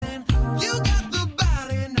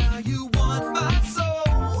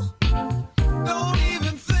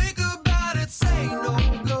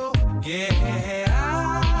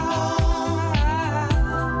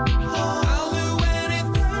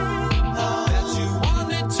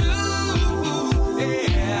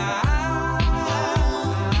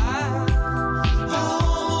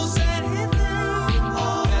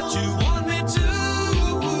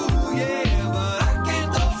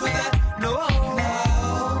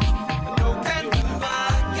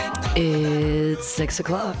It's 6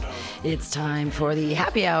 o'clock. It's time for the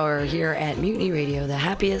happy hour here at Mutiny Radio, the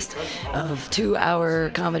happiest of 2-hour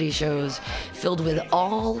comedy shows filled with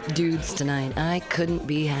all dudes tonight. I couldn't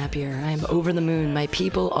be happier. I'm over the moon. My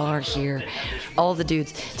people are here. All the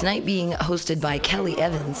dudes. Tonight being hosted by Kelly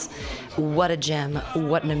Evans. What a gem.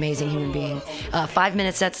 What an amazing human being.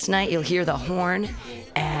 5-minute sets tonight. You'll hear the horn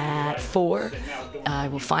at 4. I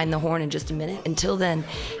will find the horn in just a minute. Until then,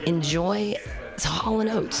 enjoy Hall &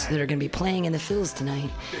 Oates that are going to be playing in the fills tonight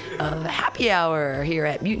of Happy Hour here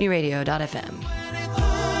at MutinyRadio.fm.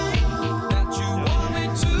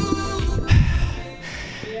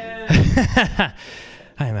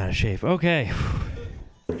 I'm out of shape. Okay.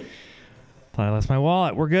 Thought I lost my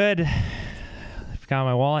wallet. We're good. Forgot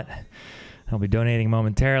my wallet. I'll be donating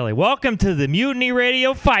momentarily. Welcome to the Mutiny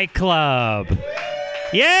Radio Fight Club.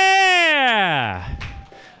 Yeah!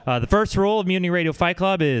 The first rule of Mutiny Radio Fight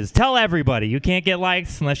Club is tell everybody. You can't get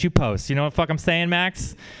likes unless you post. You know what the fuck I'm saying,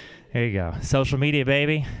 Max? There you go. Social media,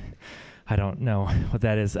 baby. I don't know what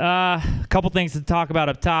that is. A couple things to talk about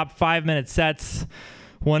up top. 5-minute sets,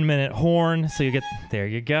 1-minute horn. So you get, there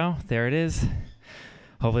you go. There it is.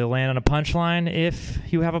 Hopefully you'll land on a punchline if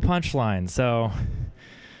you have a punchline. So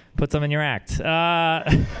put some in your act. All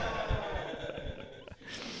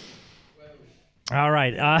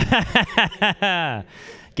right.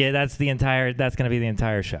 Yeah, that's going to be the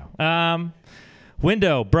entire show.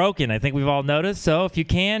 Window broken. I think we've all noticed. So if you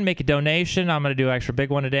can, make a donation. I'm going to do an extra big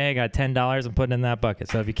one today. I got $10 I'm putting in that bucket.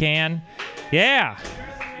 So if you can, yeah.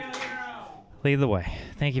 Lead the way.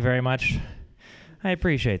 Thank you very much. I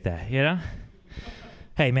appreciate that, you know?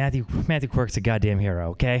 Hey, Matthew Quirk's a goddamn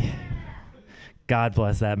hero, okay? God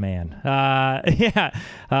bless that man.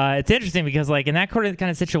 It's interesting because, like, in that kind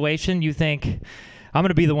of situation, you think, I'm going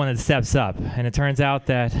to be the one that steps up. And it turns out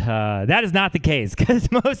that that is not the case because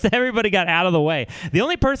most everybody got out of the way. The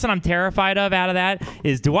only person I'm terrified of out of that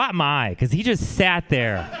is Duat Mai because he just sat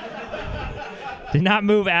there. Did not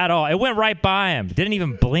move at all. It went right by him. Didn't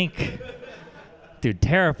even blink. Dude,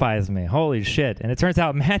 terrifies me. Holy shit. And it turns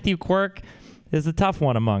out Matthew Quirk is the tough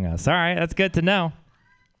one among us. All right, that's good to know.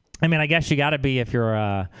 I mean, I guess you got to be if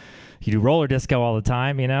you're you do roller disco all the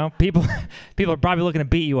time, you know? People are probably looking to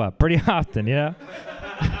beat you up pretty often, you know?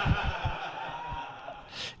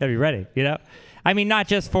 Gotta be ready, you know? I mean, not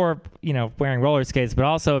just for, you know, wearing roller skates, but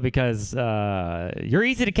also because you're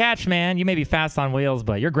easy to catch, man. You may be fast on wheels,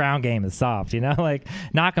 but your ground game is soft, you know? Like,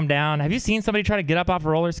 knock them down. Have you seen somebody try to get up off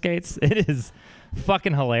roller skates? It is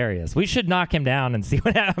fucking hilarious. We should knock him down and see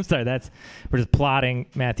what happens. I'm sorry, we're just plotting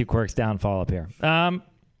Matthew Quirk's downfall up here.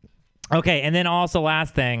 Okay, and then also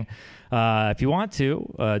last thing, if you want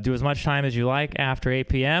to, do as much time as you like after 8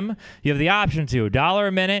 p.m., you have the option to, $1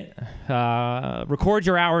 a minute, record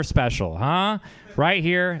your hour special, huh? Right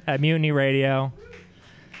here at Mutiny Radio.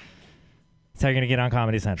 That's how you're going to get on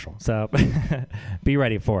Comedy Central. So be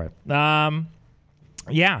ready for it.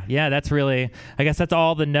 Yeah, that's really, I guess that's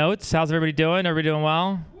all the notes. How's everybody doing? Everybody doing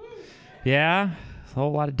well? Yeah? It's a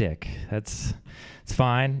whole lot of dick. It's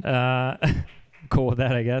fine. Cool with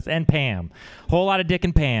that, I guess. And Pam. Whole lot of Dick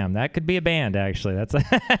and Pam. That could be a band, actually. That's I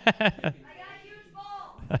got a huge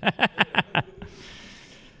ball.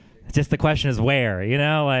 Just the question is where, you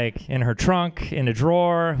know, like in her trunk, in a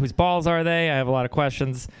drawer. Whose balls are they? I have a lot of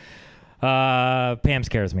questions. Pam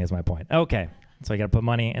scares me is my point. Okay. So I got to put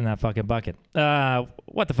money in that fucking bucket.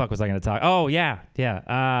 What the fuck was I going to talk? Oh, yeah.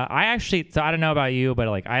 I actually, so I don't know about you, but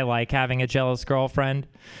like I like having a jealous girlfriend.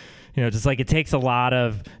 You know, just like it takes a lot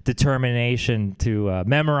of determination to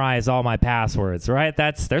memorize all my passwords, right?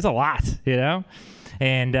 There's a lot, you know?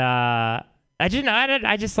 And I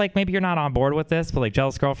just like, maybe you're not on board with this, but like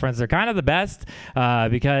jealous girlfriends, they're kind of the best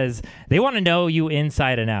because they want to know you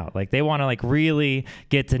inside and out. Like they want to like really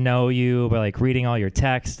get to know you by like reading all your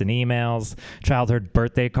texts and emails, childhood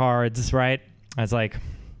birthday cards, right? I was like,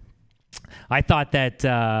 I thought that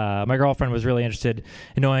my girlfriend was really interested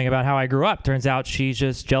in knowing about how I grew up. Turns out she's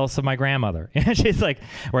just jealous of my grandmother. She's like,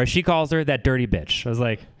 or she calls her that dirty bitch. I was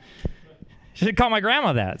like, she should call my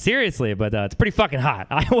grandma that. Seriously, but it's pretty fucking hot.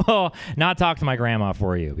 I will not talk to my grandma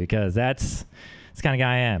for you because that's the kind of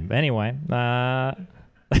guy I am. Anyway,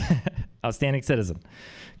 outstanding citizen.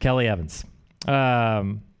 Kelly Evans.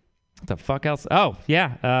 What the fuck else? Oh,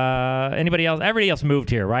 yeah. Anybody else? Everybody else moved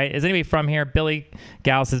here, right? Is anybody from here? Billy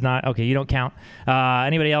Gauss is not. Okay, you don't count.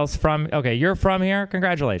 Anybody else from? Okay, you're from here?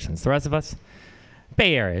 Congratulations. The rest of us?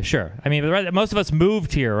 Bay Area, sure. I mean, most of us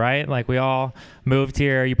moved here, right? Like, we all moved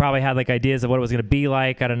here. You probably had, like, ideas of what it was going to be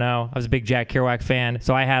like. I don't know. I was a big Jack Kerouac fan,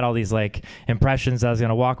 so I had all these, like, impressions. I was going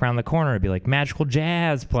to walk around the corner and be, like, magical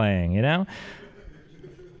jazz playing, you know?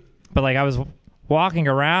 But, like, I was walking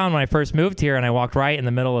around when I first moved here, and I walked right in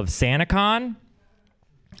the middle of SantaCon,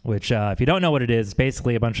 which, if you don't know what it is,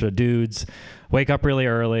 basically a bunch of dudes wake up really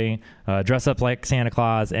early, dress up like Santa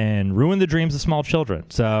Claus, and ruin the dreams of small children.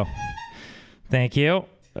 So, thank you.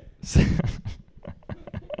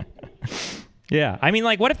 Yeah, I mean,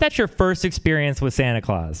 like, what if that's your first experience with Santa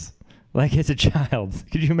Claus? Like, as a child,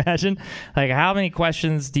 could you imagine? Like, how many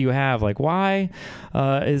questions do you have? Like, why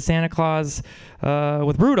is Santa Claus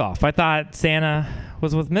with Rudolph? I thought Santa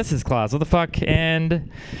was with Mrs. Claus. What the fuck? And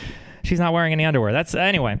she's not wearing any underwear. That's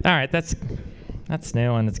anyway. All right, that's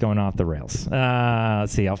new and it's going off the rails.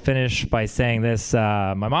 Let's see. I'll finish by saying this.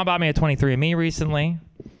 My mom bought me a 23andMe recently.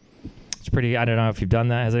 It's pretty. I don't know if you've done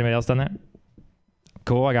that. Has anybody else done that?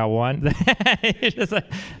 Cool, I got one.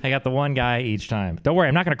 I got the one guy each time. Don't worry,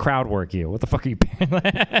 I'm not going to crowd work you. What the fuck are you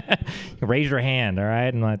raise your hand, all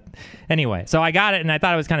right? And anyway, so I got it, and I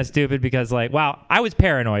thought it was kind of stupid because, like, wow, I was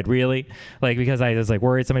paranoid, really, like, because I was, like,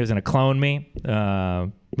 worried somebody was going to clone me.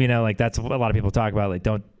 You know, like, that's what a lot of people talk about, like,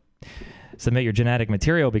 don't submit your genetic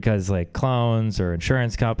material because, like, clones or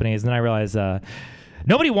insurance companies. And then I realized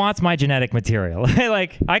nobody wants my genetic material.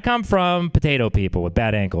 Like, I come from potato people with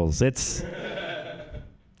bad ankles. It's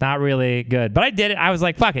not really good. But I did it. I was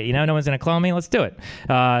like, fuck it. You know, no one's going to clone me. Let's do it.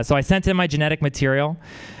 So I sent in my genetic material,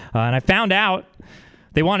 and I found out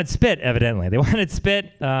they wanted spit, evidently. They wanted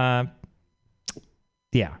spit. Yeah.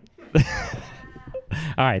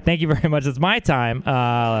 All right. Thank you very much. It's my time.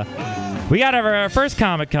 We got our first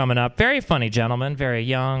comic coming up. Very funny gentleman. Very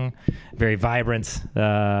young. Very vibrant.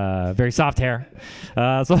 Very soft hair.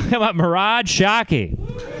 So welcome up Murad Shaki.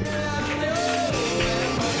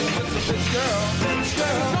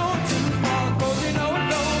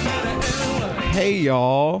 Hey,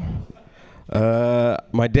 y'all.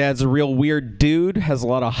 My dad's a real weird dude, has a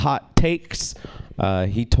lot of hot takes.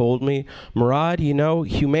 He told me, Murad, you know,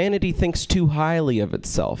 humanity thinks too highly of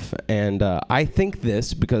itself. And I think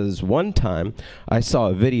this because one time I saw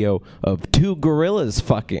a video of two gorillas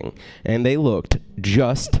fucking, and they looked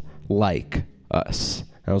just like us.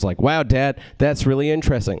 I was like, wow, Dad, that's really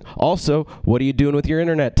interesting. Also, what are you doing with your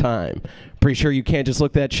internet time? Pretty sure you can't just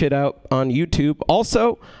look that shit out on YouTube.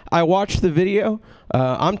 Also, I watched the video.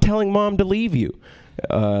 I'm telling Mom to leave you.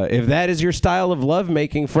 If that is your style of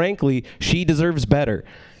lovemaking, frankly, she deserves better.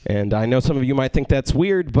 And I know some of you might think that's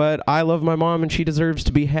weird, but I love my mom and she deserves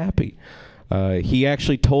to be happy. He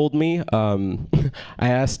actually told me, I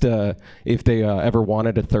asked if they ever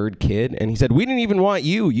wanted a third kid, and he said, we didn't even want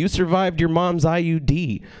you. You survived your mom's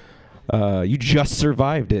IUD. You just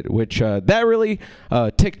survived it, which that really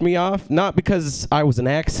ticked me off, not because I was an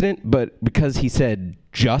accident, but because he said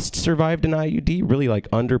just survived an IUD, really like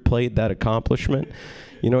underplayed that accomplishment.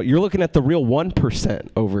 You know, you're looking at the real 1%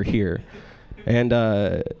 over here. And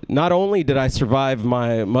not only did I survive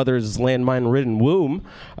my mother's landmine-ridden womb,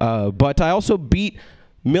 but I also beat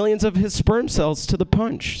millions of his sperm cells to the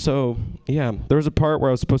punch. So, yeah, there was a part where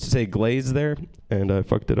I was supposed to say glaze there, and I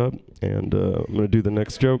fucked it up. And I'm going to do the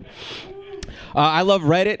next joke. I love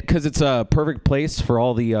Reddit because it's a perfect place for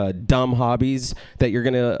all the dumb hobbies that you're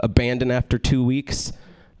going to abandon after 2 weeks.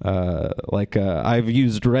 I've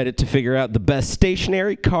used Reddit to figure out the best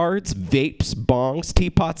stationery, cards, vapes, bongs,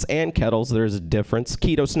 teapots, and kettles. There's a difference.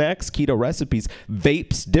 Keto snacks, keto recipes,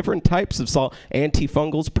 vapes, different types of salt,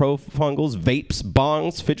 antifungals, profungals, vapes,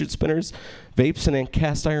 bongs, fidget spinners, vapes, and then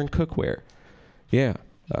cast iron cookware. Yeah,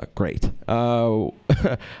 great. I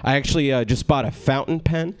actually just bought a fountain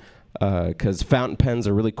pen because fountain pens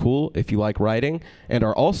are really cool if you like writing and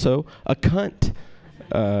are also a cunt.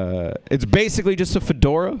 It's basically just a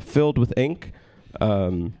fedora filled with ink.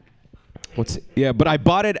 But I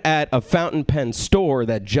bought it at a fountain pen store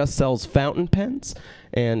that just sells fountain pens.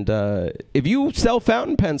 And if you sell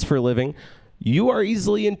fountain pens for a living, you are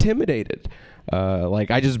easily intimidated.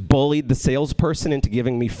 I just bullied the salesperson into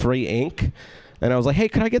giving me free ink. And I was like, hey,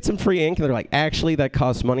 could I get some free ink? And they're like, actually, that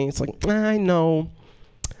costs money. It's like, I know.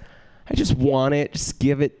 I just want it. Just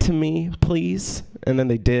give it to me, please. And then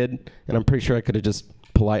they did. And I'm pretty sure I could have just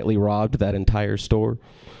politely robbed that entire store.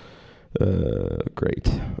 Great.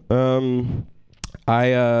 I'm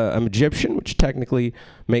Egyptian, which technically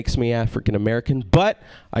makes me African American, but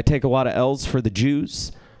I take a lot of L's for the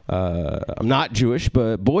Jews. I'm not Jewish,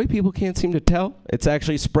 but boy, people can't seem to tell. It's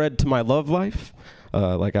actually spread to my love life.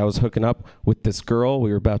 I was hooking up with this girl.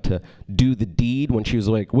 We were about to do the deed when she was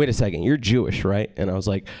like, wait a second, you're Jewish, right? And I was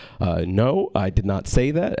like, no, I did not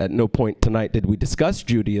say that. At no point tonight did we discuss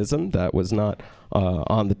Judaism. That was not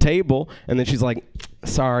on the table. And then she's like,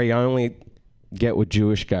 sorry, I only get with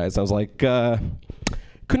Jewish guys. I was like,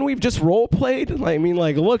 couldn't we have just role played?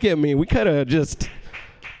 Look at me. We could have just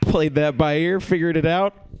played that by ear, figured it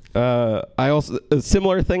out. A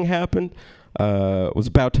similar thing happened. Was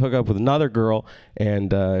about to hook up with another girl,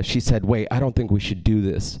 and she said, "Wait, I don't think we should do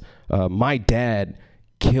this. My dad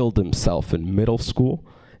killed himself in middle school,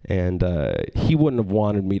 and he wouldn't have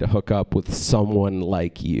wanted me to hook up with someone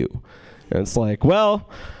like you." And it's like, well,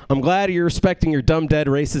 I'm glad you're respecting your dumb, dead,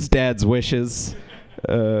 racist dad's wishes.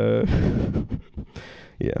 Yeah.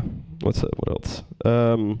 What's up? What else?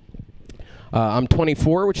 I'm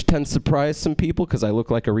 24, which tends to surprise some people because I look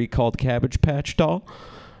like a recalled Cabbage Patch doll.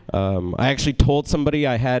 I actually told somebody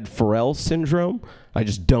I had Pharrell syndrome. I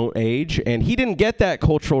just don't age. And he didn't get that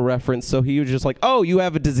cultural reference, so he was just like, oh, you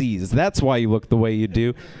have a disease. That's why you look the way you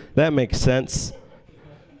do. That makes sense.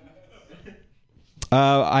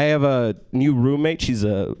 I have a new roommate. She's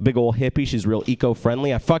a big old hippie. She's real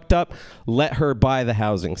eco-friendly. I fucked up, let her buy the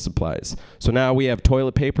housing supplies. So now we have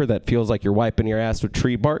toilet paper that feels like you're wiping your ass with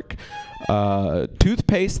tree bark,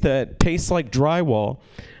 toothpaste that tastes like drywall,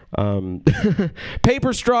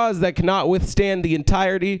 paper straws that cannot withstand the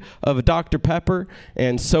entirety of a Dr. Pepper,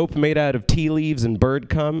 and soap made out of tea leaves and bird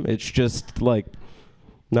cum. It's just, like,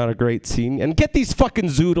 not a great scene. And get these fucking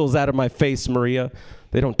zoodles out of my face, Maria.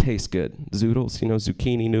 They don't taste good. Zoodles, you know,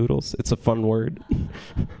 zucchini noodles. It's a fun word.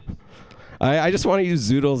 I just want to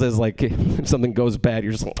use zoodles as, like, if something goes bad,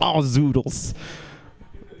 you're just like, oh, zoodles.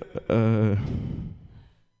 Did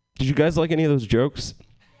you guys like any of those jokes?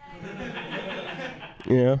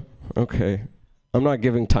 Yeah? Okay. I'm not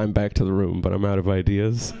giving time back to the room, but I'm out of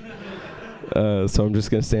ideas. So I'm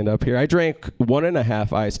just going to stand up here. I drank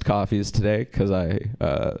 1.5 iced coffees today because I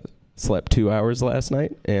slept 2 hours last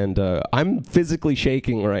night, and I'm physically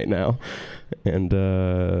shaking right now. And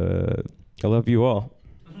I love you all.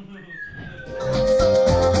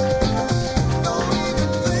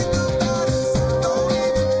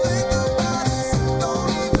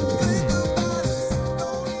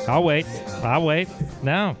 I'll wait.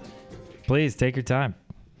 No. Please, take your time.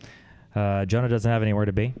 Jonah doesn't have anywhere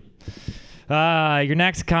to be. Your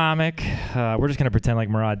next comic, we're just going to pretend like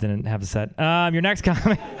Murad didn't have a set. Your next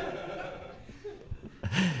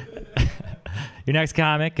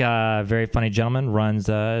comic, very funny gentleman, runs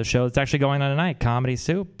a show that's actually going on tonight, Comedy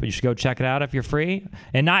Soup. You should go check it out if you're free.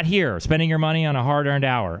 And not here, spending your money on a hard-earned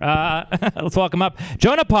hour. Let's welcome up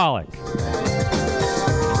Jonah Pollock.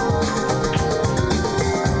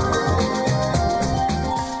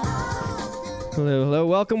 Hello, hello,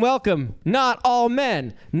 welcome. Not all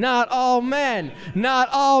men.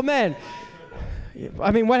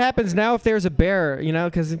 I mean, what happens now if there's a bear, you know,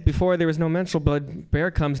 because before there was no menstrual blood, bear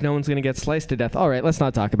comes, no one's going to get sliced to death. All right, let's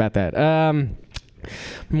not talk about that. I'm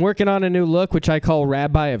working on a new look, which I call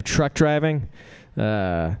Rabbi of Truck Driving,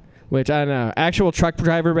 which, I don't know, actual truck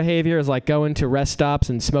driver behavior is like going to rest stops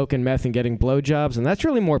and smoking meth and getting blowjobs, and that's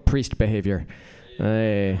really more priest behavior.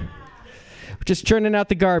 Just churning out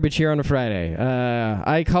the garbage here on a Friday.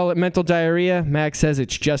 I call it mental diarrhea. Max says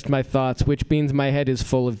it's just my thoughts, which means my head is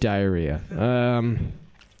full of diarrhea.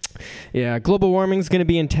 Yeah, global warming is going to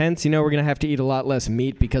be intense. You know, we're going to have to eat a lot less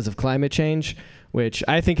meat because of climate change, which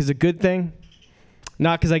I think is a good thing.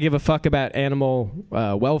 Not because I give a fuck about animal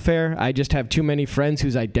welfare. I just have too many friends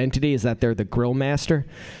whose identity is that they're the grill master.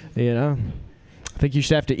 You know? I think you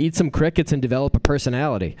should have to eat some crickets and develop a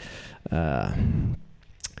personality.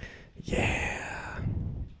 Yeah.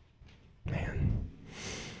 Man.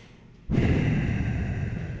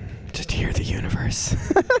 Just hear the universe.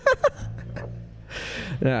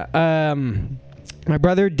 Yeah. My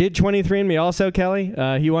brother did 23andMe also, Kelly.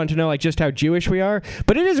 He wanted to know, like, just how Jewish we are.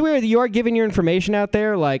 But it is weird that you are giving your information out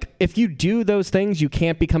there. Like, if you do those things, you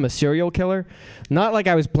can't become a serial killer. Not like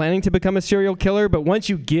I was planning to become a serial killer, but once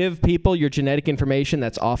you give people your genetic information,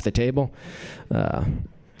 that's off the table.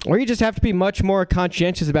 Or you just have to be much more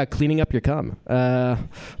conscientious about cleaning up your cum.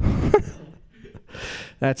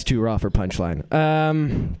 That's too raw for punchline.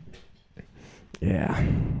 Yeah.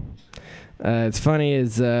 It's funny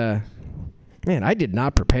is, man, I did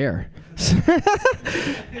not prepare.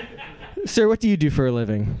 Sir, what do you do for a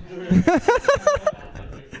living?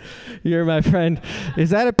 You're my friend. Is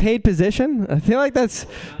that a paid position? I feel like that's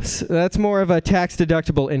more of a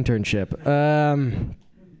tax-deductible internship.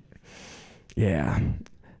 Yeah.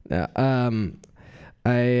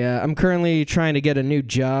 I'm currently trying to get a new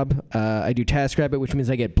job. I do TaskRabbit, which means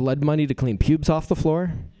I get blood money to clean pubes off the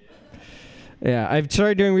floor. Yeah, I've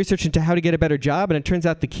started doing research into how to get a better job, and it turns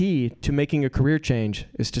out the key to making a career change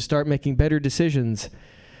is to start making better decisions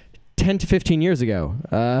 10 to 15 years ago.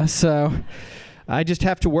 So I just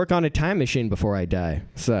have to work on a time machine before I die.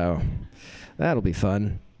 So that'll be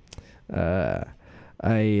fun.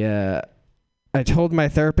 I told my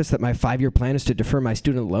therapist that my 5-year plan is to defer my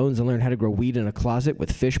student loans and learn how to grow weed in a closet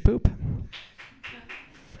with fish poop.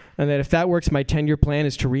 and that if that works, my 10-year plan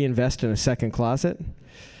is to reinvest in a second closet.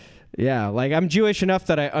 Yeah, like I'm Jewish enough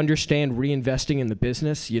that I understand reinvesting in the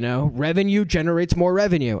business, revenue generates more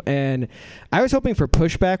revenue. And I was hoping for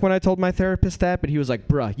pushback when I told my therapist that, but he was like,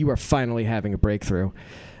 bruh, you are finally having a breakthrough.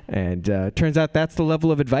 And turns out that's the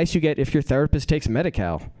level of advice you get if your therapist takes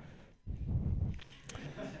Medi-Cal.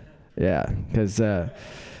 Yeah, because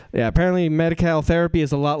apparently Medi-Cal therapy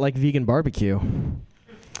is a lot like vegan barbecue.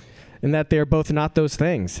 In that they're both not those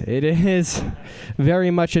things. It is very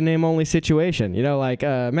much a name-only situation.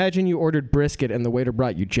 Imagine you ordered brisket and the waiter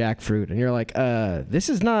brought you jackfruit, and you're like, this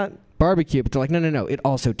is not barbecue. But they're like, no, it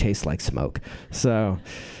also tastes like smoke. So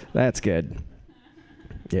that's good.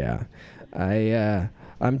 Yeah.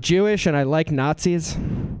 I'm Jewish, and I like Nazis.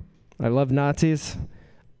 I love Nazis.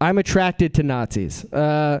 I'm attracted to Nazis.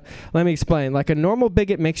 Let me explain. Like, a normal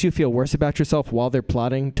bigot makes you feel worse about yourself while they're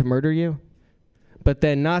plotting to murder you. But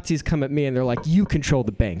then Nazis come at me and they're like, you control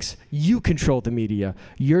the banks. You control the media.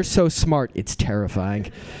 You're so smart, it's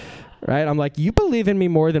terrifying. Right? I'm like, you believe in me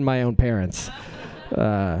more than my own parents.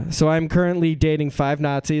 So I'm currently dating 5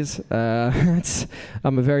 Nazis. I'm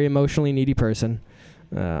a very emotionally needy person.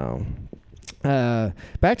 Back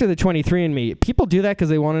to the 23andMe. People do that because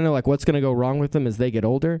they want to know what's going to go wrong with them as they get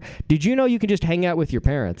older. Did you know you can just hang out with your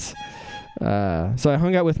parents? So I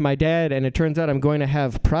hung out with my dad, and it turns out I'm going to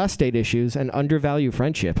have prostate issues and undervalue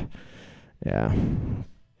friendship. Yeah.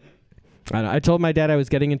 I told my dad I was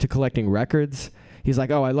getting into collecting records. He's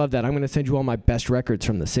like, oh, I love that. I'm going to send you all my best records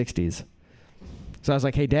from the 60s. So I was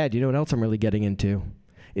like, hey, Dad, you know what else I'm really getting into?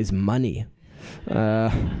 Is money.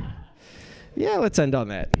 Yeah, let's end on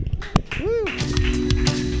that. Woo.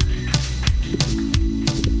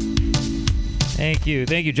 Thank you,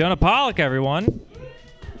 Jonah Pollock, everyone.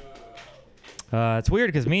 It's weird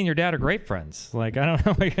because me and your dad are great friends. I don't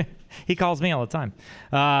know. He calls me all the time.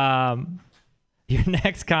 Your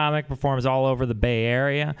next comic performs all over the Bay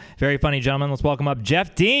Area. Very funny gentleman. Let's welcome up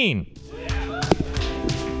Jeff Dean.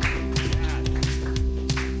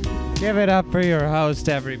 Give it up for your host,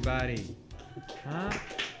 everybody. Huh?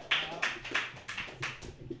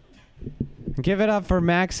 Give it up for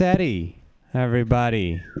Max Eddy,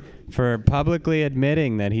 everybody, for publicly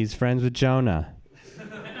admitting that he's friends with Jonah.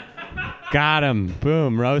 Got him.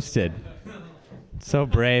 Boom. Roasted. So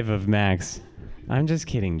brave of Max. I'm just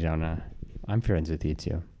kidding, Jonah. I'm friends with you,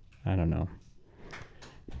 too. I don't know.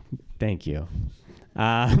 Thank you.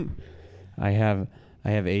 I have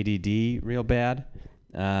ADD real bad.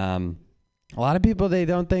 A lot of people, they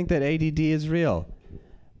don't think that ADD is real.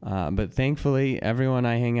 But thankfully, everyone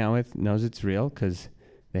I hang out with knows it's real because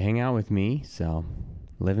they hang out with me. So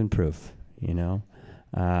living proof,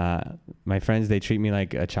 My friends, they treat me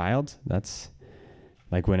like a child. That's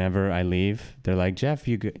like whenever I leave, they're like, Jeff,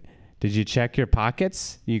 did you check your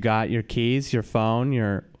pockets? You got your keys, your phone,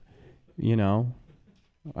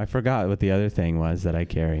 I forgot what the other thing was that I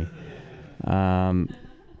carry.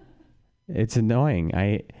 It's annoying.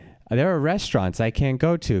 There are restaurants I can't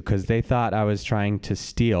go to because they thought I was trying to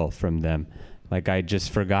steal from them. Like I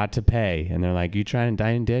just forgot to pay. And they're like, you trying to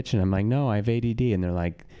dine and ditch? And I'm like, no, I have ADD. And they're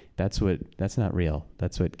like, that's not real.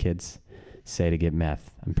 That's what kids say to get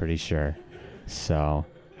meth, I'm pretty sure. So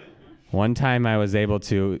one time I was able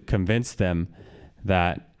to convince them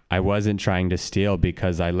that I wasn't trying to steal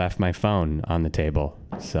because I left my phone on the table.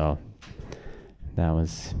 So that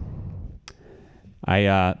was...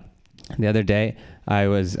 the other day,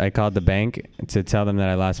 I called the bank to tell them that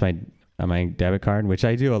I lost my debit card, which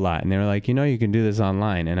I do a lot. And they were like, you can do this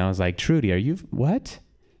online. And I was like, Trudy, what?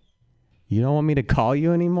 You don't want me to call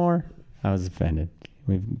you anymore? I was offended.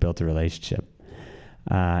 We've built a relationship.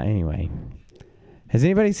 Anyway, has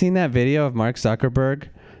anybody seen that video of Mark Zuckerberg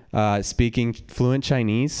speaking fluent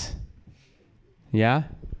Chinese? Yeah?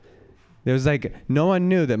 There was no one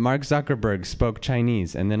knew that Mark Zuckerberg spoke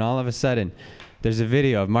Chinese. And then all of a sudden, there's a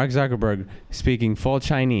video of Mark Zuckerberg speaking full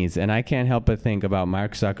Chinese. And I can't help but think about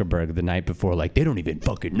Mark Zuckerberg the night before, they don't even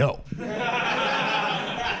fucking know.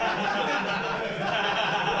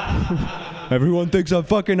 Everyone thinks I'm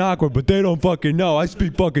fucking awkward, but they don't fucking know. I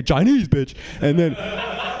speak fucking Chinese, bitch. And then...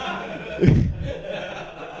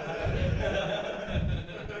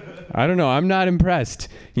 I don't know. I'm not impressed.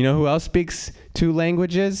 You know who else speaks 2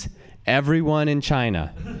 languages? Everyone in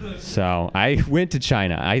China. So I went to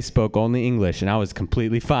China. I spoke only English, and I was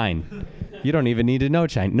completely fine. You don't even need to know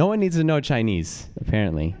Chinese. No one needs to know Chinese,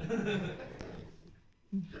 apparently.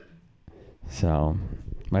 So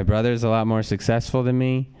my brother's a lot more successful than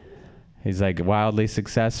me. He's wildly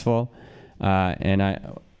successful. And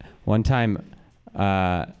one time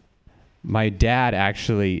my dad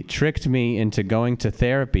actually tricked me into going to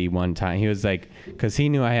therapy one time. He was like, because he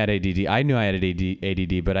knew I had ADD. I knew I had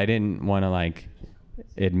ADD, but I didn't want to like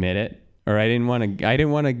admit it, or I didn't want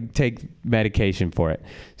to take medication for it.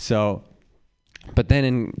 So, but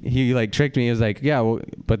then he like tricked me. He was like, yeah, well,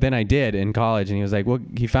 but then I did in college, and he was like, well,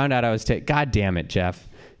 he found out I was God damn it, Jeff,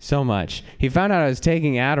 so much. He found out I was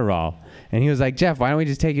taking Adderall, and he was like, Jeff, why don't we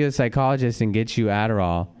just take you to a psychologist and get you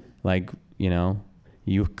Adderall? Like, you know.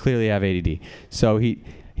 You clearly have ADD. So he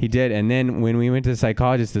did. And then when we went to the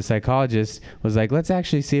psychologist was like, let's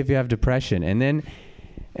actually see if you have depression. And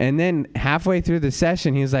then halfway through the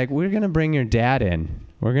session, he was like, we're going to bring your dad in.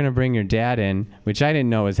 We're going to bring your dad in, which I didn't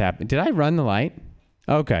know was happening. Did I run the light?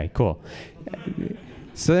 Okay, cool.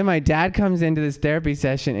 So then my dad comes into this therapy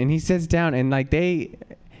session, and he sits down, and like he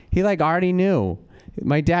like already knew.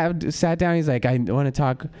 My dad sat down. He's like, I want to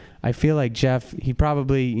talk. I feel like Jeff, he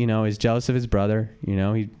probably, you know, is jealous of his brother. You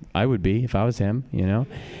know, I would be if I was him, you know.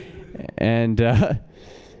 And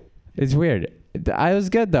it's weird. I was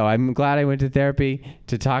good, though. I'm glad I went to therapy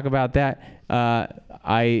to talk about that.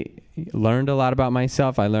 I learned a lot about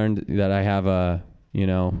myself. I learned that I have a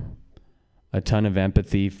ton of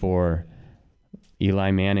empathy for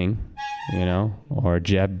Eli Manning, you know, or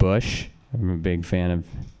Jeb Bush. I'm a big fan of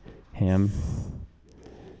him.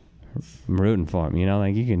 I'm rooting for him, you know,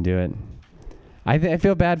 like you can do it. I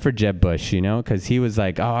feel bad for Jeb Bush, you know, because he was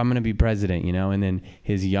like, oh, I'm going to be president, you know, and then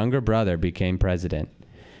his younger brother became president.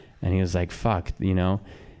 And he was like, fuck, you know,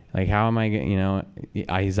 like how am I, you know,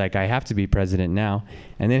 he's like, I have to be president now.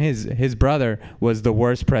 And then his brother was the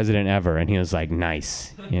worst president ever. And he was like,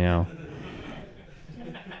 nice, you know.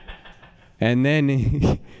 And then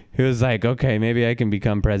he was like, okay, maybe I can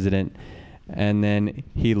become president. And then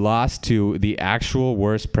he lost to the actual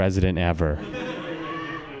worst president ever.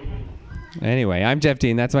 Anyway, I'm Jeff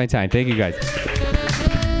Dean. That's my time. Thank you, guys.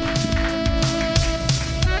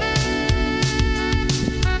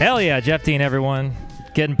 Hell yeah, Jeff Dean, everyone.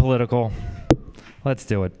 Getting political. Let's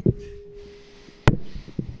do it.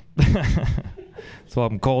 Let's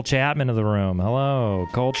welcome Cole Chapman to the room. Hello,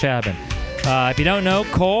 Cole Chapman. If you don't know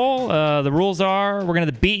Cole, the rules are we're going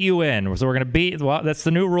to beat you in. So we're going to beat, well, that's the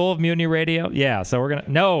new rule of Mutiny Radio. Yeah, so we're going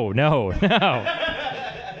to, no.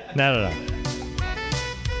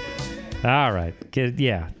 All right.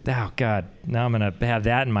 Yeah. Oh, God. Now I'm going to have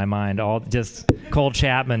that in my mind. All just Cole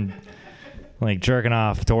Chapman, like, jerking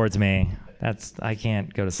off towards me. I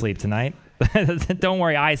can't go to sleep tonight. Don't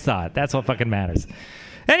worry, I saw it. That's what fucking matters.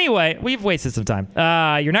 Anyway, we've wasted some time.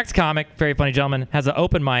 Your next comic, very funny gentleman, has an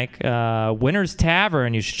open mic, Winner's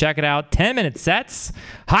Tavern. You should check it out. 10-minute sets,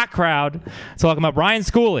 hot crowd. So welcome up Ryan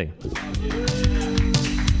Schooley.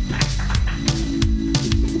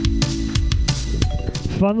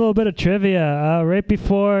 Fun little bit of trivia. Right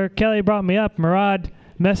before Kelly brought me up, Murad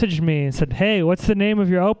messaged me and said, hey, what's the name of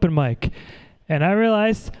your open mic? And I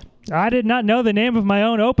realized I did not know the name of my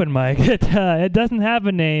own open mic. It doesn't have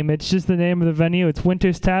a name. It's just the name of the venue. It's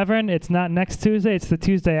Winter's Tavern. It's not next Tuesday. It's the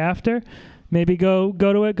Tuesday after. Maybe go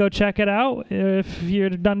to it. Go check it out if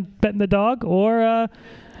you're done betting the dog. Or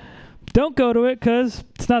don't go to it because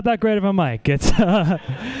it's not that great of a mic. It's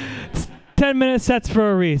 10-minute sets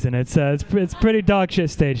for a reason. It's pretty dog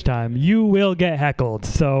shit stage time. You will get heckled.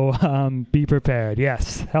 So be prepared.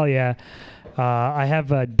 Yes. Hell yeah. I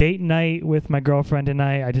have a date night with my girlfriend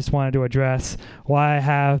tonight. I just wanted to address why I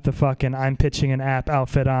have the fucking I'm pitching an app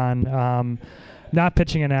outfit on. Not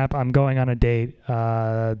pitching an app. I'm going on a date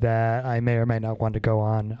that I may or may not want to go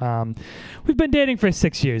on. We've been dating for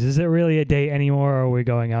 6 years. Is it really a date anymore, or are we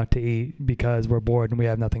going out to eat because we're bored and we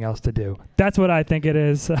have nothing else to do? That's what I think it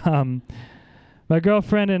is. My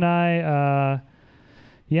girlfriend and I,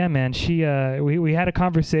 yeah, man, we had a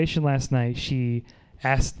conversation last night. She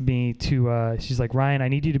asked me to, she's like, Ryan, I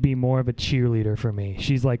need you to be more of a cheerleader for me.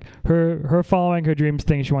 She's like, her following her dreams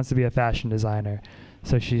thing, she wants to be a fashion designer.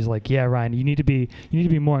 So she's like, yeah, Ryan, you need to be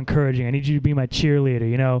more encouraging. I need you to be my cheerleader,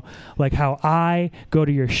 you know, like how I go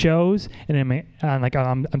to your shows and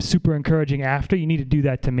I'm super encouraging after. You need to do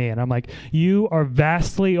that to me. And I'm like, you are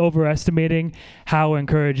vastly overestimating how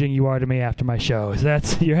encouraging you are to me after my shows.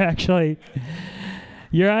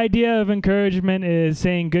 Your idea of encouragement is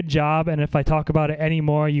saying good job, and if I talk about it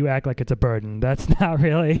anymore, you act like it's a burden. That's not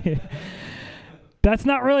really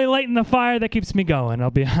lighting the fire that keeps me going,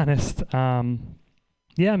 I'll be honest.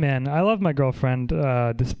 Yeah, man, I love my girlfriend,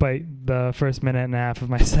 despite the first minute and a half of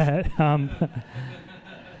my set. I'll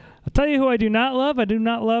tell you who I do not love. I do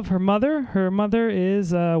not love her mother. Her mother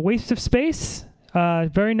is a waste of space,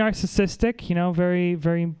 very narcissistic, you know, very,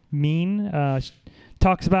 very mean.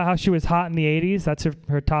 Talks about how she was hot in the 80s. That's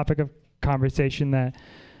her topic of conversation that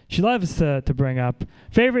she loves to bring up.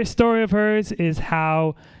 Favorite story of hers is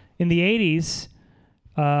how in the 80s,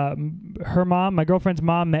 her mom, my girlfriend's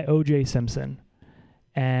mom, met O.J. Simpson.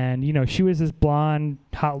 And, you know, she was this blonde,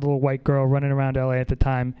 hot little white girl running around L.A. at the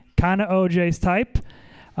time. Kind of O.J.'s type.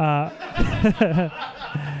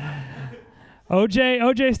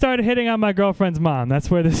 OJ started hitting on my girlfriend's mom.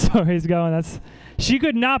 That's where the story's going. She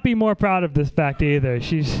could not be more proud of this fact either.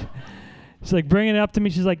 She's like bringing it up to me.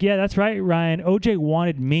 She's like, yeah, that's right, Ryan. OJ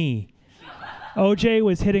wanted me. OJ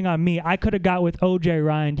was hitting on me. I could have got with OJ,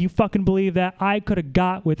 Ryan. Do you fucking believe that? I could have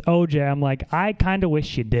got with OJ. I'm like, I kind of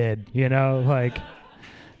wish you did, you know, like.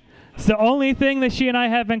 It's the only thing that she and I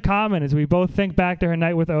have in common is we both think back to her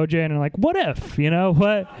night with OJ and are like, what if, you know,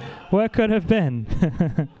 what could have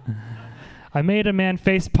been? I made a man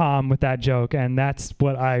face palm with that joke, and that's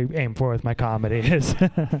what I aim for with my comedy is.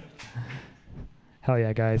 Hell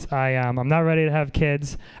yeah, guys. I'm not ready to have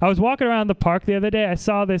kids. I was walking around the park the other day. I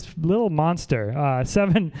saw this little monster,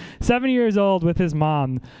 7 years old with his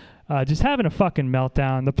mom, just having a fucking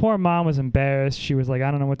meltdown. The poor mom was embarrassed. She was like,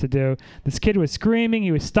 I don't know what to do. This kid was screaming.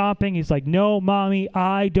 He was stomping. He's like, no, mommy,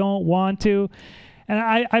 I don't want to. And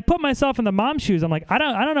I put myself in the mom's shoes. I'm like, I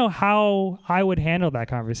don't know how I would handle that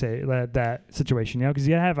conversation, that situation, you know, because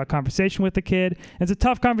you gotta have a conversation with the kid. It's a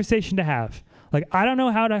tough conversation to have. Like, I don't know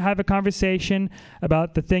how to have a conversation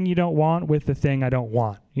about the thing you don't want with the thing I don't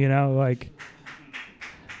want, you know, like.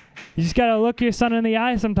 You just gotta look your son in the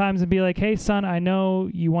eye sometimes and be like, hey, son, I know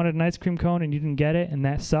you wanted an ice cream cone and you didn't get it, and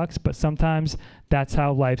that sucks, but sometimes that's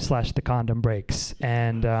how life / the condom breaks.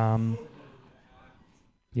 And,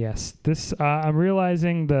 yes, I'm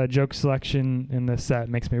realizing the joke selection in this set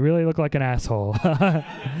makes me really look like an asshole.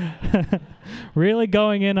 Really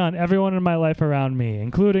going in on everyone in my life around me,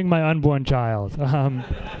 including my unborn child. I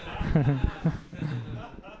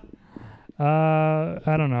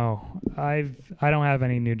don't know. I don't have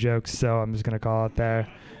any new jokes, so I'm just gonna call it there.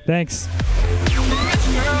 Thanks.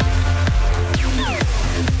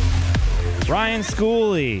 Ryan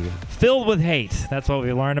Schooley, filled with hate. That's what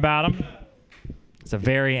we learned about him. He's a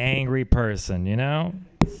very angry person, you know?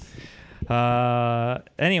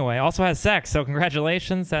 Anyway, also has sex, so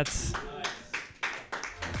congratulations. That's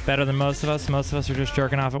better than most of us. Most of us are just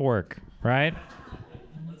jerking off at work, right?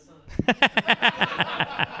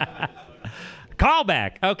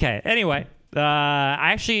 Callback. Okay, anyway.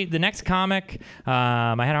 Actually, the next comic,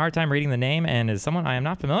 I had a hard time reading the name, and is someone I am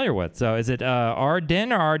not familiar with. So is it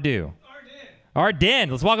Arden or Ardu? Arden.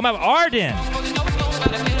 Let's welcome up Arden.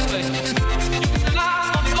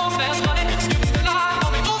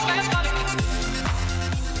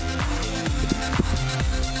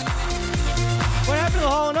 What happened to the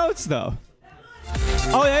Hall & Oates, though?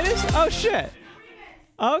 Oh, that is? Oh, shit.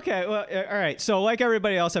 Okay, well, all right. So like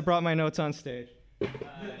everybody else, I brought my notes on stage.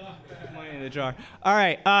 Money in the jar. All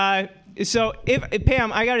right. So if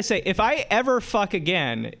Pam, I gotta say, if I ever fuck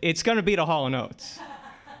again, it's gonna be the Hall & Oates.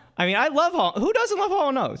 I mean, I love Hall. Who doesn't love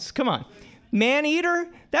Hall & Oates? Come on, Maneater.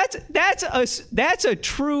 That's a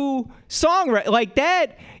true song, right? Like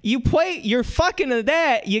that. You play. You're fucking to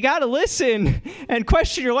that. You gotta listen and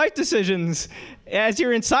question your life decisions as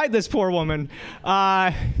you're inside this poor woman.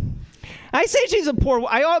 I say she's a poor.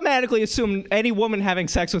 I automatically assume any woman having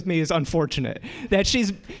sex with me is unfortunate. That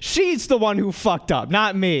she's the one who fucked up,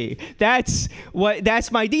 not me. That's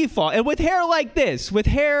my default. And with hair like this, we'll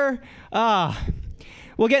get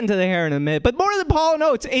into the hair in a minute. But more than Hall &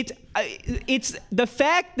 Oates, it's the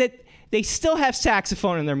fact that they still have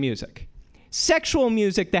saxophone in their music, sexual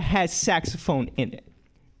music that has saxophone in it.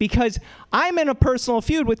 Because I'm in a personal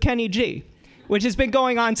feud with Kenny G, which has been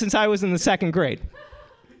going on since I was in the 2nd grade.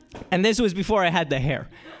 And this was before I had the hair.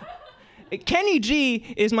 Kenny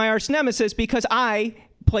G is my arch nemesis because I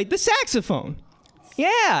played the saxophone.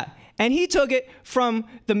 Yeah. And he took it from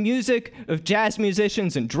the music of jazz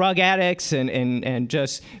musicians and drug addicts and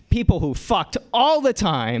just people who fucked all the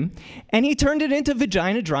time, and he turned it into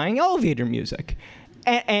vagina drying elevator music.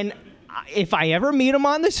 And if I ever meet him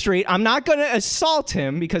on the street, I'm not going to assault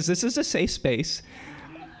him because this is a safe space.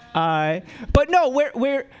 But no,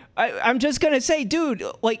 I'm just going to say, dude,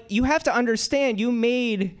 like, you have to understand, you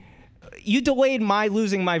delayed my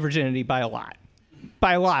losing my virginity by a lot.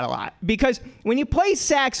 By a lot. Because when you play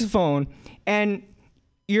saxophone and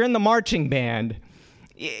you're in the marching band,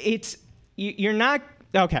 you're not,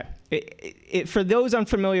 okay. For those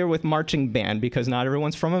unfamiliar with marching band, because not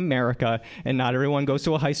everyone's from America and not everyone goes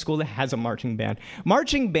to a high school that has a marching band.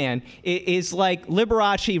 Marching band is like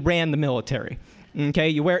Liberace ran the military. Okay,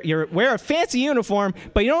 you wear a fancy uniform,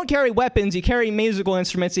 but you don't carry weapons. You carry musical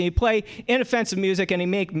instruments, and you play inoffensive music, and you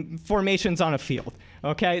make formations on a field.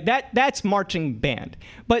 Okay, that's marching band.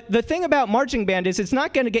 But the thing about marching band is it's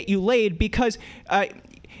not going to get you laid because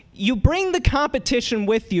you bring the competition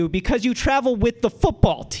with you because you travel with the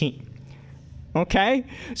football team. Okay?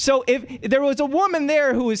 So if there was a woman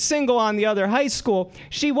there who was single on the other high school,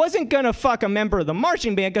 she wasn't going to fuck a member of the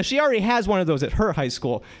marching band because she already has one of those at her high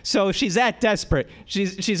school. So she's that desperate.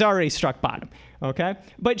 She's already struck bottom. Okay?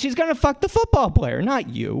 But she's going to fuck the football player, not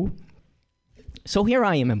you. So here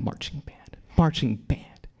I am in marching band. Marching band.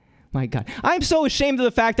 My God. I'm so ashamed of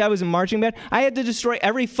the fact I was in marching band. I had to destroy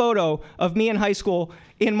every photo of me in high school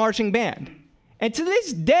in marching band. And to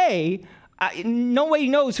this day, nobody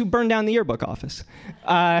knows who burned down the yearbook office.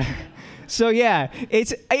 So yeah,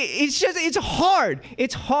 it's hard.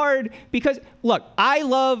 It's hard because, look, I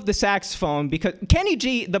love the saxophone because Kenny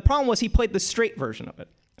G, the problem was he played the straight version of it,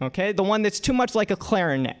 okay? The one that's too much like a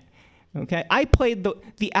clarinet, okay? I played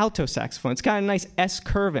the alto saxophone. It's got a nice S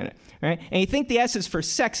curve in it, right? And you think the S is for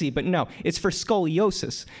sexy, but no, it's for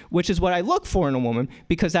scoliosis, which is what I look for in a woman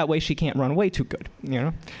because that way she can't run away too good, you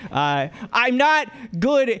know? I'm not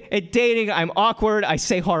good at dating. I'm awkward. I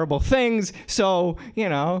say horrible things. So, you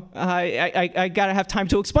know, I got to have time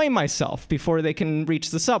to explain myself before they can reach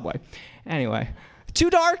the subway. Anyway. Too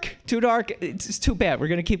dark. It's too bad. We're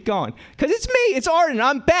going to keep going. Because it's me. It's Arden.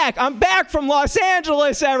 I'm back from Los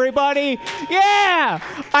Angeles, everybody. Yeah.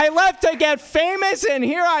 I left to get famous, and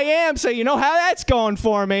here I am. So you know how that's going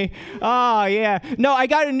for me. Oh, yeah. No, I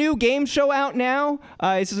got a new game show out now.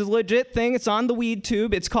 This is a legit thing. It's on the Weed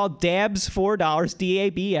Tube. It's called Dabs $4,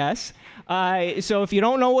 D-A-B-S. So if you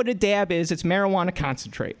don't know what a dab is, it's marijuana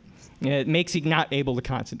concentrate. It makes you not able to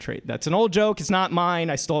concentrate. That's an old joke. It's not mine.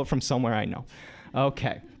 I stole it from somewhere I know.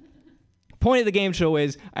 Okay. Point of the game show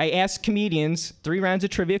is I ask comedians 3 rounds of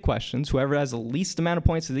trivia questions. Whoever has the least amount of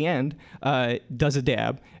points at the end does a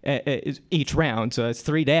dab each round. So it's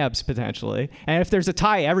 3 dabs potentially. And if there's a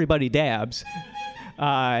tie, everybody dabs.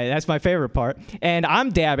 That's my favorite part. And I'm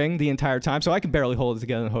dabbing the entire time, so I can barely hold it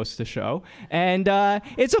together and host the show. And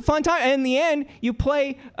it's a fun time. And in the end, you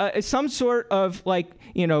play some sort of, like,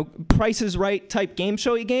 you know, Price is Right type game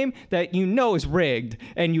showy game that you know is rigged,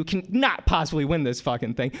 and you can not possibly win this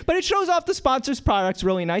fucking thing. But it shows off the sponsor's products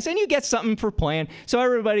really nice, and you get something for playing, so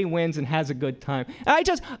everybody wins and has a good time. And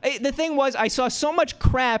the thing was, I saw so much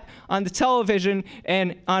crap on the television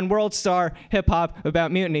and on World Star Hip Hop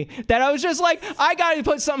about Mutiny that I was just like, I got to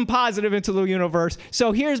put something positive into the universe.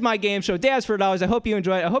 So here's my game show, Dabs $4. I hope you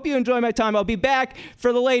enjoy it. I hope you enjoy my time. I'll be back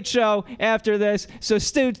for the late show after this, so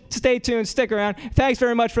stay tuned, stick around. Thanks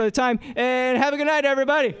very much for the time, and have a good night,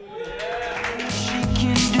 everybody.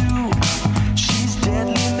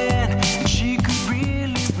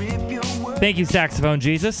 Thank you, Saxophone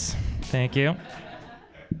Jesus. Thank you.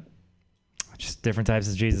 Just different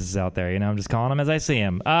types of Jesuses out there, you know. I'm just calling them as I see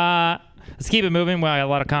them. Let's keep it moving. Well, I got a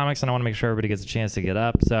lot of comics, and I want to make sure everybody gets a chance to get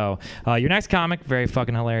up. So your next comic, very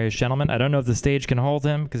fucking hilarious gentleman. I don't know if the stage can hold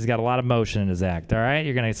him because he's got a lot of motion in his act, all right?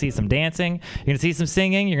 You're going to see some dancing. You're going to see some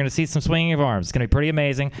singing. You're going to see some swinging of arms. It's going to be pretty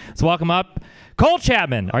amazing. Let's welcome up Cole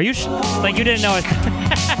Chapman. Are you like you didn't know it?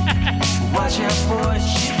 Watch out, boy,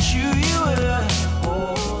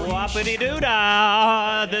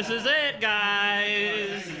 Whoppity-doo-dah. This is it,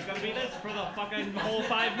 guys. It's going to be this for the fucking whole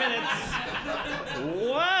 5 minutes.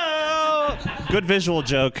 Whoa. Good visual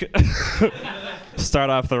joke. Start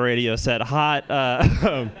off the radio set hot.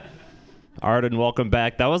 Arden, welcome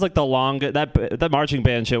back. That was like the longest. That marching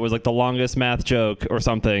band shit was like the longest math joke or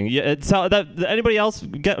something. Yeah, anybody else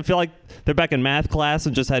feel like they're back in math class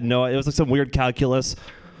and just had no? It was like some weird calculus,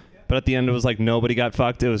 but at the end it was like nobody got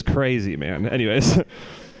fucked. It was crazy, man. Anyways, I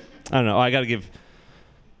don't know. I don't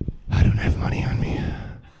have money on me.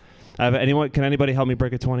 Can anybody help me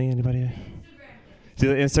break a 20? Anybody? Do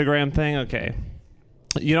the Instagram thing? Okay.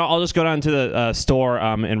 You know, I'll just go down to the store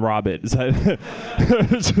and rob it.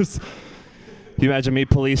 Just, you imagine me,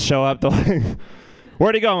 police show up, they're like,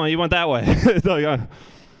 where'd he go? You went that way. And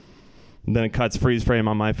then it cuts freeze frame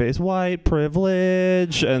on my face, white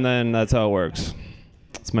privilege, and then that's how it works.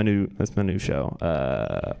 That's my new show.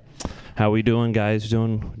 How we doing, guys?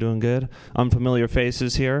 Doing good? Unfamiliar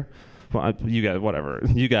faces here. Well, you guys, whatever.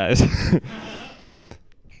 You guys.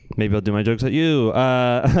 Maybe I'll do my jokes at you.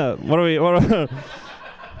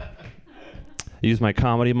 Use my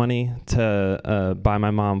comedy money to buy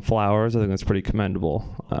my mom flowers. I think that's pretty commendable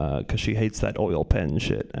because she hates that oil pen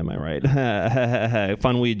shit. Am I right?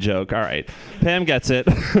 Fun weed joke. All right. Pam gets it.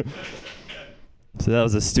 So that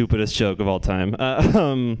was the stupidest joke of all time. I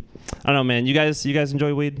don't know, man. You guys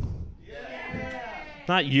enjoy weed?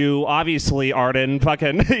 Not you, obviously, Arden.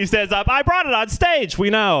 Fucking, he stands up. I brought it on stage. We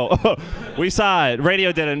know. We saw it.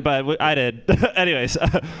 Radio didn't, but I did. Anyways,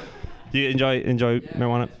 Do you enjoy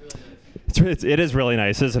marijuana? It is really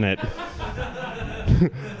nice, isn't it?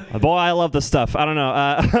 Boy, I love the stuff. I don't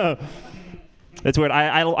know. It's weird.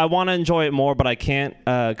 I want to enjoy it more, but I can't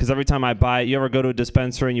because every time I buy it, you ever go to a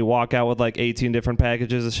dispensary and you walk out with like 18 different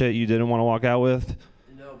packages of shit you didn't want to walk out with?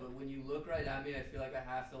 No, but when you look right at me, I feel like I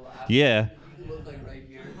have to laugh. Yeah. You look like right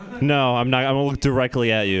here. No, I'm not. I'm going to look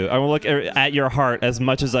directly at you. I'm going to look at your heart as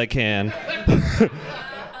much as I can.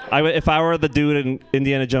 If I were the dude in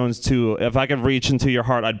Indiana Jones 2, if I could reach into your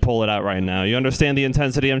heart, I'd pull it out right now. You understand the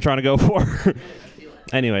intensity I'm trying to go for?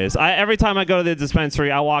 Anyways, every time I go to the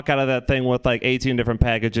dispensary, I walk out of that thing with like 18 different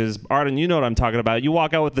packages. Arden, you know what I'm talking about. You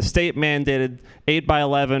walk out with the state-mandated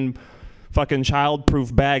 8x11 fucking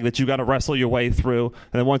child-proof bag that you got to wrestle your way through.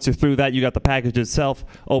 And then once you're through that, you got the package itself.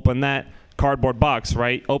 Open that cardboard box,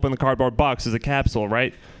 right? Open the cardboard box. There's a capsule,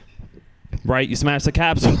 right? Right? You smash the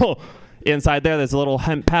capsule. Inside there's a little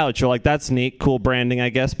hemp pouch. You're like, that's neat, cool branding, I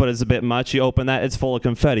guess, but it's a bit much. You open that, it's full of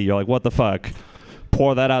confetti. You're like, what the fuck?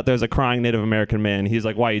 Pour that out. There's a crying Native American man. He's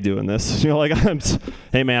like, why are you doing this? You're like,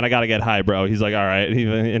 hey man, I gotta get high, bro. He's like, all right.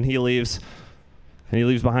 And he leaves. And he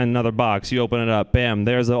leaves behind another box. You open it up. Bam.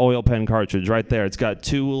 There's an oil pen cartridge right there. It's got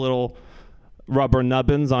 2 little rubber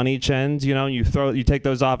nubbins on each end. You know, you take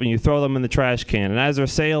those off and you throw them in the trash can. And as they're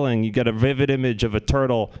sailing, you get a vivid image of a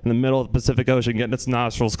turtle in the middle of the Pacific Ocean getting its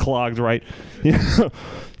nostrils clogged, right? You know,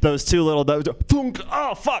 those 2 little,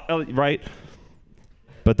 oh fuck, right?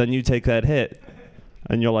 But then you take that hit.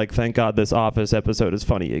 And you're like, thank God this Office episode is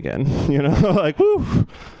funny again. You know, like, woo.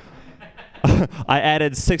 I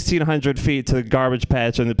added 1,600 feet to the garbage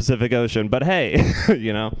patch in the Pacific Ocean. But hey,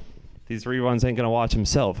 you know, these reruns ain't going to watch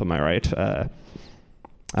himself. Am I right? I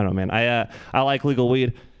don't know, man. I like legal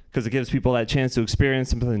weed because it gives people that chance to experience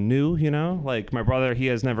something new, you know? Like my brother, he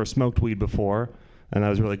has never smoked weed before. And that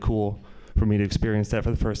was really cool for me to experience that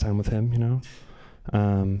for the first time with him, you know?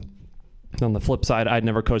 On the flip side, I'd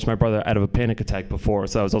never coached my brother out of a panic attack before,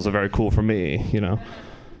 so that was also very cool for me, you know.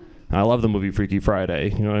 I love the movie Freaky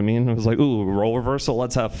Friday, you know what I mean? I was like, ooh, role reversal,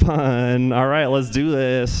 let's have fun. All right, let's do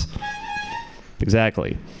this.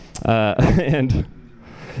 Exactly. And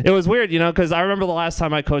it was weird, you know, because I remember the last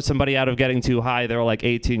time I coached somebody out of getting too high, they were like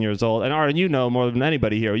 18 years old. And Arden, you know more than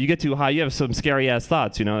anybody here. You get too high, you have some scary-ass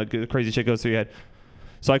thoughts, you know, crazy shit goes through your head.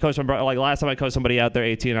 So I coached my brother, like last time I coached somebody out there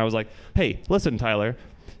 18, I was like, hey, listen, Tyler.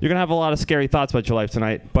 You're going to have a lot of scary thoughts about your life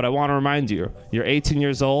tonight, but I want to remind you, you're 18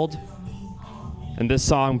 years old, and this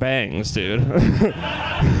song bangs, dude. You're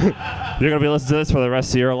going to be listening to this for the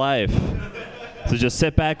rest of your life. So just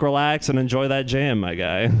sit back, relax, and enjoy that jam, my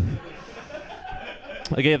guy.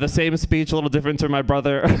 I gave the same speech, a little different to my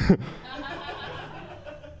brother.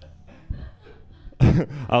 I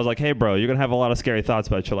was like, hey, bro, you're going to have a lot of scary thoughts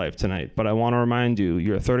about your life tonight, but I want to remind you,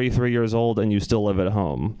 you're 33 years old, and you still live at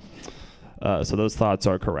home. So those thoughts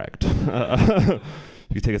are correct. You can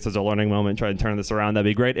take this as a learning moment, try and turn this around. That'd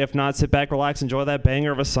be great. If not, sit back, relax, enjoy that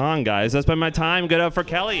banger of a song, guys. That's been my time. Good up for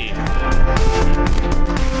Kelly.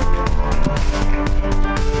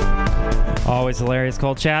 Always hilarious,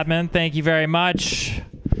 Cole Chapman. Thank you very much.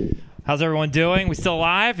 How's everyone doing? We still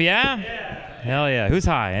alive? Yeah? Hell yeah. Who's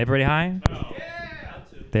high? Everybody high?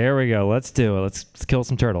 There we go. Let's do it. Let's kill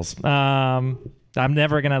some turtles. I'm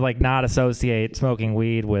never going to not associate smoking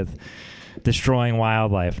weed with destroying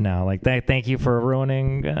wildlife now. Thank you for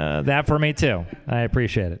ruining that for me too. I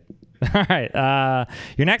appreciate it. All right.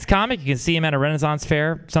 Your next comic, you can see him at a Renaissance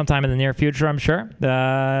fair sometime in the near future, I'm sure.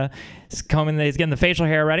 He's getting the facial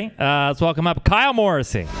hair ready. Let's welcome up Kyle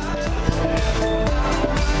Morrissey.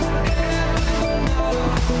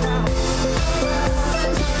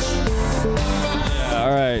 All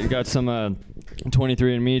right, got some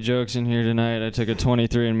 23andMe jokes in here tonight. I took a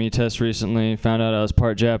 23andMe test recently, found out I was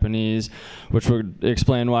part Japanese, which would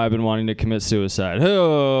explain why I've been wanting to commit suicide.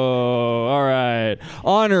 Oh, all right.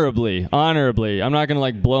 Honorably. I'm not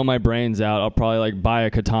going to blow my brains out. I'll probably buy a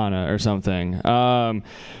katana or something.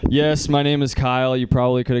 Yes, my name is Kyle. You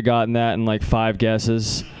probably could have gotten that in 5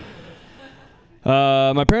 guesses.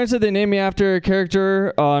 My parents said they named me after a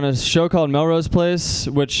character on a show called Melrose Place,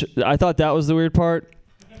 which I thought that was the weird part.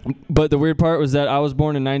 But the weird part was that I was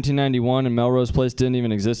born in 1991 and Melrose Place didn't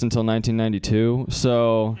even exist until 1992.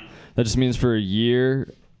 So that just means for a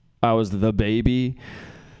year I was the baby,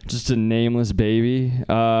 just a nameless baby.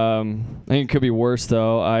 I think it could be worse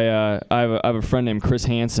though. I have a friend named Chris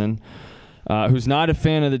Hansen, who's not a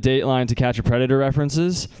fan of the Dateline To Catch a Predator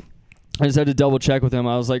references. I just had to double check with him.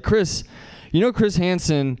 I was like, Chris, you know Chris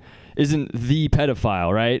Hansen isn't the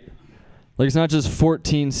pedophile, right? It's not just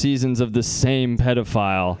 14 seasons of the same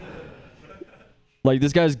pedophile. Like,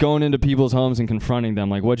 this guy's going into people's homes and confronting them.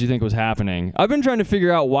 Like, what do you think was happening? I've been trying to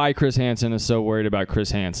figure out why Chris Hansen is so worried about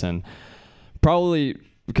Chris Hansen. Probably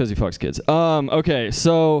because he fucks kids. Okay,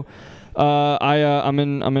 so I'm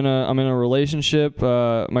in a relationship.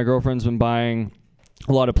 My girlfriend's been buying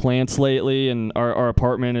a lot of plants lately, and our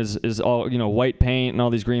apartment is all, you know, white paint and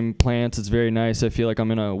all these green plants. It's very nice. I feel like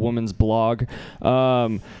I'm in a woman's blog.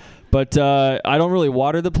 But I don't really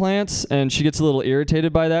water the plants, and she gets a little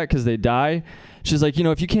irritated by that because they die. She's like, you know,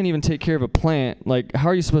 if you can't even take care of a plant, like, how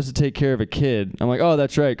are you supposed to take care of a kid? I'm like, oh,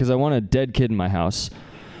 that's right, because I want a dead kid in my house.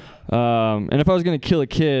 And if I was going to kill a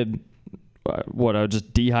kid, what, I would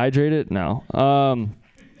just dehydrate it? No.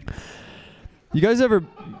 You guys ever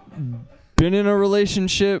been in a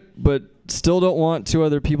relationship but still don't want two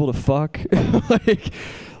other people to fuck? like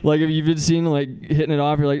if you've been seen, like, hitting it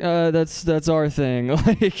off, you're like, that's our thing.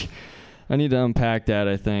 Like, I need to unpack that,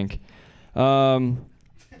 I think.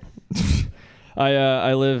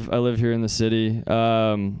 I live here in the city.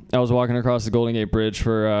 I was walking across the Golden Gate Bridge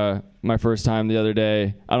for my first time the other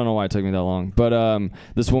day. I don't know why it took me that long, but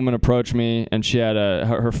this woman approached me, and she had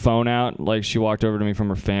her phone out. Like, she walked over to me from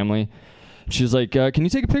her family. She was like, can you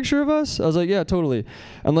take a picture of us? I was like, yeah, totally.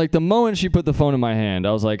 And, like, the moment she put the phone in my hand,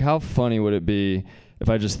 I was like, how funny would it be if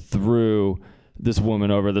I just threw this woman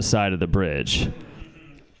over the side of the bridge?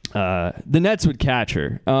 The Nets would catch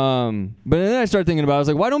her. But then I started thinking about it. I was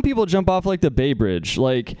like, why don't people jump off, like, the Bay Bridge?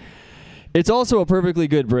 Like, it's also a perfectly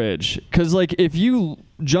good bridge. Because, like, if you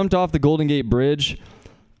jumped off the Golden Gate Bridge,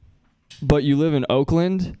 but you live in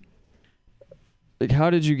Oakland, like, how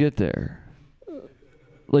did you get there?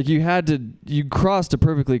 Like, you crossed a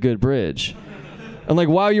perfectly good bridge. And, like,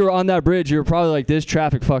 while you were on that bridge, you were probably like, this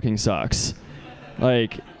traffic fucking sucks.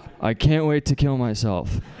 Like, I can't wait to kill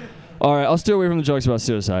myself. All right, I'll stay away from the jokes about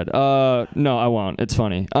suicide. No, I won't. It's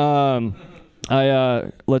funny.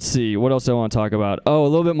 Let's see. What else do I want to talk about? Oh, a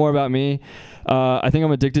little bit more about me. I think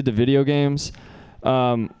I'm addicted to video games,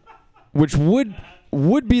 which would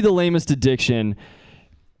be the lamest addiction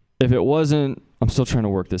if it wasn't. I'm still trying to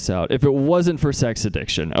work this out. If it wasn't for sex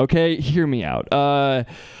addiction, okay? Hear me out.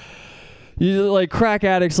 You, like, crack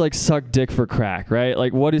addicts, like, suck dick for crack, right?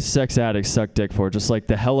 Like, what do sex addicts suck dick for? Just, like,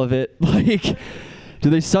 the hell of it? Like, do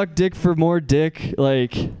they suck dick for more dick?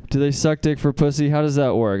 Like, do they suck dick for pussy? How does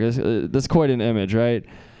that work? That's quite an image, right?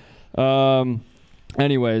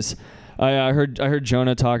 Anyways, I heard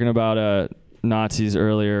Jonah talking about Nazis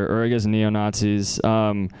earlier, or I guess neo-Nazis.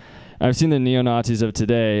 I've seen the neo-Nazis of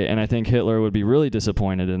today, and I think Hitler would be really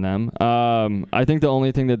disappointed in them. I think the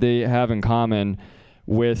only thing that they have in common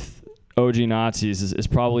with OG Nazis is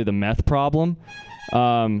probably the meth problem.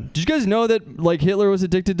 Did you guys know that, like, Hitler was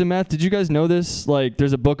addicted to meth? Did you guys know this? Like,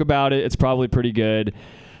 there's a book about it. It's probably pretty good.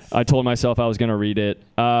 I told myself I was going to read it.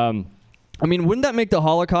 I mean, wouldn't that make the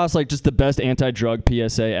Holocaust, like, just the best anti-drug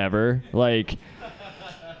PSA ever? Like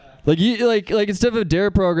instead of a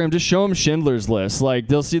DARE program, just show them Schindler's List. Like,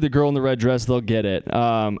 they'll see the girl in the red dress, they'll get it.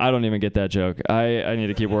 I don't even get that joke. I need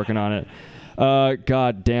to keep working on it.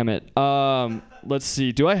 God damn it. Let's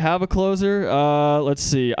see. Do I have a closer? Let's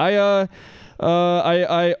see. Oh,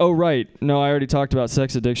 right. No, I already talked about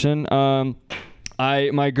sex addiction.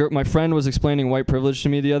 My friend was explaining white privilege to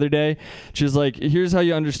me the other day. She was like, here's how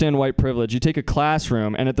you understand white privilege. You take a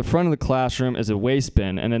classroom, and at the front of the classroom is a waste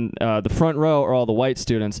bin, and then the front row are all the white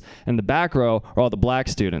students, and the back row are all the black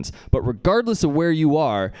students. But regardless of where you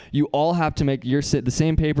are, you all have to make the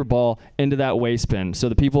same paper ball into that waste bin, so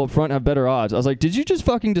the people up front have better odds. I was like, did you just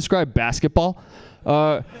fucking describe basketball?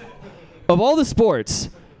 Of all the sports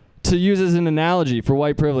to use as an analogy for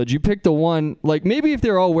white privilege, you picked the one, like, maybe if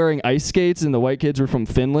they were all wearing ice skates and the white kids were from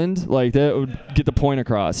Finland, like, that would get the point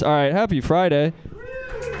across. All right, happy Friday.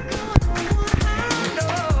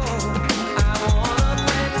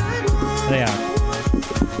 Yeah.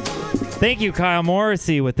 Thank you, Kyle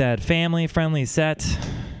Morrissey, with that family-friendly set.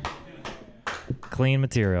 Clean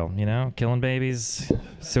material, you know, killing babies,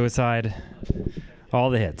 suicide,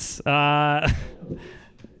 all the hits.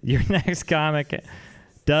 Your next comic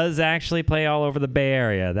does actually play all over the Bay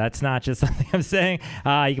Area. That's not just something I'm saying.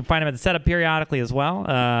 You can find him at the setup periodically as well.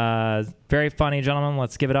 Very funny gentleman.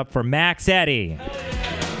 Let's give it up for Max Eddy.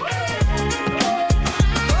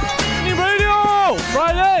 MutinyRadio!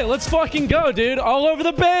 Friday! Let's fucking go, dude. All over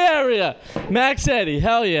the Bay Area. Max Eddy.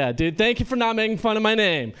 Hell yeah, dude. Thank you for not making fun of my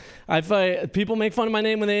name. People make fun of my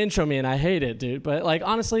name when they intro me, and I hate it, dude. But, like,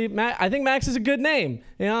 honestly, I think Max is a good name.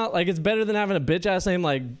 You know, like, it's better than having a bitch-ass name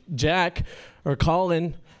like Jack or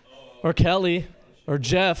Colin or Kelly or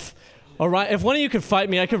Jeff All right, if one of you could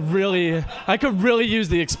fight me, I could really use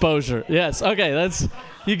the exposure. Yes, okay,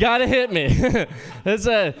 you gotta hit me.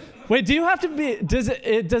 Wait, do you have to be?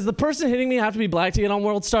 Does the person hitting me have to be black to get on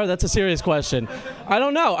World Star? That's a serious question. I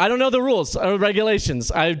don't know. I don't know the rules or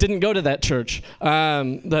regulations. I didn't go to that church.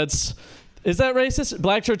 Is that racist?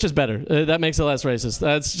 Black church is better. That makes it less racist.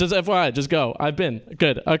 That's just FYI. Just go. I've been.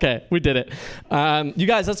 Good. Okay. We did it. You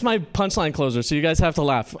guys, that's my punchline closer, so you guys have to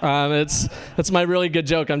laugh. That's my really good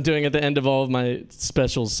joke I'm doing at the end of all of my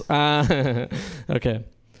specials. Okay.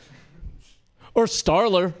 Or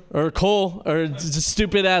Starler, or Cole, or just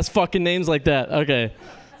stupid-ass fucking names like that. Okay.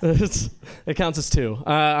 It counts as two.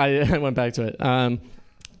 I went back to it.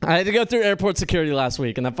 I had to go through airport security last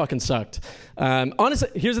week, and that fucking sucked. Honestly,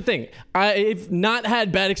 here's the thing. I've not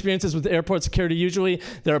had bad experiences with airport security. Usually,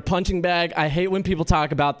 they're a punching bag. I hate when people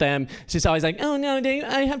talk about them. It's just always like, oh, no,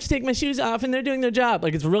 I have to take my shoes off, and they're doing their job.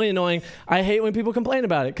 Like, it's really annoying. I hate when people complain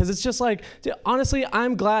about it, because it's just like, dude, honestly,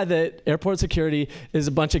 I'm glad that airport security is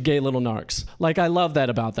a bunch of gay little narcs. Like, I love that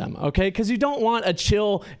about them, okay? Because you don't want a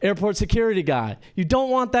chill airport security guy. You don't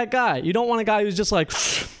want that guy. You don't want a guy who's just like,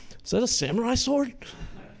 is that a samurai sword?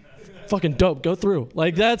 Fucking dope, go through.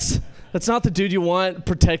 Like, that's not the dude you want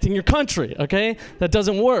protecting your country, okay? That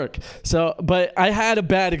doesn't work. So, but I had a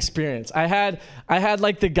bad experience. I had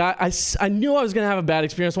like the guy, I knew I was gonna have a bad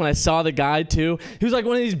experience when I saw the guy too. He was like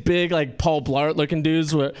one of these big, like Paul Blart looking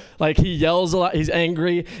dudes where like he yells a lot, he's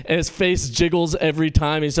angry, and his face jiggles every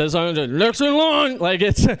time he says, I'm next in line. Like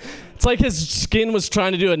it's like his skin was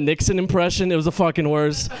trying to do a Nixon impression. It was the fucking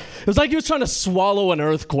worst. It was like he was trying to swallow an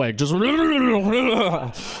earthquake. Just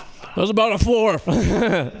that was about a 4.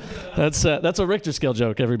 That's a Richter scale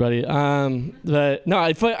joke, everybody. But no,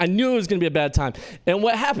 I knew it was gonna be a bad time. And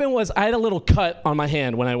what happened was I had a little cut on my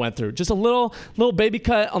hand when I went through. Just a little baby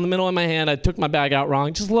cut on the middle of my hand. I took my bag out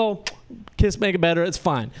wrong. Just a little kiss, make it better. It's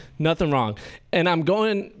fine. Nothing wrong. And I'm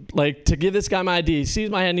going like to give this guy my ID. He sees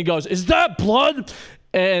my hand and he goes, "Is that blood?"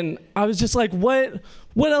 And I was just like, what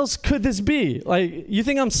else could this be? Like, you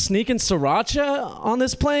think I'm sneaking sriracha on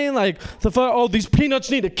this plane? Like, these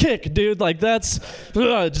peanuts need a kick, dude. Like, just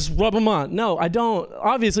rub them on. No, I don't.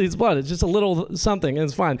 Obviously, it's blood. It's just a little something, and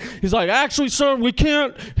it's fine. He's like, actually, sir, we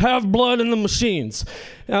can't have blood in the machines.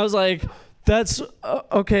 And I was like, that's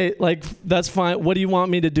okay. Like, that's fine. What do you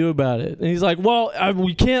want me to do about it? And he's like, well,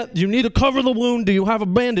 we can't. You need to cover the wound. Do you have a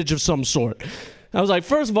bandage of some sort? I was like,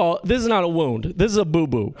 first of all, this is not a wound. This is a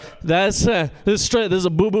boo-boo. This is straight. This is a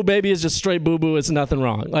boo-boo baby. It's just straight boo-boo. It's nothing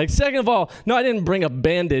wrong. Like, second of all, no, I didn't bring a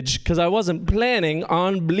bandage because I wasn't planning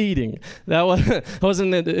on bleeding. That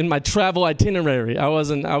wasn't in my travel itinerary. I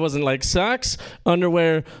wasn't like socks,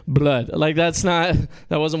 underwear, blood. Like that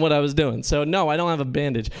wasn't what I was doing. So no, I don't have a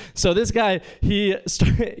bandage. So this guy, he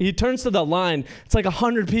turns to the line. It's like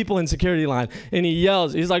 100 people in security line, and he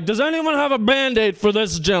yells. He's like, "Does anyone have a Band-Aid for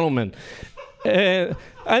this gentleman?" And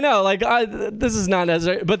I know, like, this is not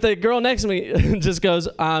necessary, but the girl next to me just goes,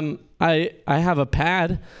 I have a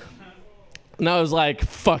pad. And I was like,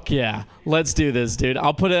 fuck yeah, let's do this, dude.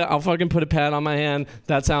 I'll fucking put a pad on my hand.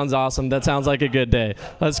 That sounds awesome. That sounds like a good day.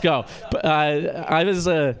 Let's go. But I was,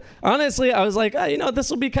 honestly, I was like,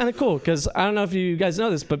 this will be kind of cool, because I don't know if you guys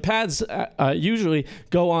know this, but pads usually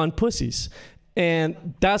go on pussies.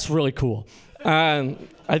 And that's really cool.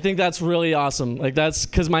 I think that's really awesome. Like, that's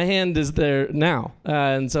because my hand is there now.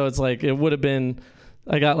 And so it's like, it would have been,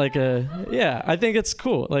 I got like I think it's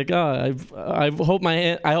cool. Like, I hope my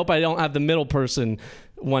hand, I hope I don't have the middle person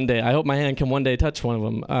one day. I hope my hand can one day touch one of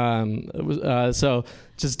them. So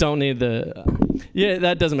just don't need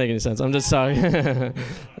that doesn't make any sense. I'm just sorry.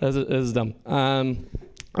 That's dumb.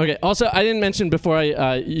 Okay. Also, I didn't mention before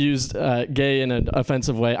I used gay in an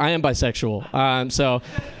offensive way. I am bisexual. So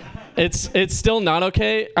it's still not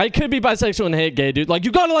okay. I could be bisexual and hate gay, dude. Like,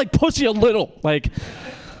 you gotta like pussy a little. Like,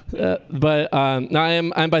 but no,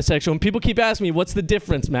 I'm bisexual. And people keep asking me, what's the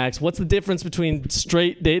difference, Max? What's the difference between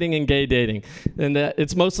straight dating and gay dating? And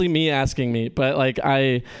it's mostly me asking me. But like,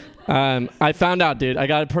 I found out, dude. I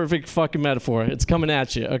got a perfect fucking metaphor. It's coming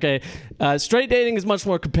at you, okay? Straight dating is much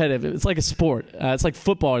more competitive. It's like a sport. It's like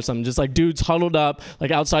football or something. Just like dudes huddled up,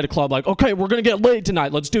 like outside a club, like, okay, we're going to get laid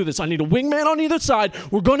tonight. Let's do this. I need a wingman on either side.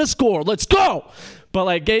 We're going to score. Let's go. But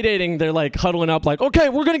like gay dating, they're like huddling up, like, okay,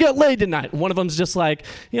 we're going to get laid tonight. One of them's just like,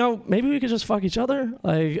 maybe we could just fuck each other.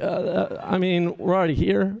 Like, I mean, we're already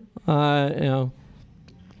here. Let's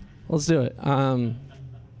do it.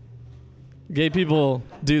 Gay people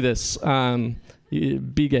do this.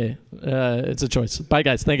 Be gay. It's a choice. Bye,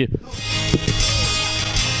 guys. Thank you.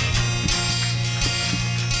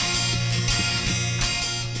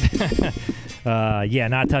 Yeah,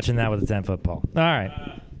 not touching that with a 10-foot pole. All right.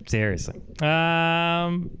 Seriously. I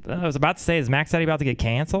was about to say, is Max Daddy about to get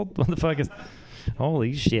canceled? What the fuck is...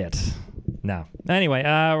 Holy shit. No. Anyway,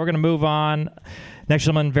 we're going to move on. Next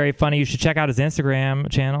gentleman, very funny. You should check out his Instagram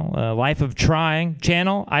channel, Life of Trying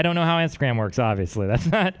channel. I don't know how Instagram works, obviously. That's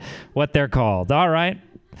not what they're called. All right.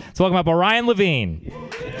 So welcome up Orion Levine.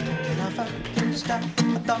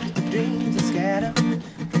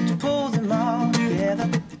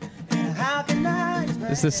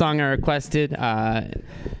 This is the song I requested.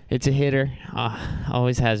 It's a hitter.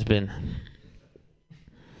 Always has been.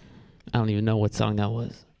 I don't even know what song that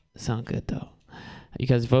was. It sounded good, though. You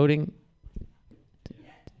guys voting?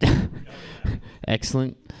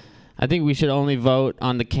 Excellent. I think we should only vote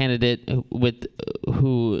on the candidate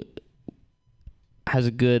who has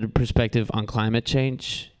a good perspective on climate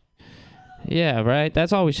change. Yeah, right?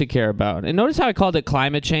 That's all we should care about. And notice how I called it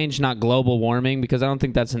climate change, not global warming, because I don't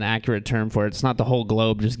think that's an accurate term for it. It's not the whole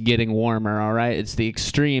globe just getting warmer, all right? It's the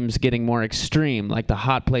extremes getting more extreme, like the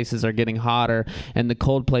hot places are getting hotter and the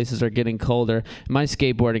cold places are getting colder. My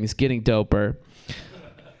skateboarding is getting doper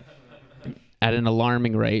at an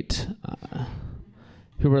alarming rate.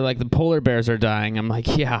 People were like, the polar bears are dying. I'm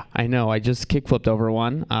like, yeah, I know. I just kickflipped over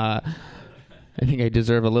one. I think I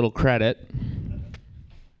deserve a little credit.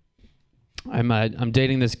 I'm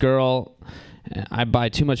dating this girl. I buy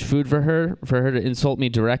too much food for her to insult me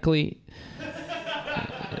directly.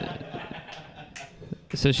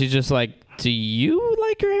 So she's just like, do you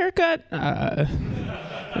like your haircut?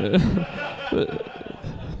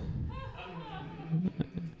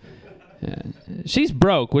 Yeah. She's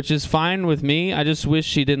broke, which is fine with me. I just wish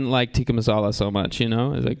she didn't like tikka masala so much, you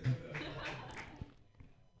know? It's like...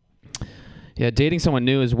 Yeah, dating someone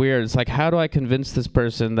new is weird. It's like, how do I convince this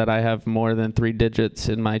person that I have more than 3 digits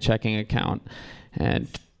in my checking account? And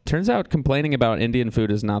turns out complaining about Indian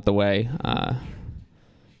food is not the way. Yeah.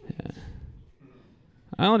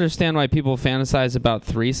 I don't understand why people fantasize about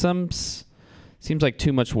threesomes. Seems like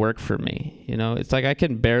too much work for me. You know, it's like I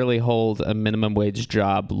can barely hold a minimum wage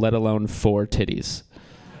job, let alone 4 titties.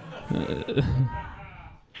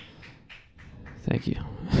 Thank you.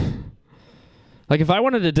 Like, if I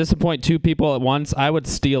wanted to disappoint 2 people at once, I would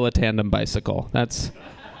steal a tandem bicycle. That's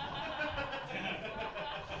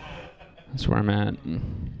where I'm at.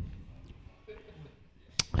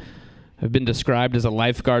 I've been described as a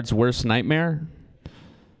lifeguard's worst nightmare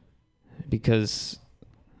because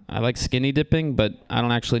I like skinny dipping, but I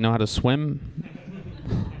don't actually know how to swim.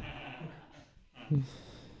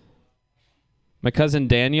 My cousin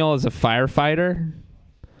Daniel is a firefighter.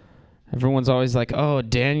 Everyone's always like, oh,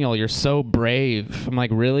 Daniel, you're so brave. I'm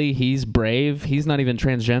like, really? He's brave? He's not even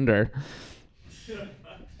transgender.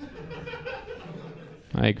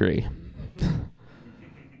 I agree.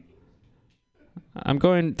 I'm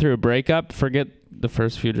going through a breakup. Forget the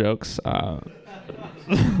first few jokes.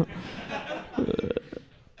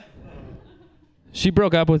 She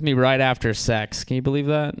broke up with me right after sex. Can you believe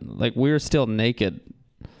that? Like, we were still naked.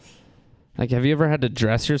 Like, have you ever had to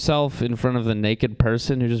dress yourself in front of the naked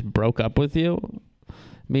person who just broke up with you?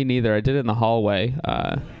 Me neither. I did it in the hallway.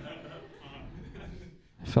 I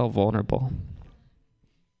felt vulnerable.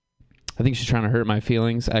 I think she's trying to hurt my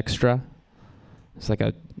feelings extra. It's like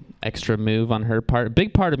a extra move on her part. A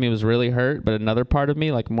big part of me was really hurt, but another part of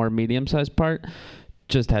me, like more medium-sized part,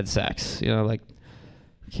 just had sex. You know, like,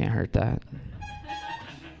 can't hurt that.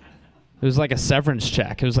 It was like a severance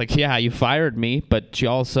check. It was like, yeah, you fired me, but you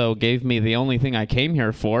also gave me the only thing I came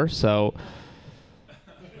here for, so...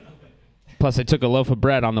 Plus, I took a loaf of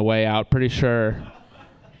bread on the way out. Pretty sure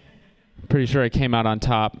I came out on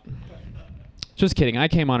top. Just kidding. I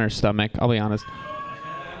came on her stomach. I'll be honest.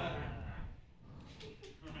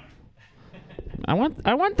 I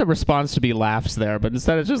want the response to be laughs there, but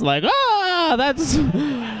instead it's just like, ah,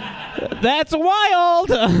 that's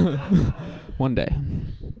wild. One day.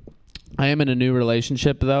 I am in a new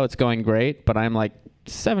relationship, though. It's going great, but I'm like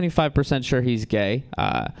 75% sure he's gay.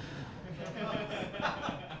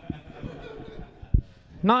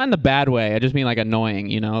 Not in the bad way. I just mean like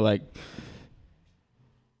annoying, you know, like.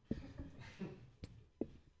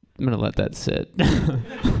 I'm going to let that sit.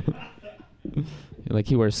 Like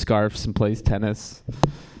he wears scarves and plays tennis.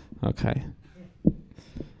 Okay.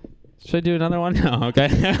 Should I do another one? No, okay.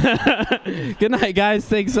 Good night, guys.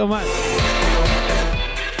 Thanks so much.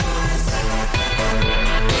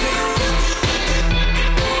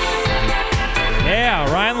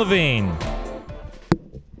 Yeah, Ryan Levine.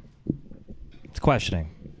 He's questioning.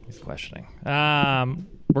 We're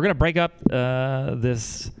going to break up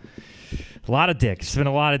this A lot of dick. It's been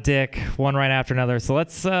a lot of dick, one right after another. So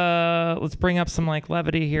let's bring up some like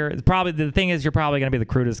levity here. It's probably the thing is you're probably going to be the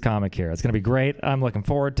crudest comic here. It's going to be great. I'm looking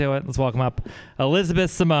forward to it. Let's welcome up Elizabeth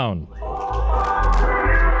Simone.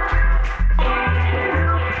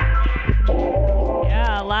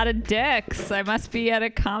 Yeah, a lot of dicks. I must be at a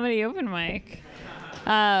comedy open mic.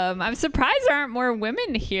 I'm surprised there aren't more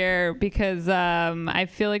women here because I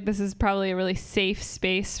feel like this is probably a really safe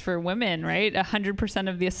space for women, right? 100%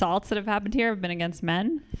 of the assaults that have happened here have been against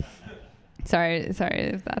men. Sorry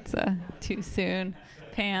if that's too soon,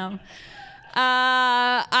 Pam.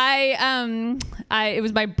 It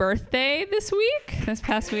was my birthday this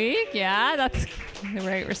past week. Yeah, that's the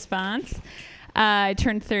right response. I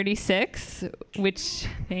turned 36, which,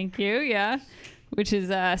 thank you, yeah. Which is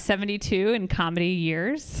 72 in comedy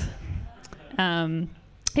years.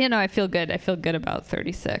 I feel good. I feel good about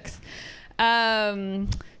 36. So I'm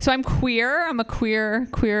queer. I'm a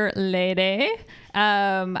queer lady.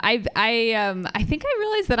 I think I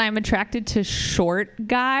realized that I'm attracted to short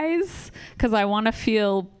guys because I want to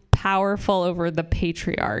feel powerful over the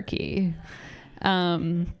patriarchy.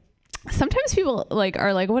 Sometimes people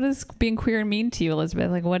are like, what does being queer mean to you, Elizabeth?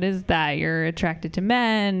 Like, what is that? You're attracted to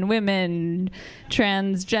men, women,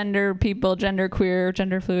 transgender people, genderqueer,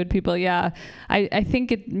 gender fluid people. Yeah. I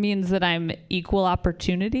think it means that I'm equal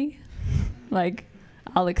opportunity. Like,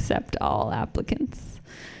 I'll accept all applicants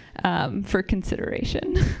for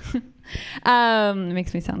consideration. It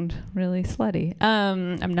makes me sound really slutty.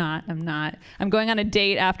 I'm not. I'm going on a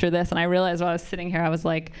date after this, and I realized while I was sitting here, I was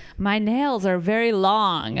like, my nails are very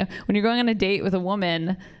long. When you're going on a date with a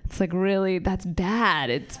woman, it's like, really, that's bad.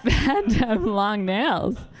 It's bad to have long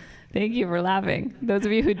nails. Thank you for laughing. Those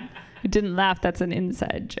of you who didn't laugh, that's an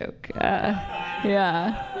inside joke.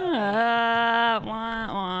 Yeah.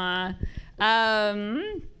 Wah, wah.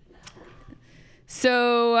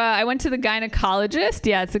 So I went to the gynecologist.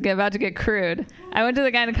 Yeah, it's about to get crude. I went to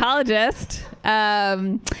the gynecologist,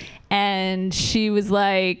 and she was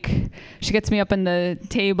like, she gets me up on the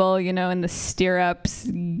table, in the stirrups,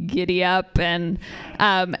 giddy up, and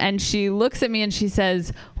she looks at me and she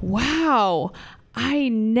says, "Wow, I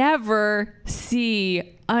never see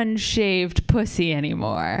unshaved pussy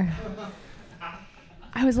anymore."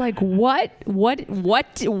 I was like, What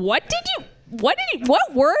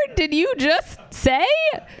word did you just say?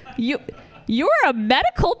 You're a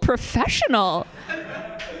medical professional.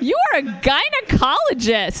 You are a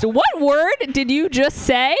gynecologist. What word did you just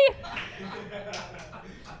say?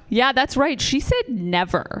 Yeah, that's right. She said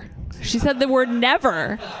never. She said the word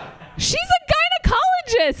never. She's a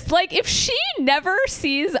gynecologist. Like, if she never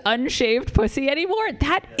sees unshaved pussy anymore,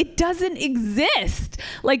 it doesn't exist.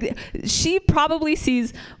 Like, she probably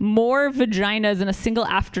sees more vaginas in a single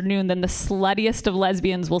afternoon than the sluttiest of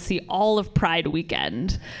lesbians will see all of Pride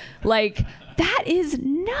weekend. Like, that is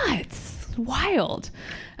nuts. Wild.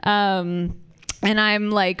 And I'm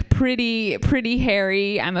like pretty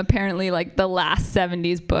hairy. I'm apparently like the last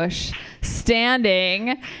 70s Bush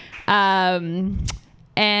standing.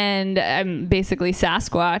 And I'm basically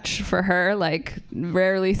Sasquatch for her, like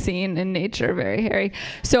rarely seen in nature, very hairy.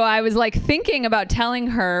 So I was like thinking about telling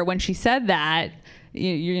her when she said that,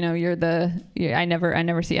 I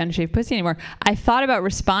never see unshaved pussy anymore. I thought about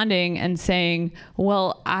responding and saying,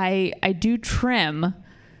 well, I do trim,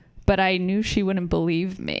 but I knew she wouldn't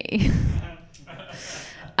believe me.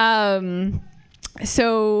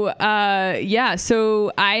 So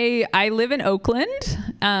I live in Oakland.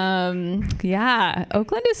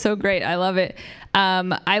 Oakland is so great. I love it.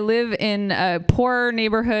 I live in a poor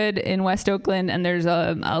neighborhood in West Oakland, and there's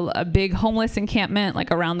a big homeless encampment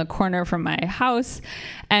like around the corner from my house.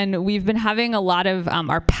 And we've been having a lot of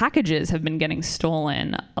our packages have been getting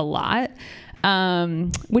stolen a lot.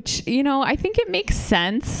 Which, I think it makes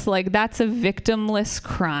sense. Like, that's a victimless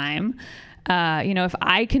crime. If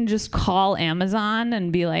I can just call Amazon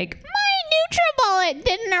and be like, my NutriBullet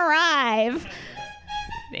didn't arrive.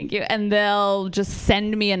 Thank you. And they'll just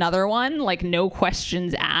send me another one, like no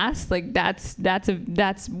questions asked. Like that's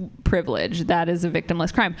privilege. That is a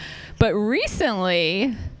victimless crime. But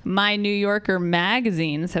recently, my New Yorker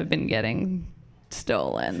magazines have been getting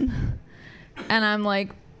stolen. And I'm like,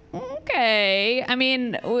 okay. I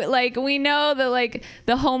mean, like, we know that, like,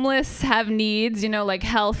 the homeless have needs, like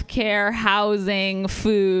healthcare, housing,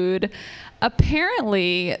 food.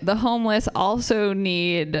 Apparently, the homeless also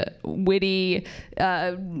need witty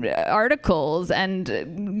articles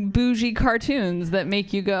and bougie cartoons that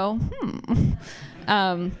make you go,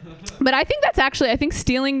 But I think I think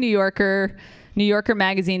stealing New Yorker New Yorker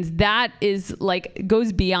magazines, that is like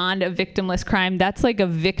goes beyond a victimless crime. That's like a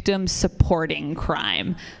victim supporting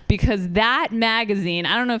crime, because that magazine,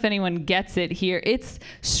 I don't know if anyone gets it here, it's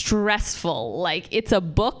stressful. Like, it's a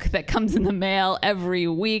book that comes in the mail every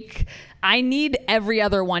week. I need every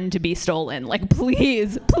other one to be stolen. Like,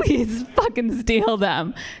 please fucking steal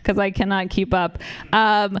them, because I cannot keep up.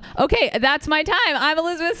 Okay, that's my time. I'm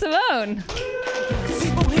Elizabeth Simone.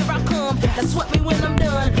 People, here I come. That's what me when I'm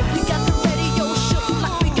done. We got the radio shook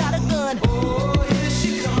like we got a gun. Oh, here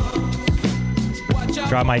she comes.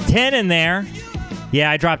 Drop my 10 in there.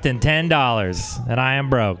 Yeah, I dropped in $10, and I am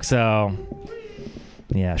broke, so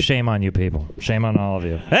yeah, shame on you people. Shame on all of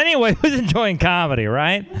you. Anyway, who's enjoying comedy,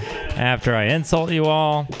 right? After I insult you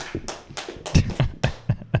all.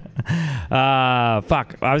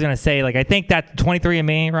 Fuck. I was going to say, like, I think that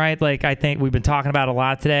 23andMe, right? Like, I think we've been talking about it a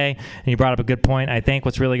lot today, and you brought up a good point. I think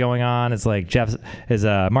what's really going on is, like, Mark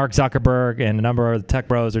Zuckerberg and a number of the tech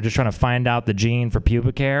bros are just trying to find out the gene for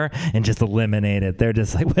pubic hair and just eliminate it. They're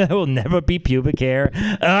just like, well, there will never be pubic hair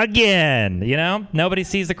again. You know? Nobody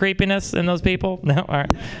sees the creepiness in those people? No? All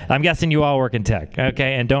right. I'm guessing you all work in tech,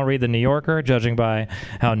 okay? And don't read The New Yorker, judging by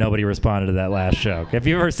how nobody responded to that last joke. If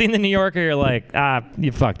you've ever seen The New Yorker, you're like,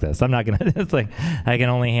 you fuck this. I'm not going to. It's like, I can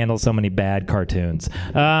only handle so many bad cartoons.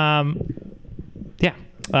 Yeah.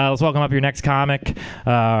 Let's welcome up your next comic,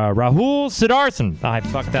 Rahul Siddharthan. I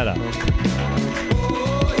fucked that up.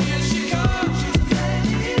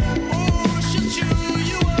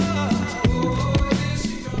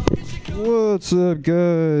 What's up,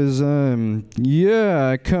 guys?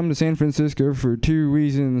 I come to San Francisco for 2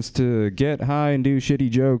 reasons: to get high and do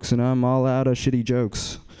shitty jokes, and I'm all out of shitty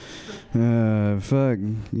jokes. Fuck.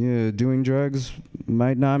 Yeah, doing drugs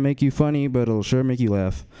might not make you funny, but it'll sure make you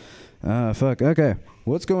laugh. Fuck. Okay.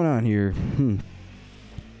 What's going on here?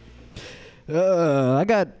 I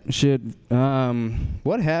got shit.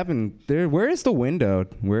 What happened there? Where is the window?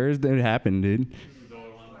 Where is that happened, dude?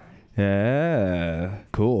 Yeah.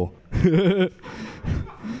 Cool.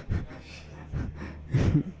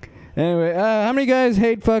 Anyway, how many guys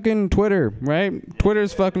hate fucking Twitter, right?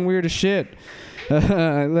 Twitter's fucking weird as shit.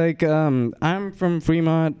 I'm from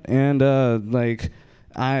Fremont, and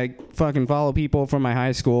I fucking follow people from my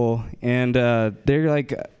high school, and they're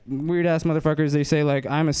like weird ass motherfuckers. They say, like,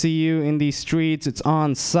 I'm gonna see you in these streets, it's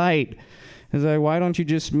on site. It's like, why don't you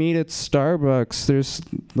just meet at Starbucks? There's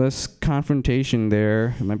less confrontation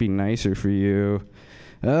there. It might be nicer for you.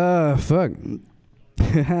 Fuck.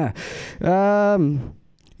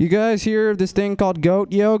 You guys hear of this thing called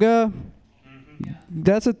goat yoga?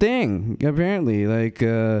 That's a thing, apparently. Like,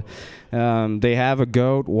 they have a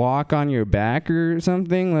goat walk on your back or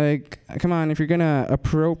something. Like, come on, if you're gonna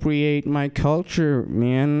appropriate my culture,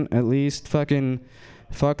 man, at least fucking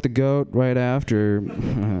fuck the goat right after.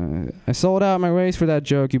 I sold out my race for that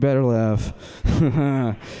joke. You better laugh.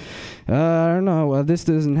 I don't know. This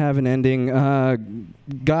doesn't have an ending.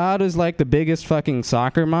 God is like the biggest fucking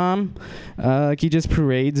soccer mom. He just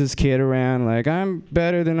parades his kid around like, I'm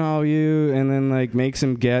better than all you, and then like makes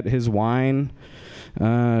him get his wine.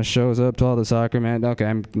 Shows up to all the soccer man. Okay,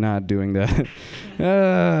 I'm not doing that.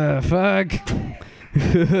 Fuck.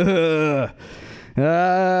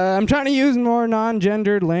 I'm trying to use more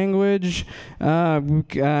non-gendered language.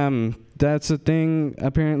 That's a thing,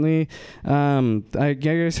 apparently. I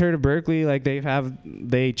guess heard of Berkeley, like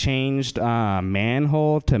they changed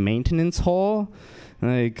manhole to maintenance hole,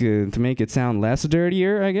 like to make it sound less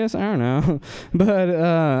dirtier, I guess. I don't know. But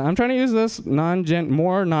I'm trying to use this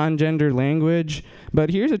more non-gender language. But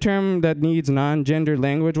here's a term that needs non-gender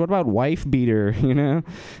language. What about wife beater, you know?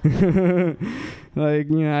 Like,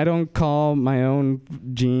 you know, I don't call my own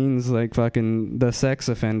genes like fucking the sex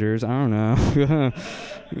offenders. I don't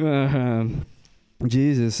know.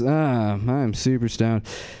 Jesus. I'm super stoned.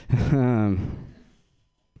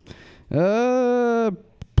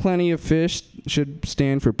 Plenty of fish should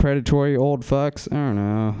stand for predatory old fucks. I don't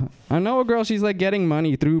know. I know a girl, she's like getting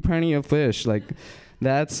money through Plenty of Fish. Like,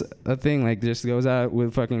 that's a thing. Like, just goes out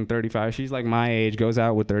with fucking 35. She's like my age, goes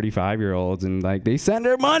out with 35-year-olds, and like they send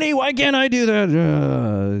her money. Why can't I do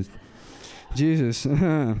that? Jesus.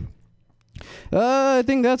 I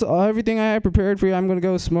think that's everything I have prepared for you. I'm gonna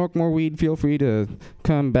go smoke more weed. Feel free to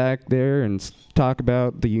come back there and talk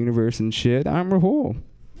about the universe and shit. I'm Rahul.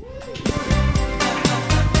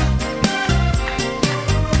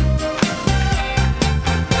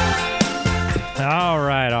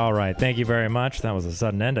 All right. Thank you very much. That was a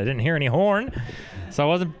sudden end. I didn't hear any horn, so I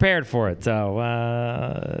wasn't prepared for it.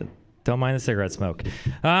 So don't mind the cigarette smoke.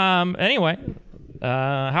 Anyway,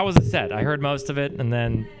 how was the set? I heard most of it, and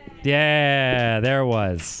then Yeah, there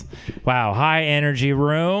was. Wow, high energy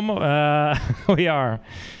room. We are.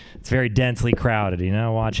 It's very densely crowded, you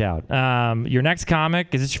know. Watch out. Your next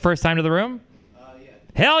comic, is this your first time to the room? Yeah.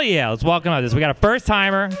 Hell yeah. Let's welcome up this. We got a first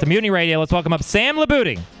timer to Mutiny Radio. Let's welcome up Sam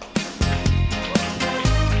Labooty.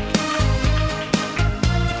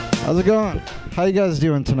 How's it going? How you guys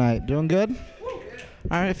doing tonight? Doing good?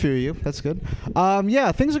 All right, I feel you. That's good.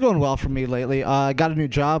 Yeah, things are going well for me lately. I got a new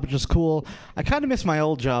job, which is cool. I kind of miss my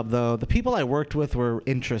old job, though. The people I worked with were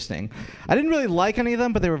interesting. I didn't really like any of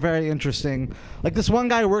them, but they were very interesting. Like, this one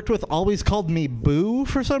guy I worked with always called me Boo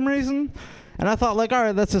for some reason. And I thought, like, all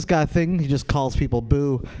right, that's this guy thing. He just calls people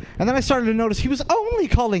Boo. And then I started to notice he was only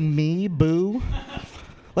calling me Boo.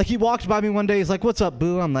 Like, he walked by me one day. He's like, what's up,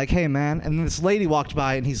 Boo? I'm like, hey, man. And then this lady walked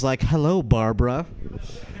by, and he's like, hello, Barbara.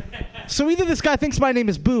 So either this guy thinks my name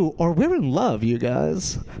is Boo, or we're in love, you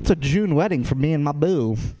guys. It's a June wedding for me and my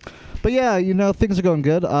Boo. But yeah, you know, things are going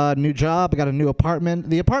good. New job. I got a new apartment.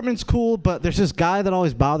 The apartment's cool, but there's this guy that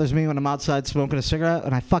always bothers me when I'm outside smoking a cigarette,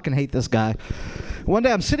 and I fucking hate this guy. One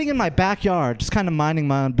day I'm sitting in my backyard, just kind of minding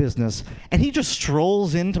my own business, and he just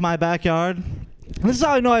strolls into my backyard. And this is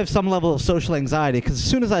how I know I have some level of social anxiety, because as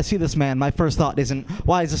soon as I see this man, my first thought isn't,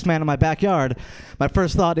 why is this man in my backyard? My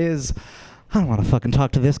first thought is, I don't want to fucking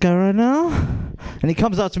talk to this guy right now. And he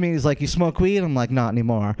comes up to me and he's like, you smoke weed? I'm like, not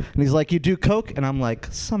anymore. And he's like, you do coke? And I'm like,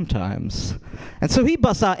 sometimes. And so he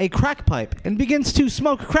busts out a crack pipe and begins to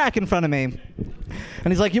smoke crack in front of me.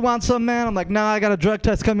 And he's like, you want some, man? I'm like, nah, I got a drug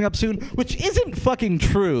test coming up soon, which isn't fucking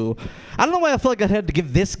true. I don't know why I feel like I had to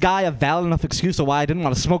give this guy a valid enough excuse of why I didn't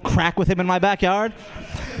want to smoke crack with him in my backyard.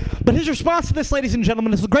 But his response to this, ladies and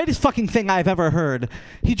gentlemen, is the greatest fucking thing I've ever heard.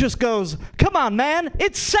 He just goes, come on, man,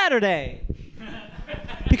 it's Saturday.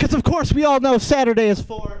 Because, of course, we all know Saturday is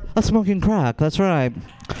for a smoking crack. That's right.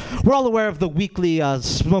 We're all aware of the weekly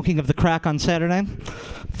smoking of the crack on Saturday.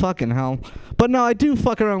 Fucking hell. But no, I do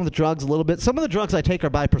fuck around with drugs a little bit. Some of the drugs I take are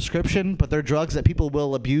by prescription, but they're drugs that people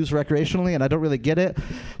will abuse recreationally, and I don't really get it.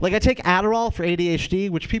 Like, I take Adderall for ADHD,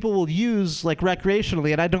 which people will use, like,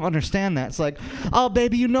 recreationally, and I don't understand that. It's like, oh,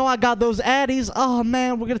 baby, you know I got those Addies. Oh,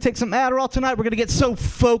 man, we're going to take some Adderall tonight. We're going to get so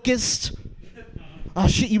focused. Oh,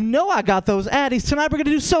 shit, you know I got those Addies. Tonight we're going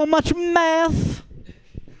to do so much math.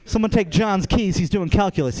 Someone take John's keys. He's doing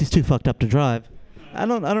calculus. He's too fucked up to drive. I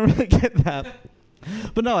don't really get that.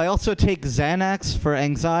 But no, I also take Xanax for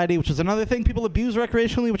anxiety, which is another thing people abuse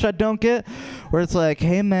recreationally, which I don't get, where it's like,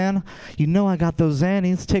 hey, man, you know I got those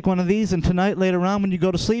Xannies. Take one of these, and tonight, later on, when you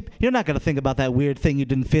go to sleep, you're not going to think about that weird thing you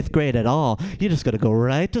did in 5th grade at all. You're just going to go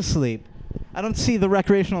right to sleep. I don't see the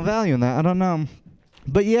recreational value in that. I don't know.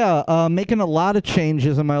 But yeah, making a lot of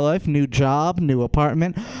changes in my life. New job, new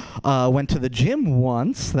apartment. Went to the gym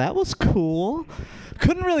once. That was cool.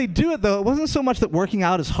 Couldn't really do it, though. It wasn't so much that working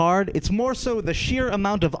out is hard. It's more so the sheer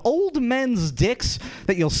amount of old men's dicks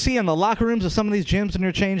that you'll see in the locker rooms of some of these gyms when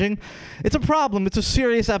you're changing. It's a problem. It's a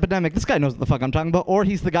serious epidemic. This guy knows what the fuck I'm talking about, or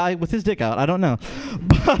he's the guy with his dick out. I don't know.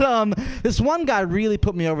 But this one guy really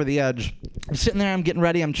put me over the edge. I'm sitting there, I'm getting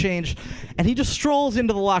ready, I'm changed, and he just strolls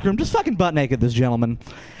into the locker room, just fucking butt naked, this gentleman.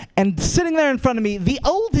 And sitting there in front of me, the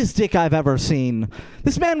oldest dick I've ever seen.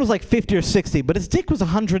 This man was like 50 or 60, but his dick was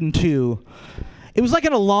 102. It was like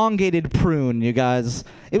an elongated prune, you guys.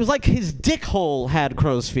 It was like his dick hole had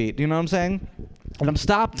crow's feet, you know what I'm saying? And I'm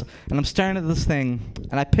stopped, and I'm staring at this thing,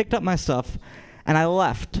 and I picked up my stuff, and I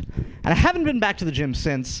left. And I haven't been back to the gym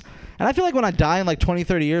since. And I feel like when I die in like 20,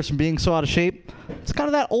 30 years from being so out of shape, it's kind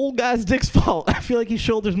of that old guy's dick's fault. I feel like he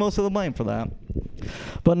shoulders most of the blame for that.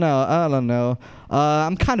 But no, I don't know.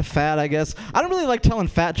 I'm kind of fat, I guess. I don't really like telling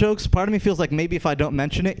fat jokes. Part of me feels like maybe if I don't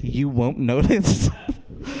mention it, you won't notice.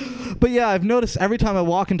 But yeah, I've noticed every time I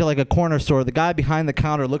walk into like a corner store, the guy behind the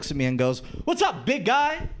counter looks at me and goes, "What's up, big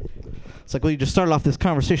guy?" It's like, well, you just started off this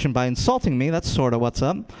conversation by insulting me. That's sort of what's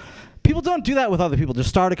up. People don't do that with other people. Just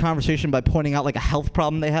start a conversation by pointing out like a health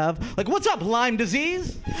problem they have. Like, what's up, Lyme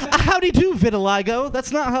disease? Howdy do, vitiligo.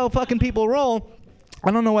 That's not how fucking people roll. I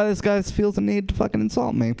don't know why this guy feels the need to fucking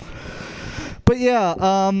insult me. But yeah,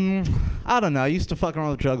 I don't know. I used to fuck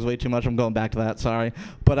around with drugs way too much. I'm going back to that, sorry.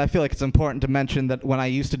 But I feel like it's important to mention that when I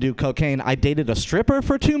used to do cocaine, I dated a stripper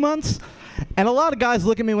for 2 months. And a lot of guys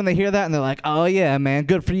look at me when they hear that and they're like, oh yeah, man,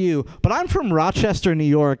 good for you. But I'm from Rochester, New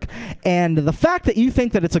York. And the fact that you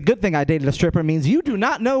think that it's a good thing I dated a stripper means you do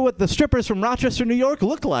not know what the strippers from Rochester, New York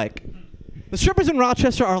look like. The strippers in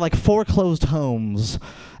Rochester are like foreclosed homes.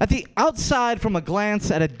 At the outside, from a glance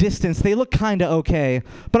at a distance, they look kinda okay.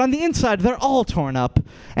 But on the inside, they're all torn up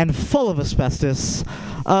and full of asbestos.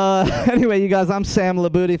 Anyway, you guys, I'm Sam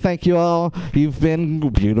Labooty. Thank you all. You've been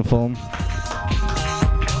beautiful.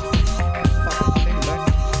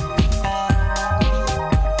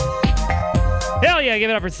 yeah, give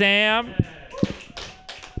it up for Sam.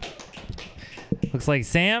 Looks like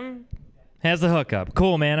Sam has the hookup.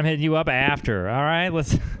 Cool, man. I'm hitting you up after. All right,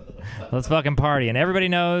 let's fucking party. And everybody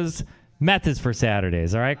knows meth is for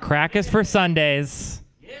Saturdays. All right, crack is for Sundays.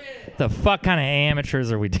 The fuck kind of amateurs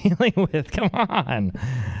are we dealing with? Come on.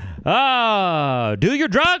 Oh, do your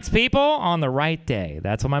drugs, people, on the right day.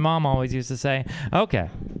 That's what my mom always used to say. Okay.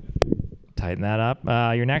 Tighten that up.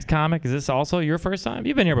 Your next comic, is this also your first time?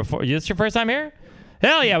 You've been here before. Is this your first time here?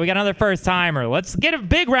 Hell yeah, we got another first timer. Let's get a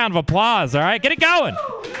big round of applause, all right? Get it going.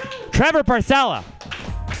 Trevor Parcella.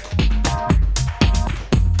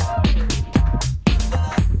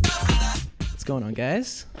 What's going on,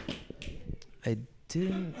 guys? I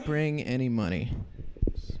didn't bring any money.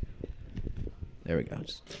 There we go.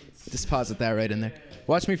 Just deposit that right in there.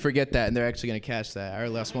 Watch me forget that, and they're actually going to cash that. I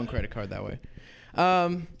already lost one credit card that way.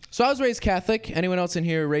 So I was raised Catholic. Anyone else in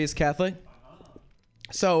here raised Catholic?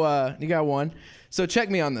 So you got one. So check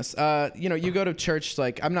me on this. You go to church,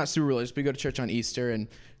 like, I'm not super religious, but you go to church on Easter and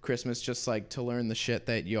Christmas just, like, to learn the shit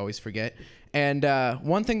that you always forget. And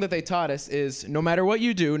one thing that they taught us is no matter what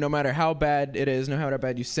you do, no matter how bad it is, no matter how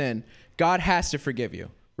bad you sin, God has to forgive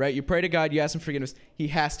you, right? You pray to God, you ask him forgiveness, he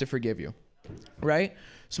has to forgive you, right?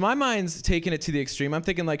 So my mind's taking it to the extreme. I'm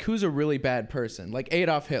thinking, like, who's a really bad person? Like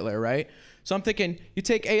Adolf Hitler, right? So I'm thinking, you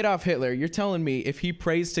take Adolf Hitler, you're telling me if he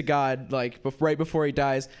prays to God, like, right before he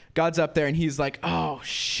dies, God's up there and he's like, oh,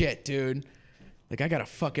 shit, dude. Like, I got a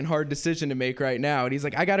fucking hard decision to make right now. And he's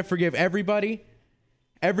like, I got to forgive everybody,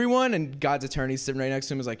 everyone. And God's attorney's sitting right next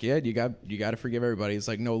to him is like, yeah, you got to forgive everybody. It's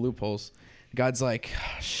like, no loopholes. God's like,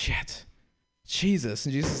 oh, shit, Jesus.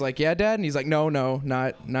 And Jesus is like, yeah, Dad? And he's like, no,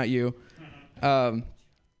 not you. But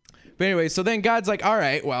anyway, so then God's like, all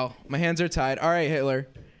right, well, my hands are tied. All right, Hitler,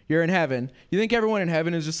 you're in heaven. You think everyone in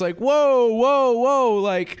heaven is just like, whoa,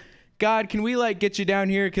 like, God, can we, like, get you down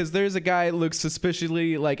here? Because there's a guy who looks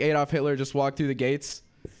suspiciously like Adolf Hitler just walked through the gates.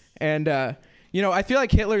 And, I feel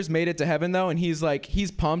like Hitler's made it to heaven, though, and he's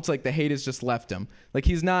pumped, like, the hate has just left him. Like,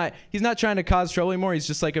 he's not trying to cause trouble anymore. He's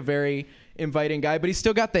just, like, a very inviting guy, but he's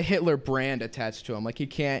still got the Hitler brand attached to him. Like, he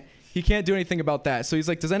can't do anything about that. So he's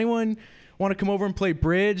like, does anyone want to come over and play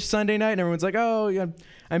bridge Sunday night? And everyone's like, oh, yeah,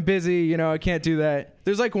 I'm busy, I can't do that.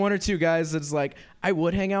 There's like one or two guys that's like, I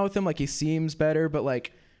would hang out with him, like, he seems better, but,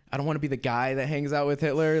 like, I don't want to be the guy that hangs out with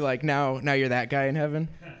Hitler. Like, now you're that guy in heaven.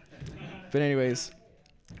 But anyways,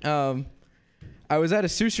 I was at a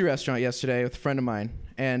sushi restaurant yesterday with a friend of mine,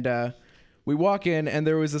 and we walk in, and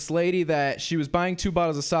there was this lady that she was buying 2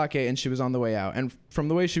 bottles of sake, and she was on the way out. And from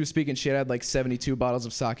the way she was speaking, she had like 72 bottles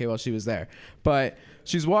of sake while she was there. But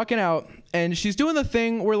she's walking out, and she's doing the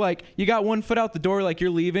thing where, like, you got one foot out the door, like, you're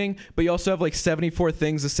leaving, but you also have like 74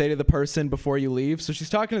 things to say to the person before you leave. So she's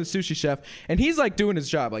talking to the sushi chef, and he's like doing his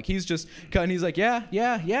job. Like, he's just cutting. He's like, yeah.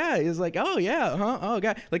 He's like, oh yeah, oh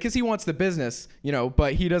god, like, cause he wants the business,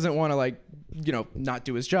 but he doesn't want to, like, not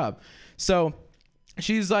do his job. So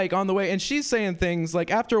she's like on the way, and she's saying things like,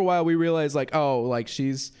 after a while we realize, like, oh, like,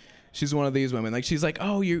 she's one of these women. Like, she's like,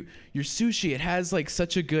 oh, your sushi, it has like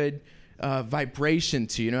such a good vibration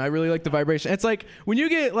to you. I really like the vibration. It's like when you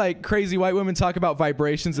get like crazy white women talk about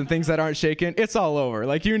vibrations and things that aren't shaken, it's all over.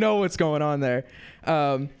 Like, what's going on there.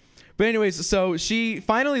 But anyways, so she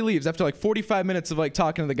finally leaves after like 45 minutes of like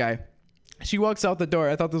talking to the guy. She walks out the door.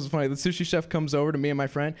 I thought this was funny. The sushi chef comes over to me and my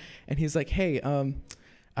friend, and he's like, hey,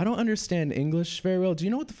 I don't understand English very well. Do you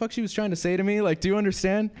know what the fuck she was trying to say to me? Like, do you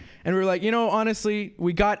understand? And we were like, honestly,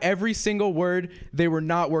 we got every single word. They were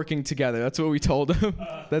not working together. That's what we told him.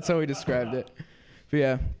 That's how we described it. But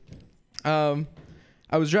yeah.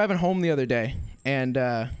 I was driving home the other day, and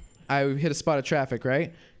I hit a spot of traffic,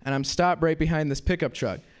 right? And I'm stopped right behind this pickup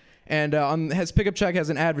truck. And his pickup truck has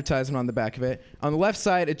an advertisement on the back of it. On the left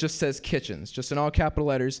side, it just says Kitchens, just in all capital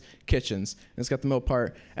letters, Kitchens. And it's got the middle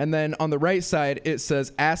part. And then on the right side, it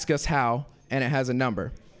says Ask Us How, and it has a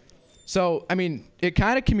number. So, I mean, it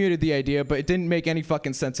kind of commuted the idea, but it didn't make any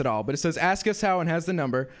fucking sense at all. But it says Ask Us How and has the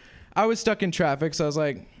number. I was stuck in traffic, so I was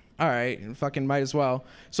like, all right, fucking might as well.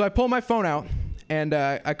 So I pull my phone out, and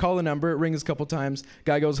I call the number. It rings a couple times.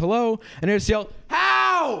 Guy goes, hello, and I just yelled,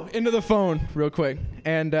 how, into the phone real quick.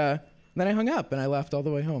 And then I hung up, and I left all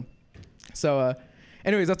the way home. So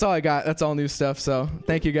anyways, that's all I got. That's all new stuff, so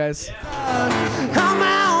thank you, guys. Come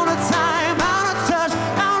out of time, out of touch,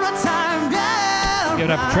 out of time, yeah. Give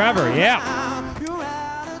it up for Trevor, yeah.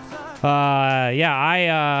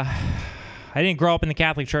 I didn't grow up in the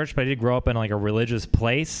Catholic Church, but I did grow up in like a religious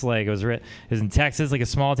place. Like it was in Texas, like a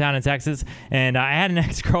small town in Texas. And I had an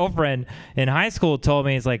ex-girlfriend in high school who told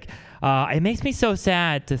me, it's like, it makes me so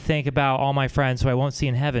sad to think about all my friends who I won't see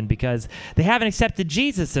in heaven because they haven't accepted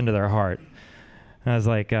Jesus into their heart. And I was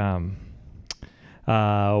like,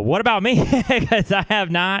 What about me? Because I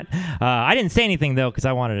have not. I didn't say anything, though, because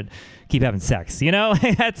I wanted to keep having sex. You know,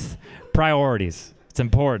 that's priorities. It's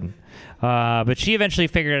important. But she eventually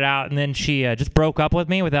figured it out, and then she just broke up with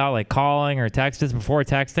me without like calling or texting before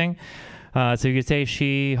texting. So you could say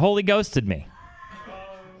she wholly ghosted me.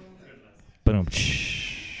 Boom.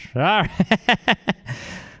 All right.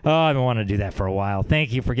 Oh, I've been wanting to do that for a while.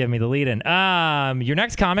 Thank you for giving me the lead-in. Your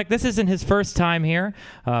next comic, this isn't his first time here,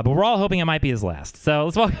 but we're all hoping it might be his last. So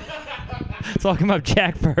let's welcome up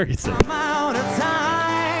Jack Ferguson.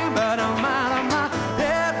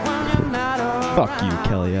 Fuck you,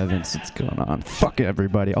 Kelly Evans. What's going on? Fuck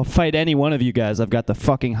everybody. I'll fight any one of you guys. I've got the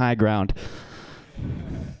fucking high ground.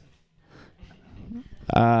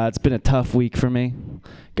 It's been a tough week for me.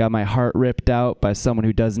 Got my heart ripped out by someone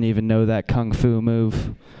who doesn't even know that kung fu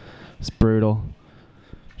move. It's brutal.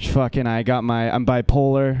 I'm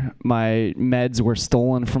bipolar. My meds were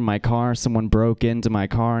stolen from my car. Someone broke into my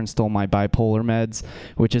car and stole my bipolar meds,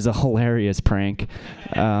 which is a hilarious prank.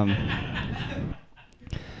 I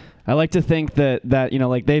like to think that you know,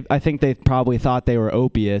 like I think they probably thought they were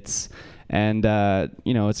opiates. And,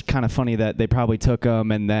 you know, it's kind of funny that they probably took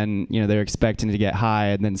them and then, you know, they're expecting to get high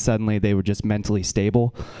and then suddenly they were just mentally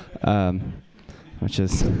stable, which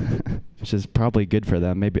is probably good for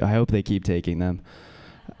them. Maybe I hope they keep taking them.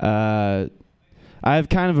 I have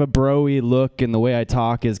kind of a bro-y look and the way I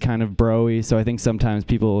talk is kind of bro-y. So I think sometimes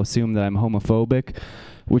people assume that I'm homophobic,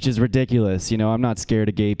 which is ridiculous. You know, I'm not scared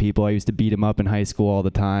of gay people. I used to beat them up in high school all the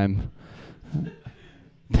time.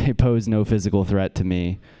 They pose no physical threat to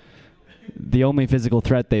me. The only physical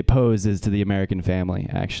threat they pose is to the American family,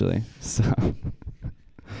 actually. So,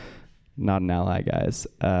 not an ally, guys.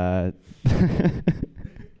 I'm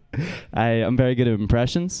very good at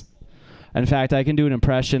impressions. In fact, I can do an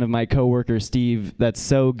impression of my coworker Steve that's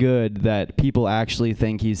so good that people actually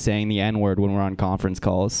think he's saying the N-word when we're on conference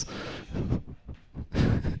calls.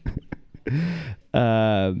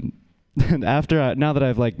 Now that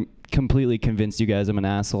I've like completely convinced you guys I'm an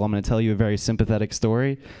asshole, I'm going to tell you a very sympathetic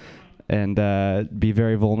story. And be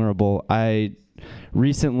very vulnerable. I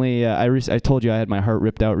recently, I told you I had my heart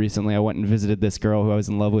ripped out recently. I went and visited this girl who I was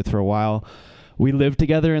in love with for a while. We lived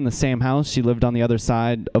together in the same house. She lived on the other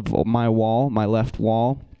side of my wall, my left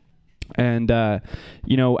wall. And,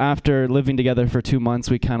 you know, after living together for 2 months,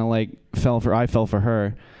 we kind of like I fell for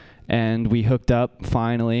her. And we hooked up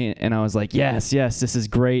finally. And I was like, yes, this is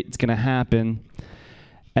great. It's going to happen.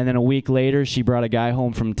 And then a week later, she brought a guy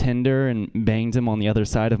home from Tinder and banged him on the other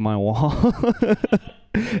side of my wall.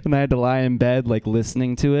 And I had to lie in bed, like,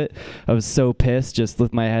 listening to it. I was so pissed, just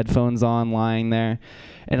with my headphones on, lying there.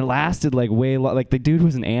 And it lasted, like, way long. Like, the dude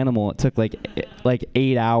was an animal. It took, like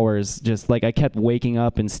 8 hours. Just, like, I kept waking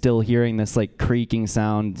up and still hearing this, like, creaking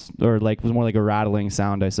sound. Or, like, it was more like a rattling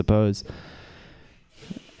sound, I suppose.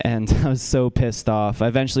 And I was so pissed off. I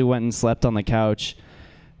eventually went and slept on the couch.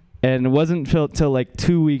 And it wasn't till like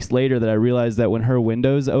 2 weeks later that I realized that when her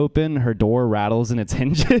window's open, her door rattles in its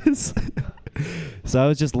hinges. So I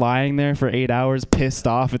was just lying there for 8 hours, pissed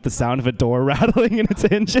off at the sound of a door rattling in its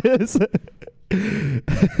hinges.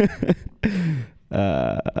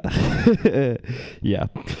 Yeah.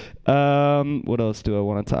 What else do I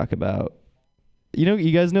want to talk about? You know,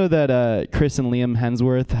 you guys know that Chris and Liam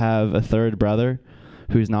Hemsworth have a third brother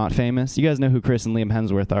who's not famous? You guys know who Chris and Liam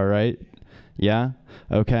Hemsworth are, right? Yeah?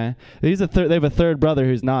 Okay. They have a third brother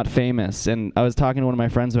who's not famous. And I was talking to one of my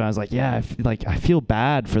friends and I was like, yeah, I feel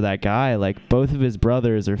bad for that guy. Like, both of his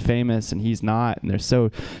brothers are famous and he's not. And they're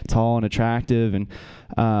so tall and attractive. And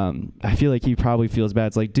I feel like he probably feels bad.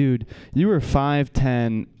 It's like, dude, you were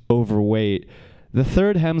 5'10", overweight. The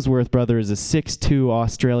third Hemsworth brother is a 6'2"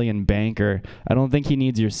 Australian banker. I don't think he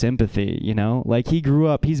needs your sympathy, you know? Like, he grew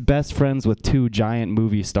up, he's best friends with 2 giant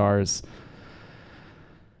movie stars.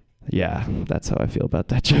 Yeah, that's how I feel about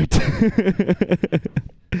that joke.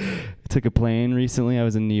 I took a plane recently. I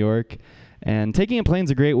was in New York. And taking a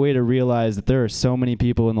plane's a great way to realize that there are so many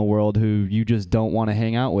people in the world who you just don't want to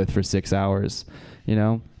hang out with for 6 hours, you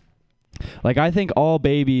know? Like, I think all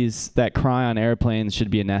babies that cry on airplanes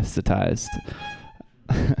should be anesthetized.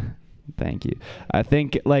 Thank you. I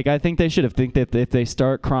think they should have. Think that if they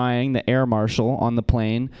start crying, the air marshal on the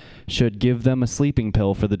plane should give them a sleeping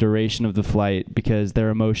pill for the duration of the flight because they're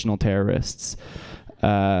emotional terrorists.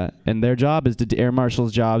 And their job is air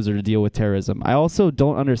marshals' jobs are to deal with terrorism. I also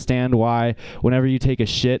don't understand why whenever you take a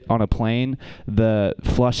shit on a plane, the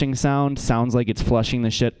flushing sound sounds like it's flushing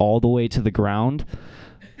the shit all the way to the ground.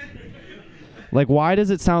 Like, why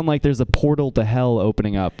does it sound like there's a portal to hell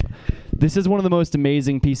opening up? This is one of the most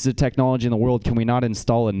amazing pieces of technology in the world. Can we not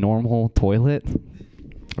install a normal toilet?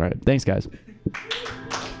 All right. Thanks, guys.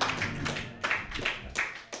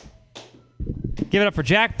 Give it up for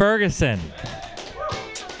Jack Ferguson.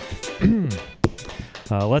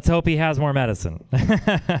 Let's hope he has more medicine.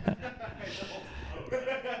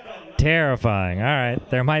 Terrifying. All right.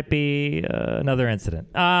 There might be another incident.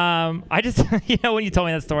 I just, when you told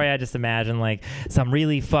me that story, I just imagined like some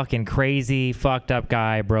really fucking crazy, fucked up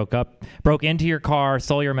guy broke into your car,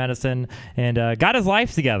 stole your medicine, and got his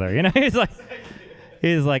life together.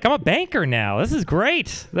 He's like, I'm a banker now. This is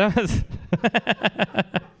great. That was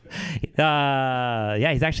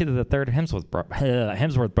he's actually the third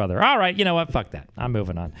Hemsworth brother. All right, you know what? Fuck that. I'm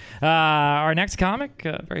moving on. Our next comic,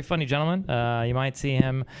 very funny gentleman. You might see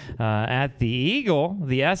him at the Eagle,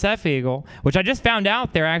 the SF Eagle, which I just found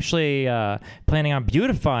out they're actually planning on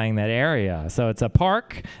beautifying that area. So it's a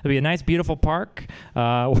park. It'll be a nice, beautiful park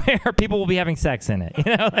where people will be having sex in it.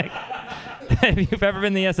 If you've ever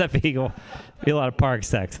been to the SF Eagle, there'll be a lot of park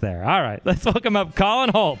sex there. All right, let's welcome up Colin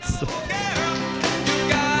Holtz.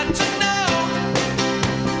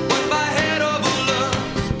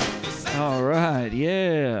 All right,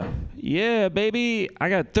 yeah, baby. I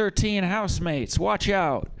got 13 housemates. Watch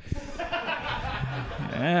out.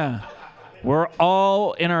 Yeah, we're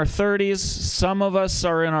all in our 30s. Some of us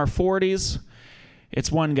are in our 40s.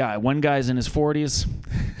 It's one guy. One guy's in his 40s.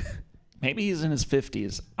 Maybe he's in his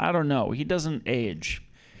 50s. I don't know. He doesn't age.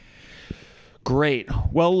 Great.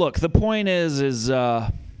 Well, look, the point is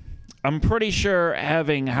I'm pretty sure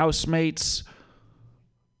having housemates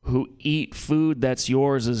who eat food that's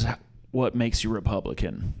yours is what makes you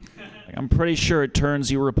Republican. I'm pretty sure it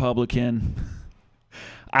turns you Republican.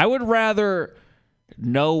 I would rather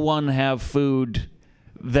no one have food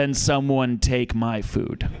than someone take my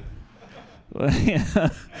food.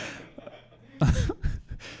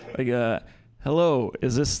 Hello,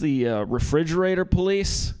 is this the refrigerator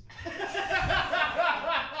police?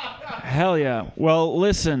 Hell yeah. Well,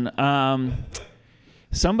 listen,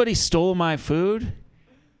 somebody stole my food.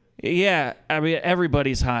 Yeah, I mean,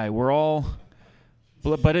 everybody's high. We're all,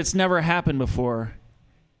 but it's never happened before.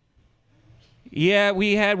 Yeah,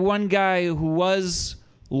 we had one guy who was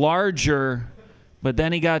larger, but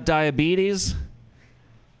then he got diabetes.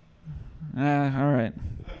 All right.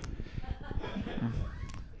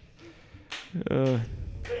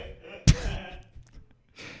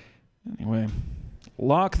 Anyway,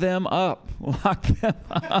 lock them up. Lock them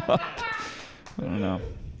up. I don't know.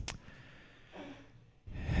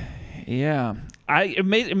 Yeah. It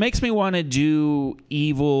makes me want to do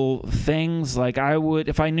evil things. Like I would,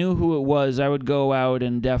 if I knew who it was, I would go out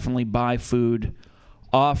and definitely buy food,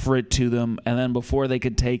 offer it to them, and then before they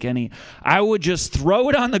could take any, I would just throw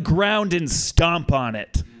it on the ground and stomp on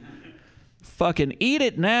it. Fucking eat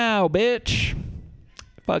it now, bitch.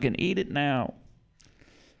 Fucking eat it now.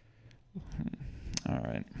 All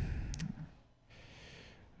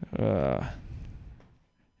right.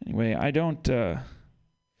 Anyway, I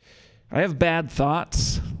have bad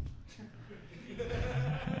thoughts.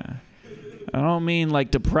 I don't mean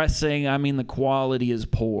like depressing. I mean the quality is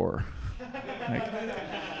poor. Like,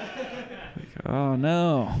 oh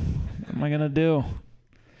no. What am I going to do?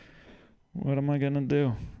 What am I going to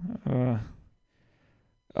do?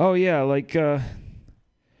 Oh yeah, like, I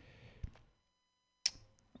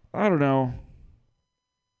don't know.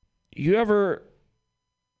 You ever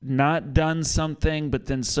not done something, but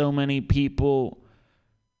then so many people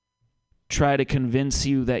try to convince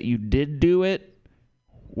you that you did do it,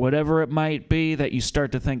 whatever it might be, that you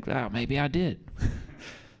start to think, oh, maybe I did.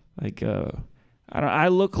 Like, I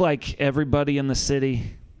look like everybody in the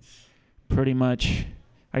city, pretty much.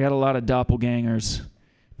 I got a lot of doppelgangers.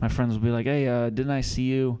 My friends will be like, hey, didn't I see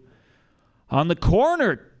you on the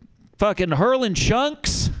corner fucking hurling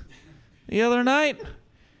chunks the other night?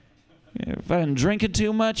 If I've been drinking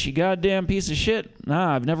too much, you goddamn piece of shit.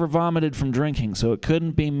 Nah, I've never vomited from drinking, so it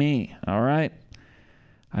couldn't be me, all right?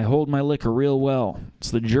 I hold my liquor real well.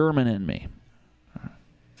 It's the German in me.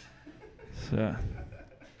 So,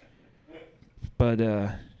 but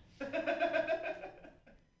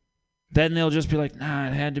then they'll just be like, nah,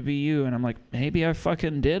 it had to be you. And I'm like, maybe I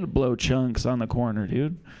fucking did blow chunks on the corner,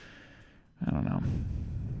 dude. I don't know.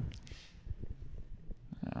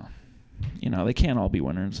 No. You know, they can't all be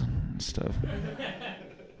winners and stuff.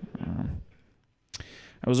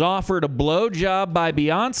 I was offered a blowjob by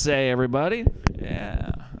Beyonce, everybody.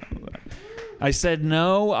 Yeah. I said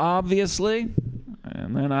no, obviously.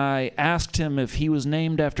 And then I asked him if he was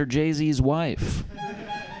named after Jay-Z's wife.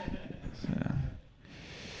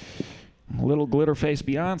 Little glitter face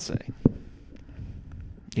Beyonce.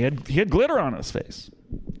 He had glitter on his face.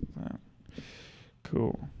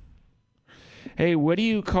 Cool. Hey, what do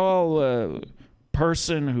you call a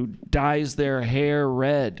person who dyes their hair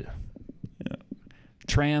red?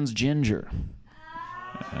 Trans ginger.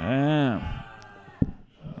 Yeah.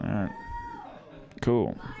 All right.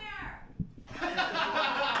 Cool.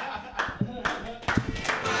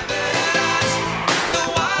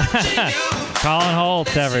 Colin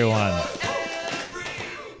Holtz, everyone.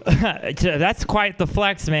 That's quite the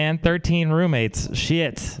flex, man. 13 roommates.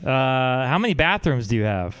 Shit. How many bathrooms do you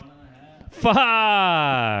have?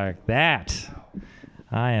 Fuck that.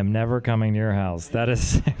 I am never coming to your house. That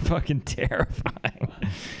is fucking terrifying.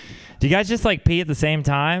 Do you guys just like pee at the same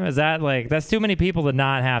time? Is that like, that's too many people to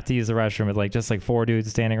not have to use the restroom with like just like 4 dudes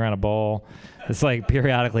standing around a bowl. It's like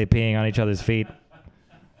periodically peeing on each other's feet.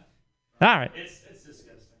 All right. It's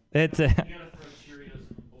disgusting. It's you gotta throw Cheerios in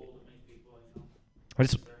the bowl to make people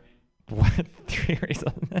what? 3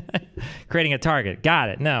 reasons. Creating a target. Got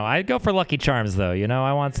it. No, I'd go for Lucky Charms though. You know,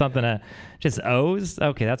 I want something to just O's.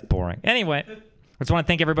 Okay, that's boring. Anyway, I just want to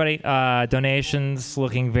thank everybody. Donations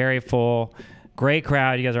looking very full. Great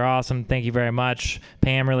crowd. You guys are awesome. Thank you very much.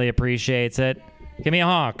 Pam really appreciates it. Give me a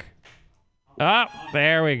honk. Oh,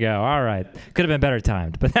 there we go. All right. Could have been better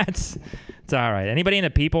timed, but it's all right. Anybody into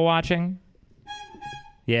people watching?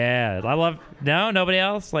 Yeah, I love. No, nobody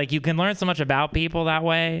else. Like you can learn so much about people that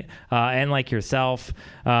way, and like yourself.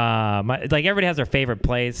 Like everybody has their favorite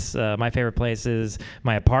place. My favorite place is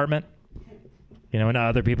my apartment. You know, in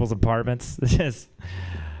other people's apartments. Just.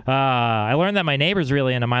 I learned that my neighbor's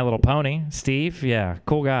really into My Little Pony. Steve, yeah,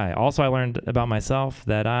 cool guy. Also, I learned about myself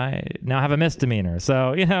that I now have a misdemeanor.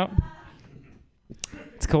 So, you know,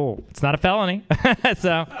 it's cool. It's not a felony.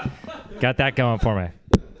 So, got that going for me.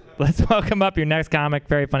 Let's welcome up your next comic.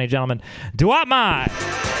 Very funny gentleman, Duat Mai.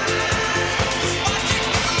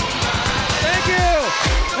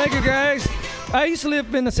 Thank you, guys. I used to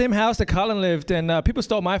live in the same house that Colin lived, and people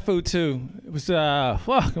stole my food, too. It was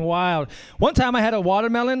fucking wild. One time I had a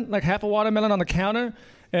watermelon, like half a watermelon on the counter,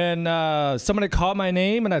 and somebody called my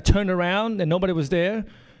name, and I turned around, and nobody was there.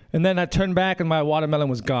 And then I turned back, and my watermelon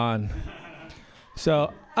was gone.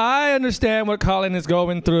 So I understand what Colin is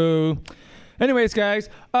going through. Anyways, guys,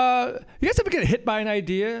 you guys ever get hit by an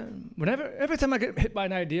idea? Every time I get hit by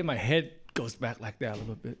an idea, my head goes back like that a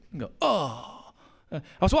little bit. And go, oh. I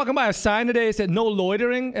was walking by a sign today that said no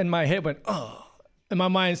loitering, and my head went, oh. And my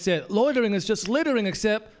mind said, loitering is just littering,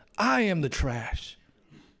 except I am the trash.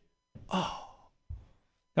 Oh.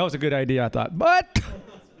 That was a good idea, I thought. But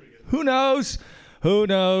who knows? Who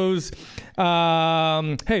knows?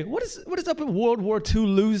 Hey, what is up with World War II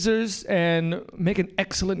losers and making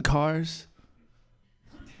excellent cars?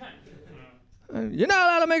 You're not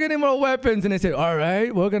allowed to make any more weapons. And they say, all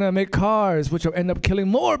right, we're going to make cars, which will end up killing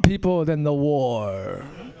more people than the war.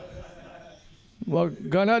 We're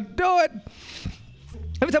going to do it.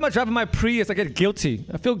 Every time I drive in my Prius, I get guilty.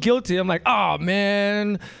 I feel guilty. I'm like, oh,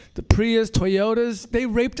 man, the Prius, Toyotas, they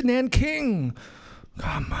raped Nanking.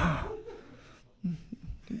 Come on.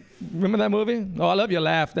 Remember that movie? Oh, I love your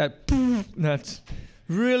laugh. That's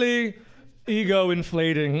really ego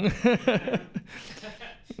inflating.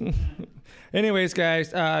 Anyways,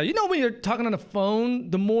 guys, you know when you're talking on the phone,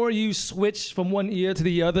 the more you switch from one ear to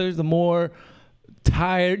the other, the more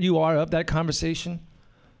tired you are of that conversation.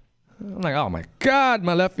 I'm like, oh my God,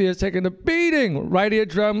 my left ear is taking a beating. Right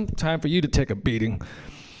eardrum, time for you to take a beating.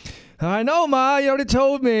 I know, Ma, you already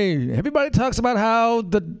told me. Everybody talks about how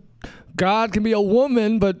God can be a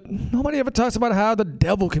woman, but nobody ever talks about how the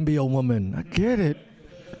devil can be a woman. I get it.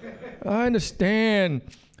 I understand.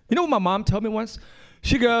 You know what my mom told me once?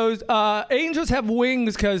 She goes, angels have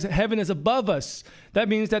wings because heaven is above us. That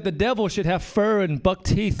means that the devil should have fur and buck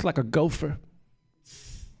teeth like a gopher.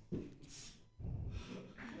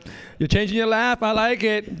 You're changing your laugh. I like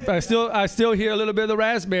it. I still hear a little bit of the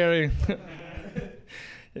raspberry.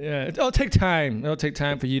 Yeah, it'll take time. It'll take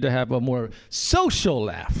time for you to have a more social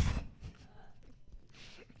laugh.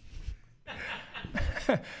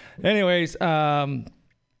 Anyways,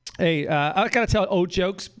 hey, I gotta tell old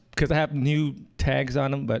jokes because I have new tags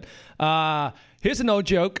on them. But here's an old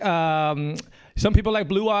joke. Some people like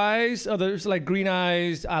blue eyes, others like green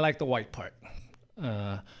eyes. I like the white part.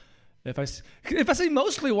 If I say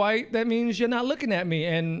mostly white, that means you're not looking at me,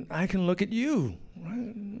 and I can look at you.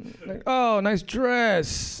 Right? Like, oh, nice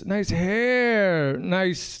dress, nice hair,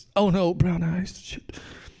 nice. Oh no, brown eyes. Shit.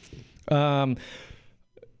 Well,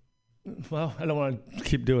 I don't want to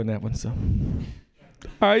keep doing that one, so.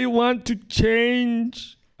 I want to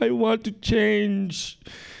change. I want to change.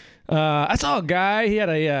 I saw a guy, he had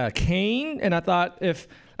a cane, and I thought if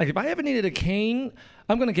I ever needed a cane,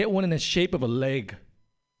 I'm going to get one in the shape of a leg.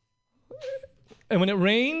 And when it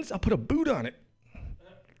rains, I'll put a boot on it.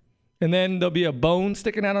 And then there'll be a bone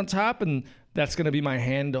sticking out on top, and that's going to be my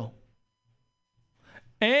handle.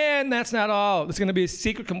 And that's not all. There's going to be a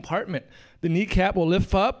secret compartment. The kneecap will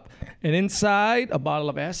lift up, and inside, a bottle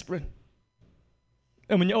of aspirin.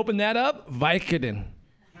 And when you open that up, Vicodin.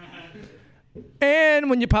 And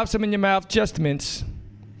when you pop some in your mouth, just mints.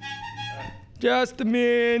 Just the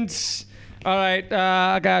mints. All right,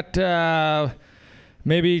 I got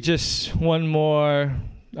maybe just one more.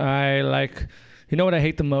 You know what I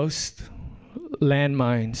hate the most?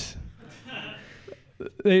 Landmines.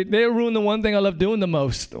 They ruin the one thing I love doing the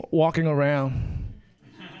most, walking around.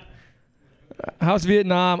 How's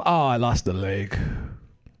Vietnam? Oh, I lost a leg.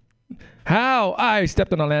 How? I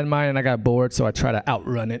stepped on a landmine and I got bored, so I try to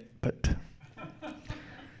outrun it, but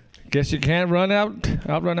guess you can't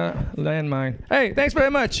outrun a landmine. Hey, thanks very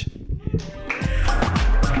much.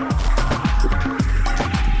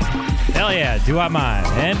 Hell yeah, do I mind?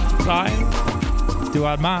 And fine, do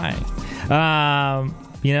I mind?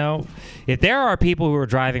 You know, if there are people who are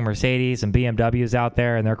driving Mercedes and BMWs out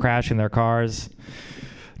there and they're crashing their cars,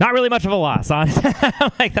 not really much of a loss, honestly.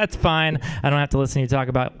 Like, that's fine. I don't have to listen to you talk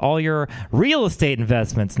about all your real estate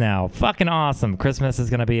investments now. Fucking awesome. Christmas is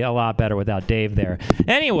going to be a lot better without Dave there.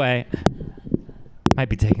 Anyway, might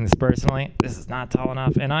be taking this personally. This is not tall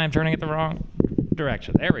enough, and I am turning it the wrong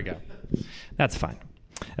direction. There we go. That's fine.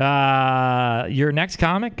 Your next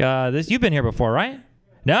comic, you've been here before, right?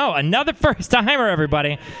 No, another first-timer,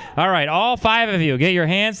 everybody. All right, all 5 of you, get your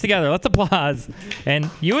hands together. Let's applause.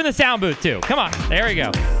 And you in the sound booth, too. Come on. There we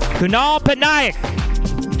go. Kunal Patnaik.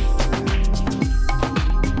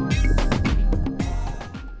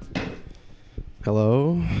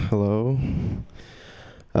 Hello.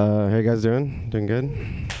 How you guys doing? Doing good?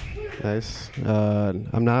 Nice.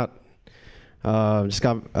 I'm not. I was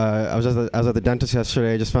at the dentist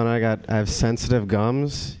yesterday. I just found out I have sensitive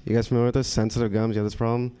gums. You guys familiar with this? Sensitive gums. You have this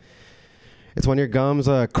problem? It's when your gums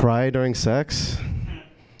cry during sex.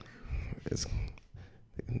 It's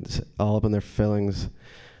all up in their fillings.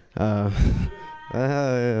 I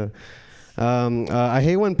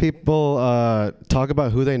hate when people talk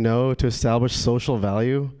about who they know to establish social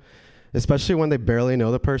value, especially when they barely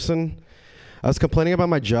know the person. I was complaining about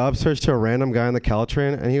my job search to a random guy on the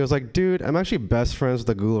Caltrain, and he was like, dude, I'm actually best friends with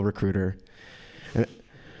the Google recruiter.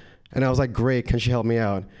 And I was like, great, can she help me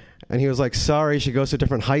out? And he was like, sorry, she goes to a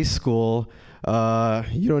different high school.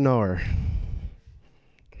 You don't know her.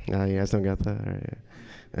 You guys don't get that?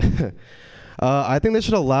 All right. I think they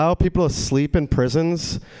should allow people to sleep in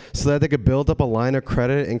prisons so that they could build up a line of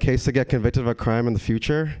credit in case they get convicted of a crime in the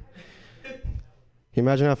future. Can you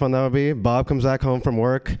imagine how fun that would be? Bob comes back home from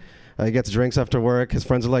work. He gets drinks after work. His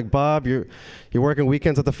friends are like, Bob, you're working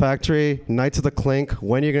weekends at the factory, nights at the Clink.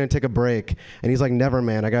 When are you going to take a break? And he's like, never,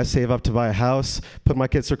 man. I got to save up to buy a house, put my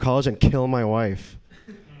kids through college, and kill my wife.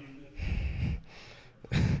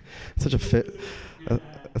 Such a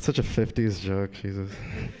 50s joke, Jesus.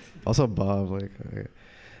 Also Bob, like.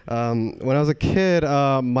 When I was a kid,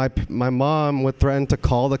 my mom would threaten to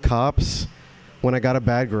call the cops when I got a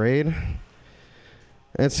bad grade. And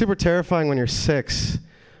it's super terrifying when you're 6.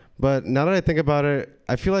 But now that I think about it,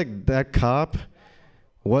 I feel like that cop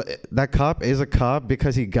is a cop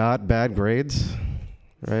because he got bad grades,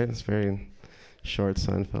 right? It's very short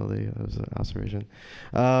Seinfeld-y observation.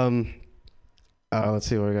 Let's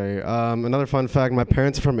see what we got here. Another fun fact, my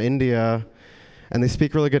parents are from India, and they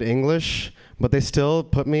speak really good English, but they still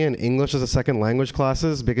put me in English as a second language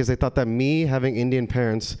classes because they thought that me having Indian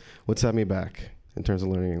parents would set me back in terms of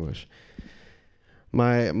learning English.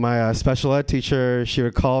 My special ed teacher, she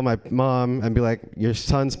would call my mom and be like, your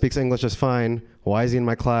son speaks English just fine. Why is he in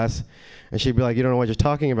my class? And she'd be like, you don't know what you're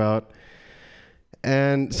talking about.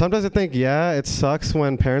 And sometimes I think, yeah, it sucks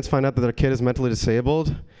when parents find out that their kid is mentally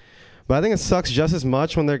disabled. But I think it sucks just as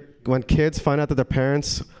much when kids find out that their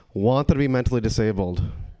parents want them to be mentally disabled.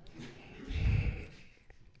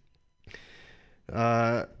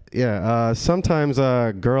 Sometimes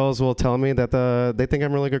girls will tell me that they think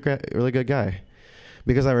I'm a really good guy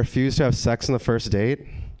because I refuse to have sex on the first date.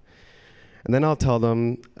 And then I'll tell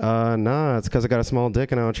them, nah, it's because I got a small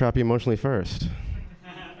dick and I'll trap you emotionally first.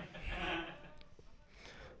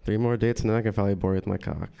 3 more dates and then I can finally bore you with my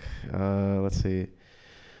cock. Let's see.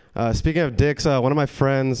 Speaking of dicks, one of my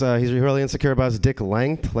friends, he's really insecure about his dick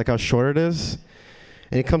length, like how short it is.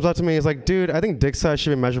 And he comes up to me, he's like, dude, I think dick size should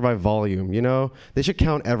be measured by volume, you know? They should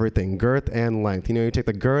count everything, girth and length. You know, you take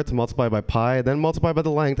the girth, multiply by pi, then multiply by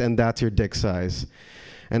the length, and that's your dick size.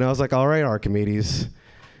 And I was like, all right, Archimedes.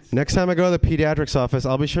 Next time I go to the pediatrics office,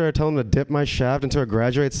 I'll be sure to tell them to dip my shaft into a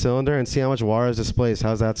graduate cylinder and see how much water is displaced.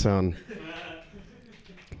 How's that sound?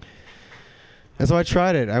 And so I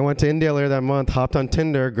tried it. I went to India later that month, hopped on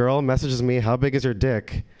Tinder, girl messages me, how big is your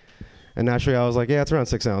dick? And naturally I was like, yeah, it's around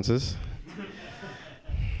 6 ounces.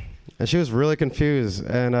 And she was really confused.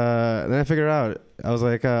 And then I figured it out. I was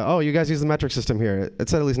like, oh, you guys use the metric system here. It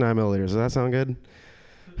said at least 9 milliliters. Does that sound good?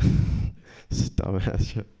 Dumbass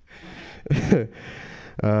shit.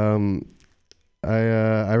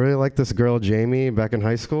 I really liked this girl, Jamie, back in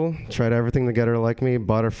high school. Tried everything to get her to like me.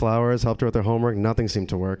 Bought her flowers, helped her with her homework. Nothing seemed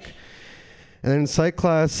to work. And then in psych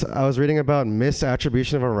class, I was reading about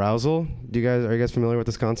misattribution of arousal. Are you guys familiar with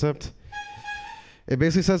this concept? It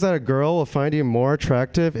basically says that a girl will find you more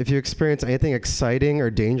attractive if you experience anything exciting or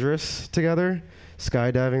dangerous together.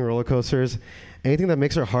 Skydiving, roller coasters, anything that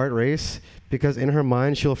makes her heart race, because in her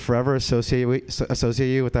mind, she'll forever associate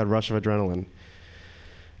you with that rush of adrenaline.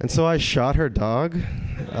 And so I shot her dog.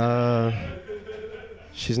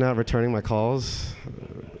 She's not returning my calls.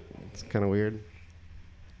 It's kind of weird.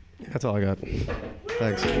 That's all I got.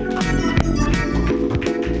 Thanks.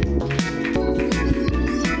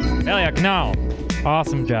 Hell yeah, no.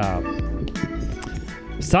 Awesome job.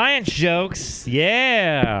 Science jokes,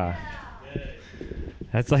 yeah.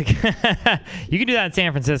 That's like, you can do that in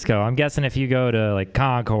San Francisco. I'm guessing if you go to like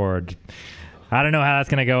Concord, I don't know how that's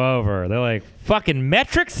going to go over. They're like, fucking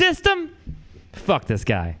metric system? Fuck this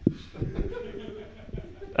guy.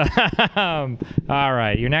 All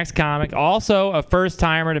right, your next comic, also a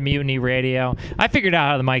first-timer to Mutiny Radio. I figured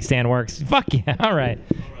out how the mic stand works. Fuck yeah, all right.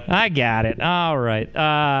 I got it. All right.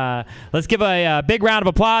 Let's give a big round of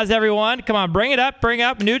applause, everyone. Come on, bring it up. Bring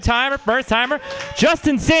up new timer, first timer,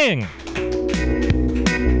 Justin Singh.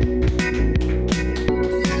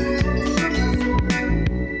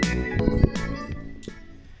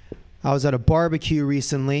 I was at a barbecue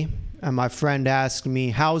recently, and my friend asked me,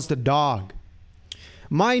 how's the dog?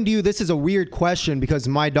 Mind you, this is a weird question because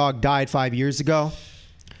my dog died 5 years ago.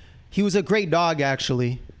 He was a great dog,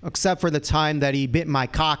 actually, except for the time that he bit my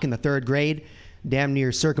cock in the 3rd grade, damn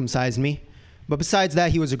near circumcised me. But besides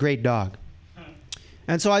that, he was a great dog.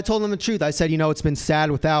 And so I told him the truth. I said, it's been sad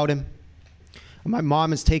without him. My mom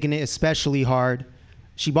has taken it especially hard.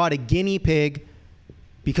 She bought a guinea pig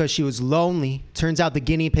because she was lonely. Turns out the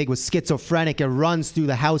guinea pig was schizophrenic. It runs through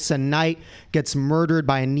the house at night, gets murdered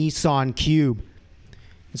by a Nissan Cube.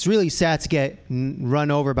 It's really sad to get run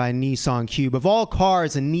over by a Nissan Cube. Of all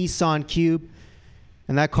cars, a Nissan Cube,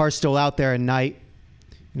 and that car's still out there at night,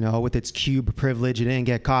 with its cube privilege, it didn't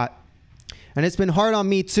get caught. And it's been hard on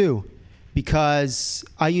me too, because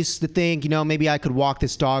I used to think, maybe I could walk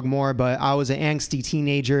this dog more, but I was an angsty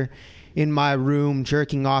teenager in my room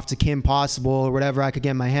jerking off to Kim Possible or whatever I could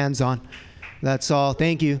get my hands on. That's all.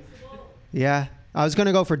 Thank you. Yeah. I was going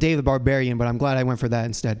to go for Dave the Barbarian, but I'm glad I went for that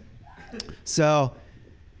instead. So,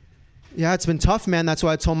 yeah, it's been tough, man. That's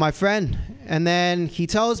what I told my friend. And then he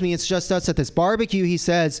tells me it's just us at this barbecue. He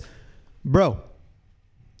says, bro,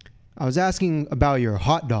 I was asking about your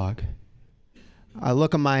hot dog. I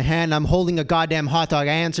look at my hand. I'm holding a goddamn hot dog.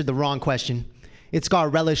 I answered the wrong question. It's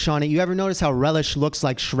got relish on it. You ever notice how relish looks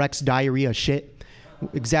like Shrek's diarrhea shit?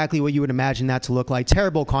 Exactly what you would imagine that to look like.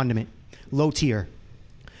 Terrible condiment. Low tier.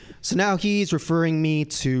 So now he's referring me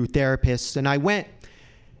to therapists, and I went.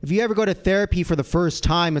 If you ever go to therapy for the first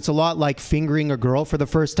time, it's a lot like fingering a girl for the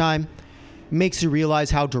first time. It makes you realize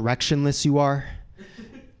how directionless you are.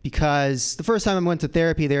 Because the first time I went to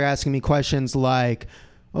therapy, they were asking me questions like,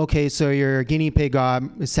 okay, so your guinea pig got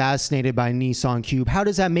assassinated by a Nissan Cube. How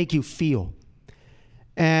does that make you feel?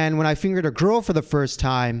 And when I fingered a girl for the first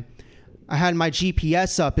time, I had my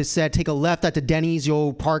GPS up. It said, take a left at the Denny's,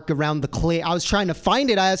 you'll park around the clay. I was trying to find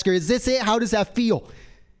it. I asked her, is this it? How does that feel?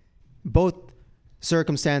 Both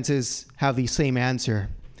circumstances have the same answer.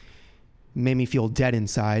 It made me feel dead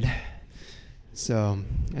inside. So,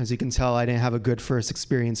 as you can tell, I didn't have a good first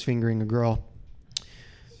experience fingering a girl.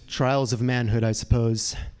 Trials of manhood, I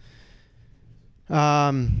suppose.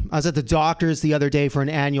 I was at the doctor's the other day for an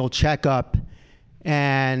annual checkup,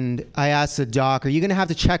 and I asked the doc, are you going to have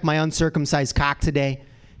to check my uncircumcised cock today?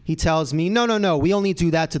 He tells me, no, we only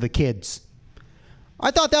do that to the kids.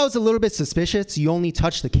 I thought that was a little bit suspicious. You only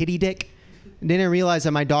touch the kitty dick? Didn't realize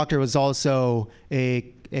that my doctor was also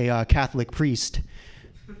a Catholic priest,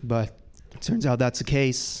 but it turns out that's the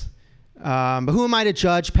case. But who am I to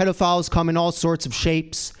judge? Pedophiles come in all sorts of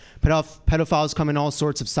shapes. Pedophiles come in all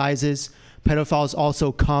sorts of sizes. Pedophiles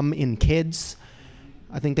also come in kids.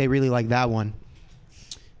 I think they really like that one.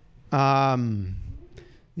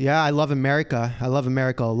 Yeah, I love America. I love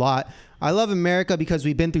America a lot. I love America because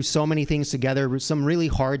we've been through so many things together, some really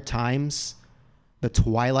hard times. The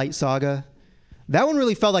Twilight Saga. That one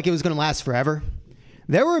really felt like it was going to last forever.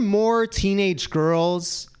 There were more teenage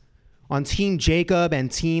girls on Team Jacob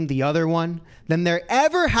and Team the other one than there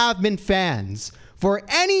ever have been fans for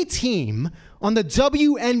any team on the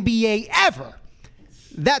WNBA ever.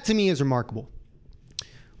 That to me is remarkable.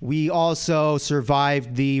 We also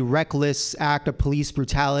survived the reckless act of police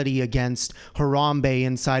brutality against Harambe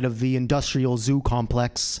inside of the industrial zoo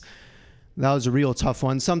complex. That was a real tough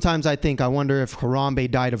one. Sometimes I wonder if Harambe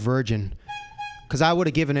died a virgin, because I would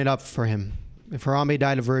have given it up for him. If Harambe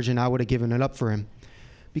died a virgin, I would have given it up for him.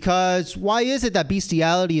 Because why is it that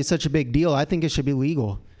bestiality is such a big deal? I think it should be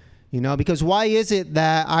legal. Because why is it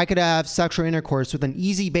that I could have sexual intercourse with an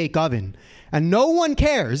easy bake oven and no one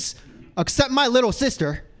cares except my little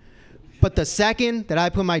sister, but the second that I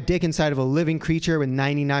put my dick inside of a living creature with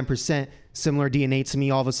 99% similar DNA to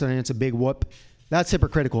me, all of a sudden it's a big whoop? That's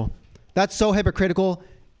hypocritical. That's so hypocritical,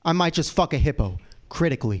 I might just fuck a hippo,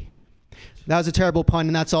 critically. That was a terrible pun,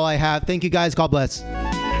 and that's all I have. Thank you guys. God bless.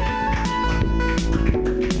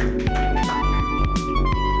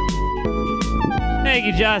 Thank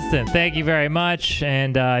you, Justin. Thank you very much.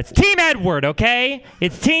 And it's Team Edward, okay?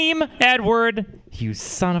 It's Team Edward. You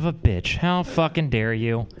son of a bitch. How fucking dare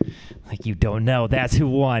you? Like you don't know. That's who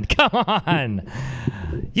won. Come on.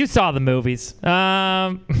 You saw the movies.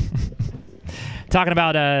 Talking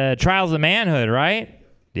about Trials of Manhood, right?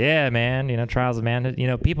 Yeah, man. Trials of Manhood.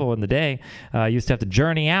 People in the day used to have to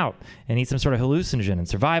journey out and eat some sort of hallucinogen and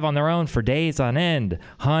survive on their own for days on end.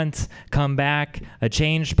 Hunt, come back, a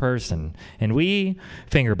changed person. And we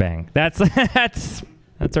finger bang. That's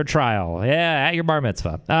our trial. Yeah, at your bar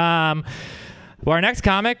mitzvah. Well, our next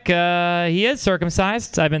comic, he is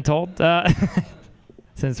circumcised, I've been told.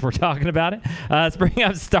 Since we're talking about it. Let's bring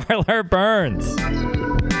up Starler Burns.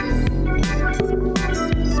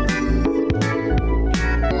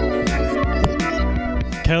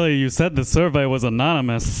 Kelly, you said the survey was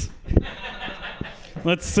anonymous.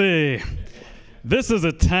 Let's see. This is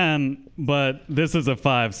a 10, but this is a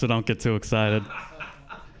 5, so don't get too excited.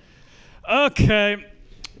 Okay.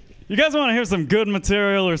 You guys want to hear some good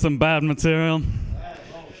material or some bad material?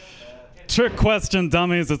 Trick question,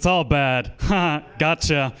 dummies. It's all bad. Haha,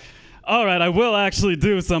 gotcha. All right, I will actually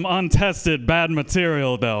do some untested bad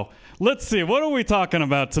material, though. Let's see, what are we talking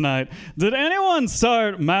about tonight? Did anyone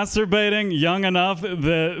start masturbating young enough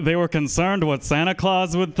that they were concerned what Santa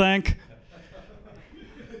Claus would think?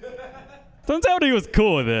 Turns out he was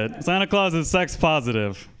cool with it. Santa Claus is sex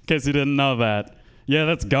positive, in case you didn't know that. Yeah,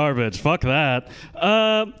 that's garbage. Fuck that.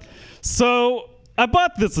 So I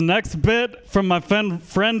bought this next bit from my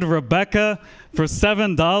friend Rebecca for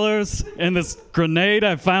 $7 in this grenade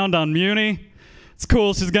I found on Muni. It's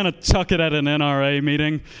cool. She's going to chuck it at an NRA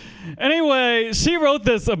meeting. Anyway, she wrote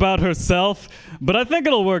this about herself, but I think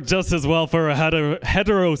it'll work just as well for a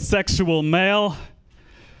heterosexual male.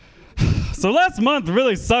 So last month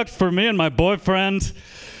really sucked for me and my boyfriend.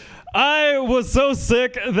 I was so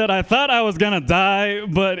sick that I thought I was going to die,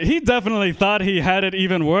 but he definitely thought he had it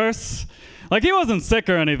even worse. Like, he wasn't sick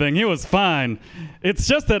or anything. He was fine. It's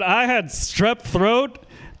just that I had strep throat,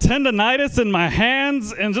 tendonitis in my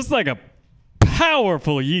hands, and just like a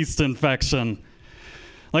powerful yeast infection.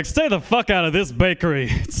 Like, stay the fuck out of this bakery.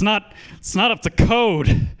 It's not up to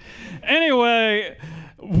code. Anyway,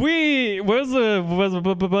 where's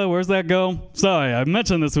that go? Sorry, I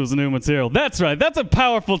mentioned this was new material. That's right. That's a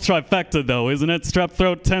powerful trifecta, though, isn't it? Strep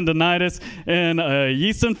throat, tendonitis, and a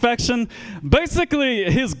yeast infection. Basically,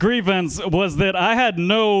 his grievance was that I had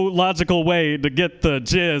no logical way to get the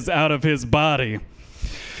jizz out of his body.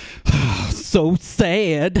 So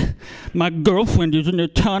sad. My girlfriend is an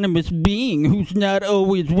autonomous being who's not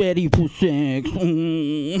always ready for sex.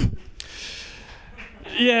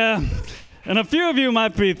 Yeah, and a few of you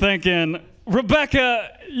might be thinking, Rebecca,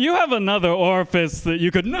 you have another orifice that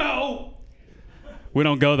you could... No! We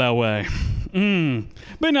don't go that way.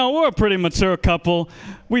 But no, we're a pretty mature couple.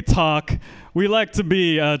 We talk. We like to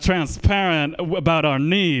be transparent about our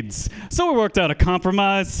needs. So we worked out a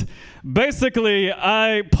compromise. Basically,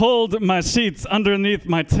 I pulled my sheets underneath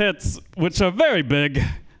my tits, which are very big,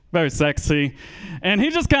 very sexy, and he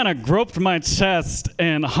just kind of groped my chest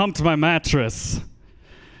and humped my mattress.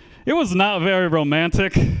 It was not very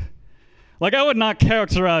romantic. Like, I would not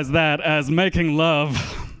characterize that as making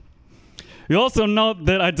love. You also note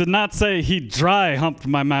that I did not say he dry humped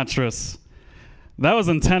my mattress. That was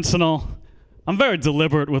intentional. I'm very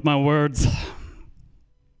deliberate with my words.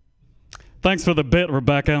 Thanks for the bit,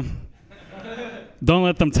 Rebecca. Don't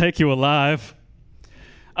let them take you alive.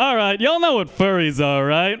 All right, y'all know what furries are,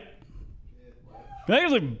 right? They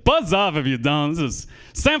usually buzz off if you don't. This is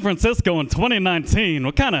San Francisco in 2019.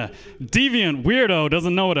 What kind of deviant weirdo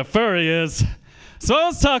doesn't know what a furry is? So I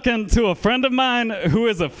was talking to a friend of mine who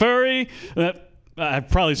is a furry. I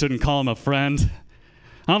probably shouldn't call him a friend.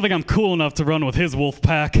 I don't think I'm cool enough to run with his wolf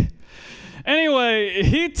pack. Anyway,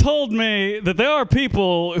 he told me that there are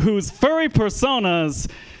people whose furry personas,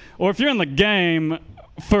 or if you're in the game,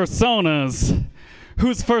 fursonas,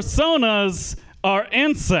 whose fursonas are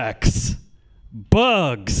insects,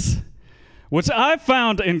 bugs, which I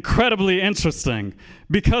found incredibly interesting,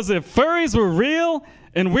 because if furries were real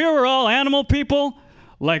and we were all animal people,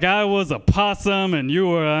 like I was a possum and you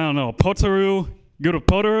were, I don't know, a potaroo, you a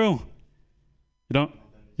potaroo?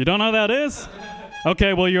 You don't know who that is?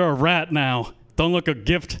 Okay, well, you're a rat now. Don't look a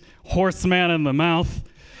gift horseman in the mouth.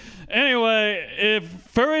 Anyway,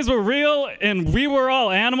 if furries were real and we were all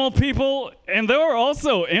animal people and there were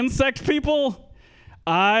also insect people,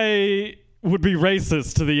 I would be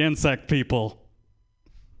racist to the insect people.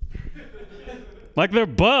 Like they're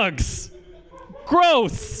bugs.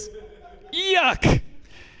 Gross. Yuck.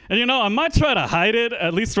 And you know, I might try to hide it,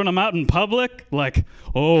 at least when I'm out in public. Like,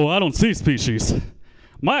 oh, I don't see species.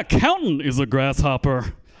 My accountant is a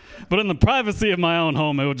grasshopper. But in the privacy of my own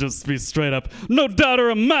home, it would just be straight up, no daughter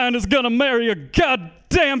of mine is gonna marry a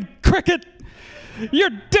goddamn cricket.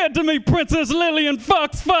 You're dead to me, Princess Lillian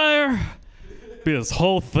Foxfire. Be this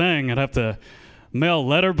whole thing. I'd have to mail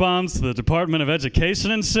letter bombs to the Department of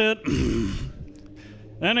Education and shit.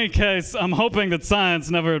 Any case, I'm hoping that science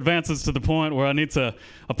never advances to the point where I need to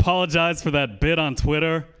apologize for that bit on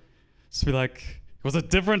Twitter. Just be like, it was a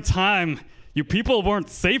different time. You people weren't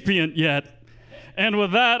sapient yet. And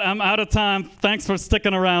with that, I'm out of time. Thanks for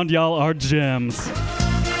sticking around. Y'all are gems.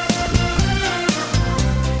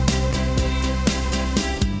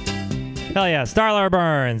 Hell yeah, Starlar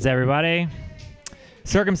Burns, everybody.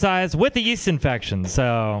 Circumcised with the yeast infection,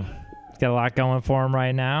 so he's got a lot going for him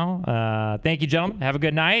right now. Thank you, gentlemen. Have a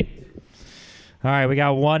good night. All right, we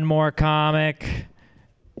got one more comic.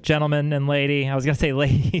 Gentleman and lady. I was going to say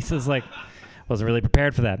ladies. I was like, wasn't really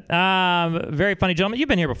prepared for that. Very funny gentleman. You've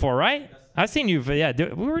been here before, right? I've seen you. Yeah,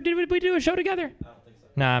 did we do a show together? I don't think so.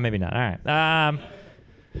 Nah, maybe not. All right.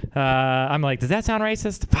 I'm like, does that sound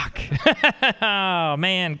racist? Fuck. Oh,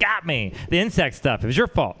 man, got me. The insect stuff. It was your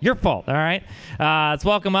fault. Your fault, all right? Let's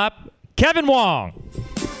welcome up Kevin Wong.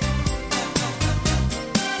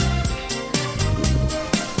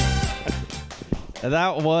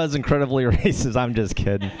 That was incredibly racist. I'm just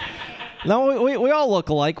kidding. No, we all look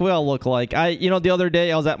alike. We all look alike. The other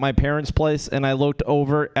day I was at my parents' place and I looked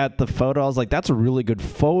over at the photo. I was like, that's a really good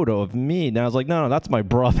photo of me. And I was like, no, that's my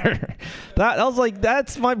brother. I was like,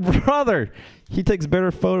 that's my brother. He takes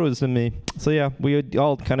better photos than me. So yeah, we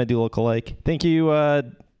all kind of do look alike. Thank you,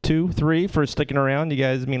 2, 3, for sticking around. You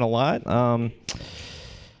guys mean a lot.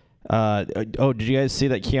 Did you guys see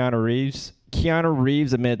that Keanu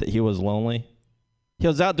Reeves admitted that he was lonely? He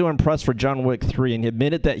was out doing press for John Wick 3, and he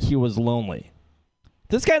admitted that he was lonely.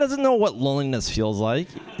 This guy doesn't know what loneliness feels like.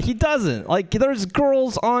 He doesn't. Like, there's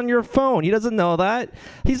girls on your phone. He doesn't know that.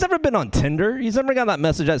 He's never been on Tinder. He's never got that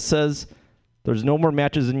message that says, there's no more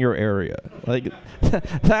matches in your area. Like,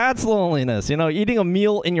 that's loneliness. You know, eating a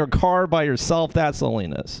meal in your car by yourself, that's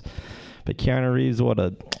loneliness. But Keanu Reeves,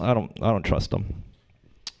 I don't trust him.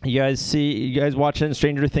 You guys watching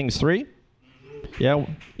Stranger Things 3? Yeah?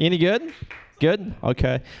 Any good? Good?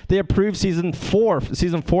 Okay. They approved season 4.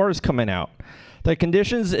 Season 4 is coming out. The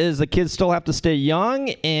conditions is the kids still have to stay young,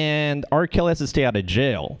 and R. Kelly has to stay out of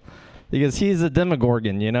jail. Because he's a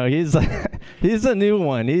Demogorgon, you know? He's a new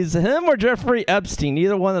one. He's him or Jeffrey Epstein,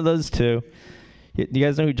 either one of those two. You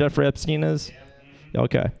guys know who Jeffrey Epstein is?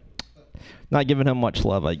 Okay. Not giving him much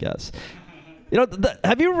love, I guess. You know,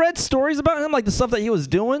 have you read stories about him, like the stuff that he was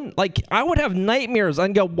doing? Like, I would have nightmares.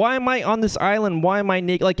 I'd go, why am I on this island? Why am I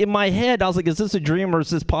naked? Like, in my head, I was like, is this a dream or is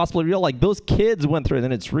this possibly real? Like, those kids went through it,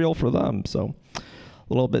 and it's real for them. So, a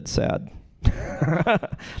little bit sad.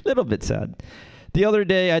 Little bit sad. The other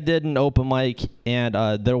day, I did an open mic,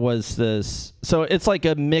 and there was this. So, it's like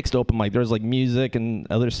a mixed open mic. There's, like, music and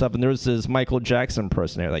other stuff, and there was this Michael Jackson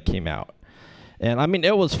impersonator that came out. And I mean,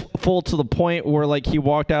 it was full to the point where, like, he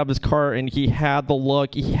walked out of his car and he had the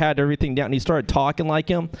look, he had everything down, and he started talking like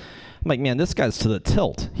him. I'm like, man, this guy's to the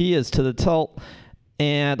tilt. He is to the tilt.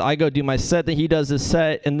 And I go do my set, then he does his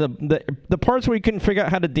set, and the parts where he couldn't figure out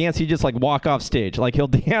how to dance, he just, like, walk off stage. Like, he'll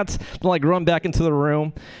dance, then, like, run back into the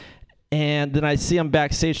room. And then I see him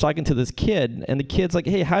backstage talking to this kid, and the kid's like,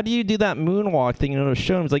 hey, how do you do that moonwalk thing? You know,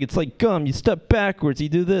 show him. He's like, it's like gum. You step backwards. You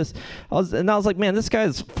do this. I was like, man, this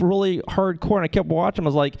guy's really hardcore. And I kept watching. I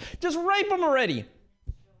was like, just rape him already.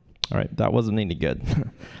 All right, that wasn't any good.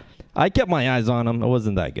 I kept my eyes on him. It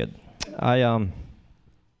wasn't that good. I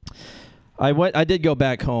did go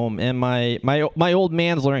back home, and my old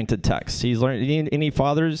man's learning to text. He's learning. Any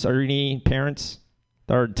fathers or any parents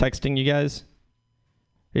that are texting you guys?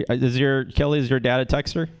 Is your dad a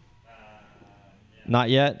texter? Not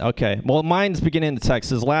yet? Okay. Well, mine's beginning to text.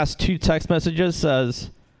 His last 2 text messages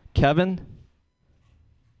says, Kevin,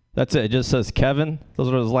 That's it. It just says Kevin.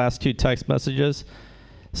 Those are his last 2 text messages.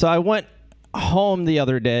 So I went home the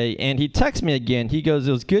other day, and he texted me again. He goes,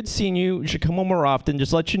 it was good seeing you. You should come home more often.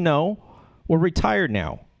 Just let you know, we're retired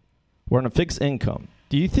now. We're on a fixed income.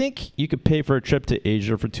 Do you think you could pay for a trip to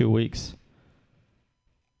Asia for 2 weeks?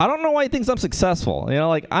 I don't know why he thinks I'm successful. You know,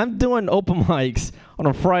 like, I'm doing open mics on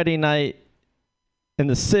a Friday night in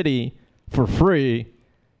the city for free.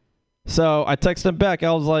 So I texted him back.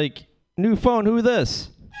 I was like, new phone, who this?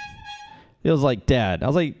 He was like, Dad. I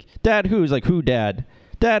was like, Dad who? He's like, who, Dad?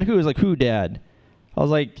 Dad who? He's like, who, Dad? I was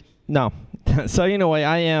like, no. So anyway,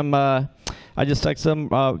 I just texted him,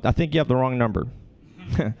 I think you have the wrong number.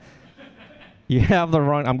 You have the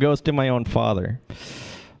wrong, I'm ghosting my own father.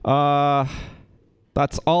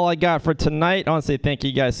 That's all I got for tonight. I want to say thank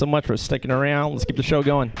you guys so much for sticking around. Let's keep the show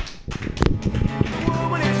going.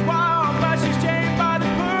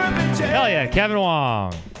 Hell yeah, Kevin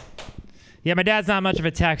Wong. Yeah, my dad's not much of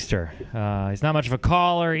a texter. He's not much of a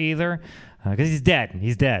caller either, because he's dead.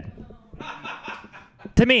 He's dead.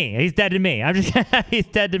 To me. He's dead to me. He's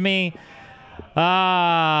dead to me.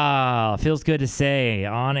 Feels good to say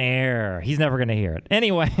on air. He's never going to hear it.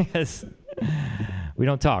 Anyways, we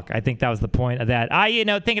don't talk. I think that was the point of that.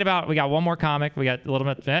 Thinking about, we got one more comic. We got a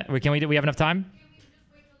little bit. We have enough time?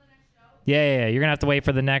 Yeah. You're going to have to wait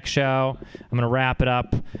for the next show. I'm going to wrap it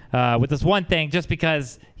up with this one thing, just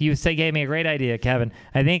because you gave me a great idea, Kevin.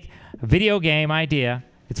 I think a video game idea.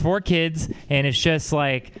 It's for kids, and it's just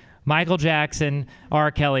like Michael Jackson,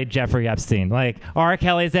 R. Kelly, Jeffrey Epstein. Like, R.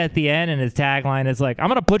 Kelly's at the end, and his tagline is like, I'm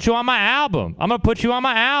going to put you on my album. I'm going to put you on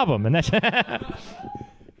my album. And that's...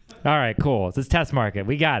 All right, cool. It's this test market.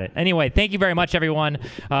 We got it. Anyway, thank you very much, everyone,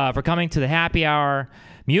 for coming to the Happy Hour,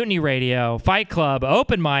 Mutiny Radio, Fight Club,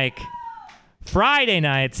 Open Mic, Friday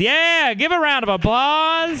nights. Yeah, give a round of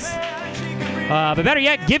applause. But better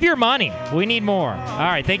yet, give your money. We need more. All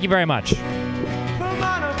right, thank you very much.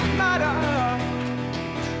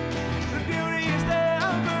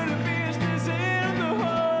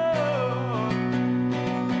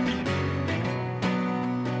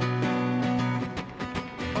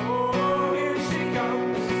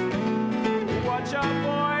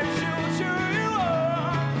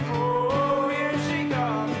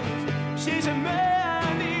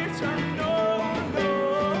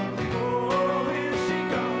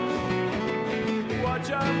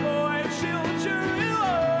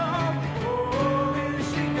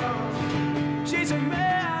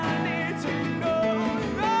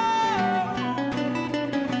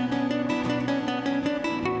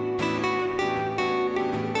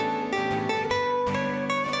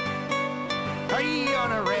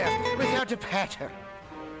 To patter.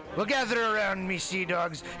 We'll gather around me sea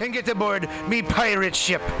dogs and get aboard me pirate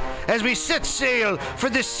ship as we set sail for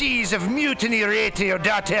the seas of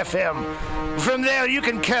MutinyRadio.fm. From there you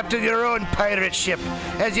can captain your own pirate ship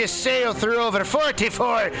as you sail through over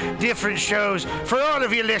 44 different shows for all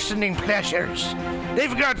of your listening pleasures.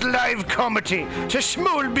 They've got live comedy to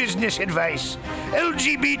small business advice,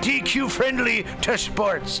 LGBTQ friendly to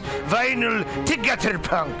sports, vinyl to gutter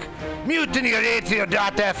punk.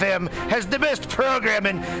 MutinyRadio.fm has the best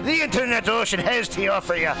programming the internet ocean has to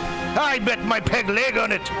offer you. I bet my peg leg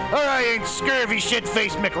on it, or I ain't scurvy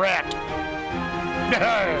shit-faced McRat.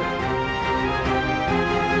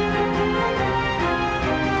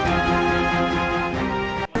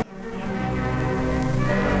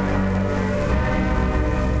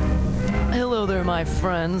 Hello there, my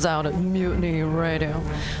friends out at Mutiny Radio.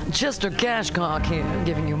 Chester Cashcock here,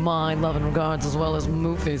 giving you my love and regards as well as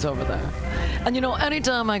Moofy's over there. And you know,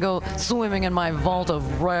 anytime I go swimming in my vault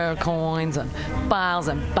of rare coins and piles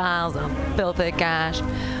of filthy cash,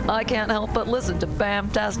 I can't help but listen to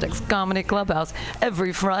Bamtastic's Comedy Clubhouse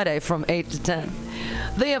every Friday from 8 to 10.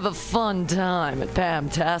 They have a fun time at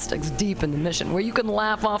Bamtastic's Deep in the Mission, where you can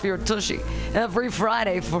laugh off your tushy every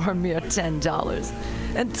Friday for a mere $10.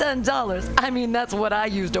 And $10, I mean, that's what I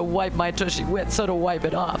use to wipe my tushy with, so to wipe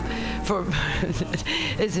it off for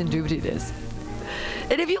it's indubitious.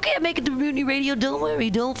 And if you can't make it to Mutiny Radio, don't worry,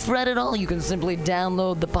 don't fret at all. You can simply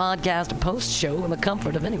download the podcast post-show in the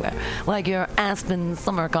comfort of anywhere, like your Aspen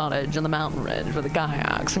summer cottage on the mountain ridge for the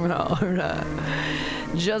kayaks.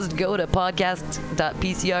 Just go to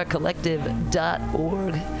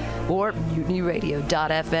podcast.pcrcollective.org or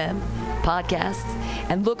mutinyradio.fm podcasts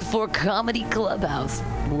and look for Comedy Clubhouse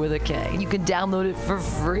with a K. You can download it for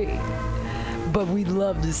free. But we'd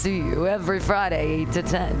love to see you every Friday, 8 to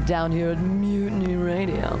 10, down here at Mutiny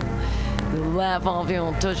Radio. Laugh off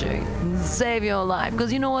your tushy and save your life.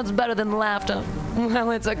 Because you know what's better than laughter?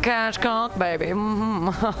 Well, it's a cash cock, baby.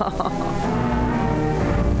 Mm-hmm.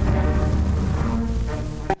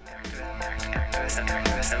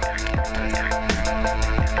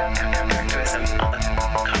 Activism on the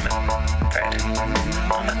common thread.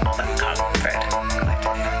 On the common thread.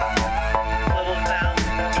 Global vowel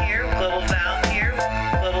here, global vowel here,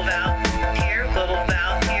 global vowel here, global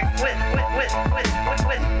vowel here.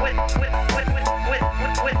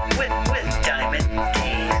 With diamond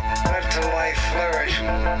days. Let the life flourish.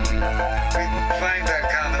 We find that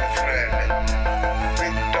common thread. We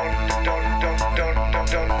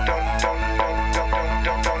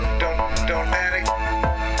don't panic.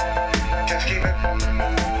 Just keep it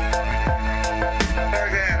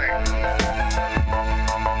organic.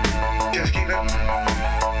 Just keep it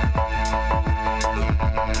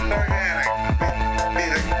organic. Be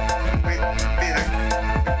the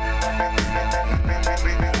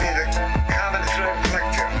common thread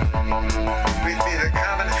collective. We'd be the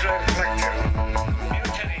common thread collective.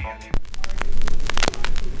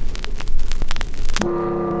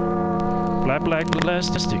 Black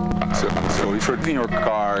plastic. So if you're in your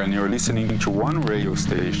car and you're listening to one radio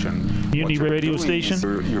station, MutinyRadio station,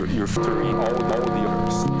 you're filtering all the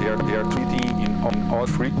others. They are treating in all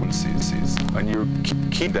frequencies, and you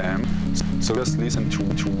keep them. So just listen to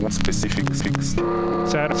one specific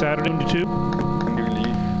Saturday to 2.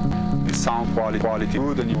 Clearly, the sound quality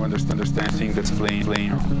good, and you understand thing that's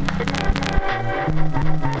playing.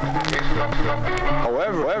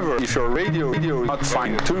 However, if your radio is not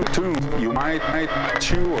fine-tuned, you might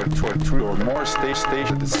two or three or more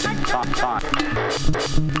stations at the same time.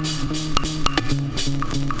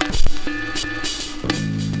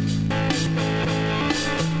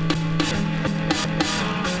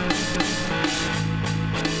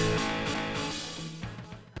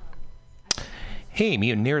 Hey,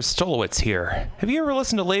 Mutineers, Stolowitz here. Have you ever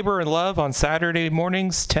listened to Labor and Love on Saturday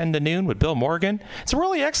mornings, 10 to noon with Bill Morgan? It's a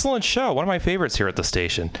really excellent show, one of my favorites here at the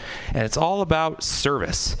station. And it's all about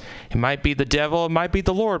service. It might be the devil, it might be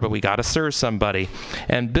the Lord, but we got to serve somebody.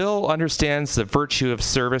 And Bill understands the virtue of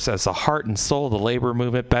service as the heart and soul of the labor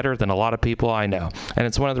movement better than a lot of people I know. And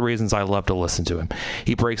it's one of the reasons I love to listen to him.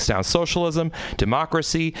 He breaks down socialism,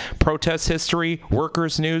 democracy, protest history,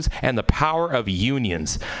 workers' news, and the power of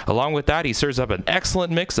unions. Along with that, he serves up an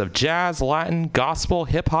excellent mix of jazz, Latin, gospel,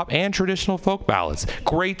 hip-hop, and traditional folk ballads.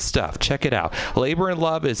 Great stuff. Check it out. Labor and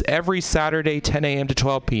Love is every Saturday, 10 a.m. to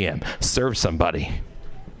 12 p.m. Serve somebody.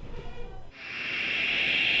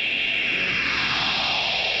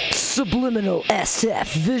 Subliminal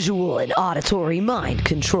SF visual and auditory mind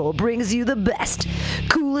control brings you the best,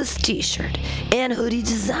 coolest t-shirt and hoodie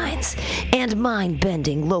designs and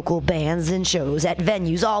mind-bending local bands and shows at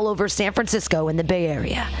venues all over San Francisco and the Bay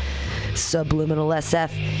Area. Subliminal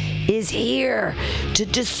SF is here to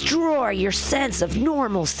destroy your sense of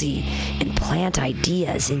normalcy and plant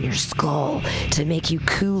ideas in your skull to make you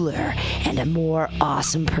cooler and a more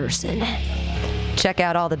awesome person. Check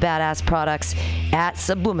out all the badass products at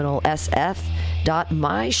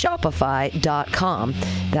subliminalsf.myshopify.com.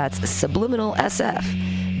 That's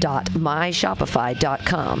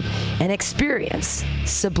subliminalsf.myshopify.com and experience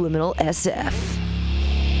Subliminal SF.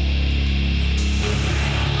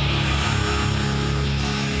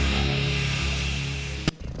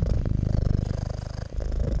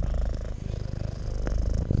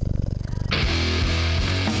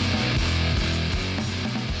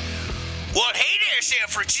 Well, hey there, San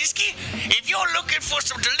Francisco. If you're looking for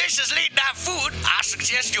some delicious late-night food, I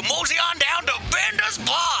suggest you mosey on down to Bender's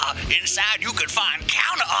Bar. Inside, you can find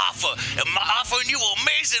counter offer, offering you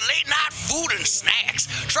amazing late-night food and snacks.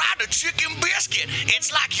 Try the chicken biscuit.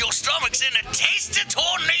 It's like your stomach's in a tasty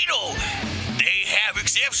tornado. They have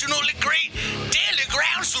exceptionally great daily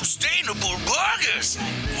ground sustainable burgers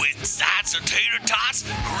with sides of tater tots,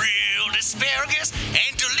 grilled asparagus,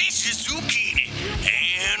 and delicious zucchini,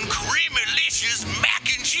 and creamy-licious mac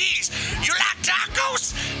and cheese. You like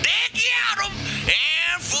tacos? They got them.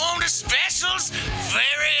 And from the specials,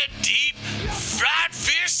 very deep fried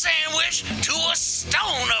fish sandwich to a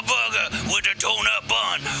stoner burger with a donut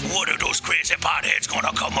bun. What are those crazy potheads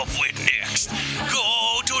gonna come up with next?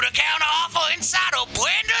 Go to the counter offer inside of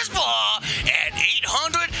Blender's Bar at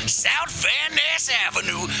 800 South Van Ness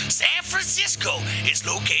Avenue, San Francisco. It's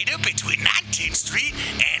located between 19th Street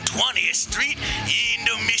and 20th Street in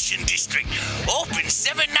the Mission District. Open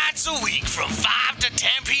 7 nights a week from 5 to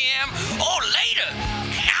 10 p.m. or later.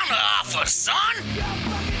 Counter offer, son.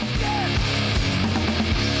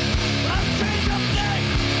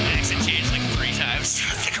 Accent changed like 3 times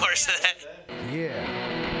throughout the course of that. Yeah.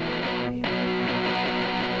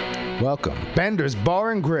 Well, welcome Bender's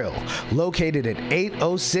Bar and Grill, located at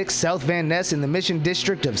 806 South Van Ness in the Mission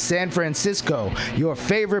District of San Francisco. Your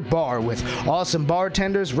favorite bar with awesome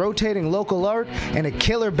bartenders, rotating local art, and a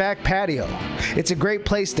killer back patio. It's a great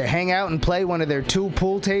place to hang out and play one of their 2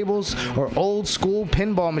 pool tables or old school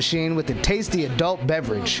pinball machine with a tasty adult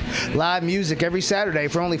beverage. Live music every Saturday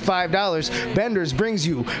for only $5. Bender's brings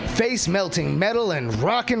you face-melting metal and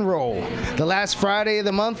rock and roll. The last Friday of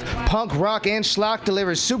the month, punk, rock, and schlock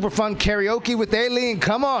delivers super fun karaoke with Aileen.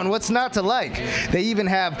 Come on, what's not to like? They even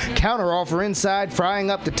have counteroffer inside, frying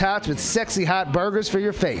up the tots with sexy hot burgers for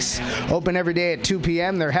your face. Open every day at 2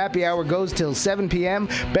 p.m. Their happy hour goes till 7 p.m.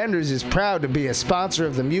 Bender's is proud to be a sponsor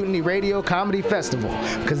of the Mutiny Radio Comedy Festival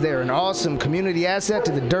because they're an awesome community asset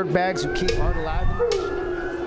to the dirtbags who keep art alive.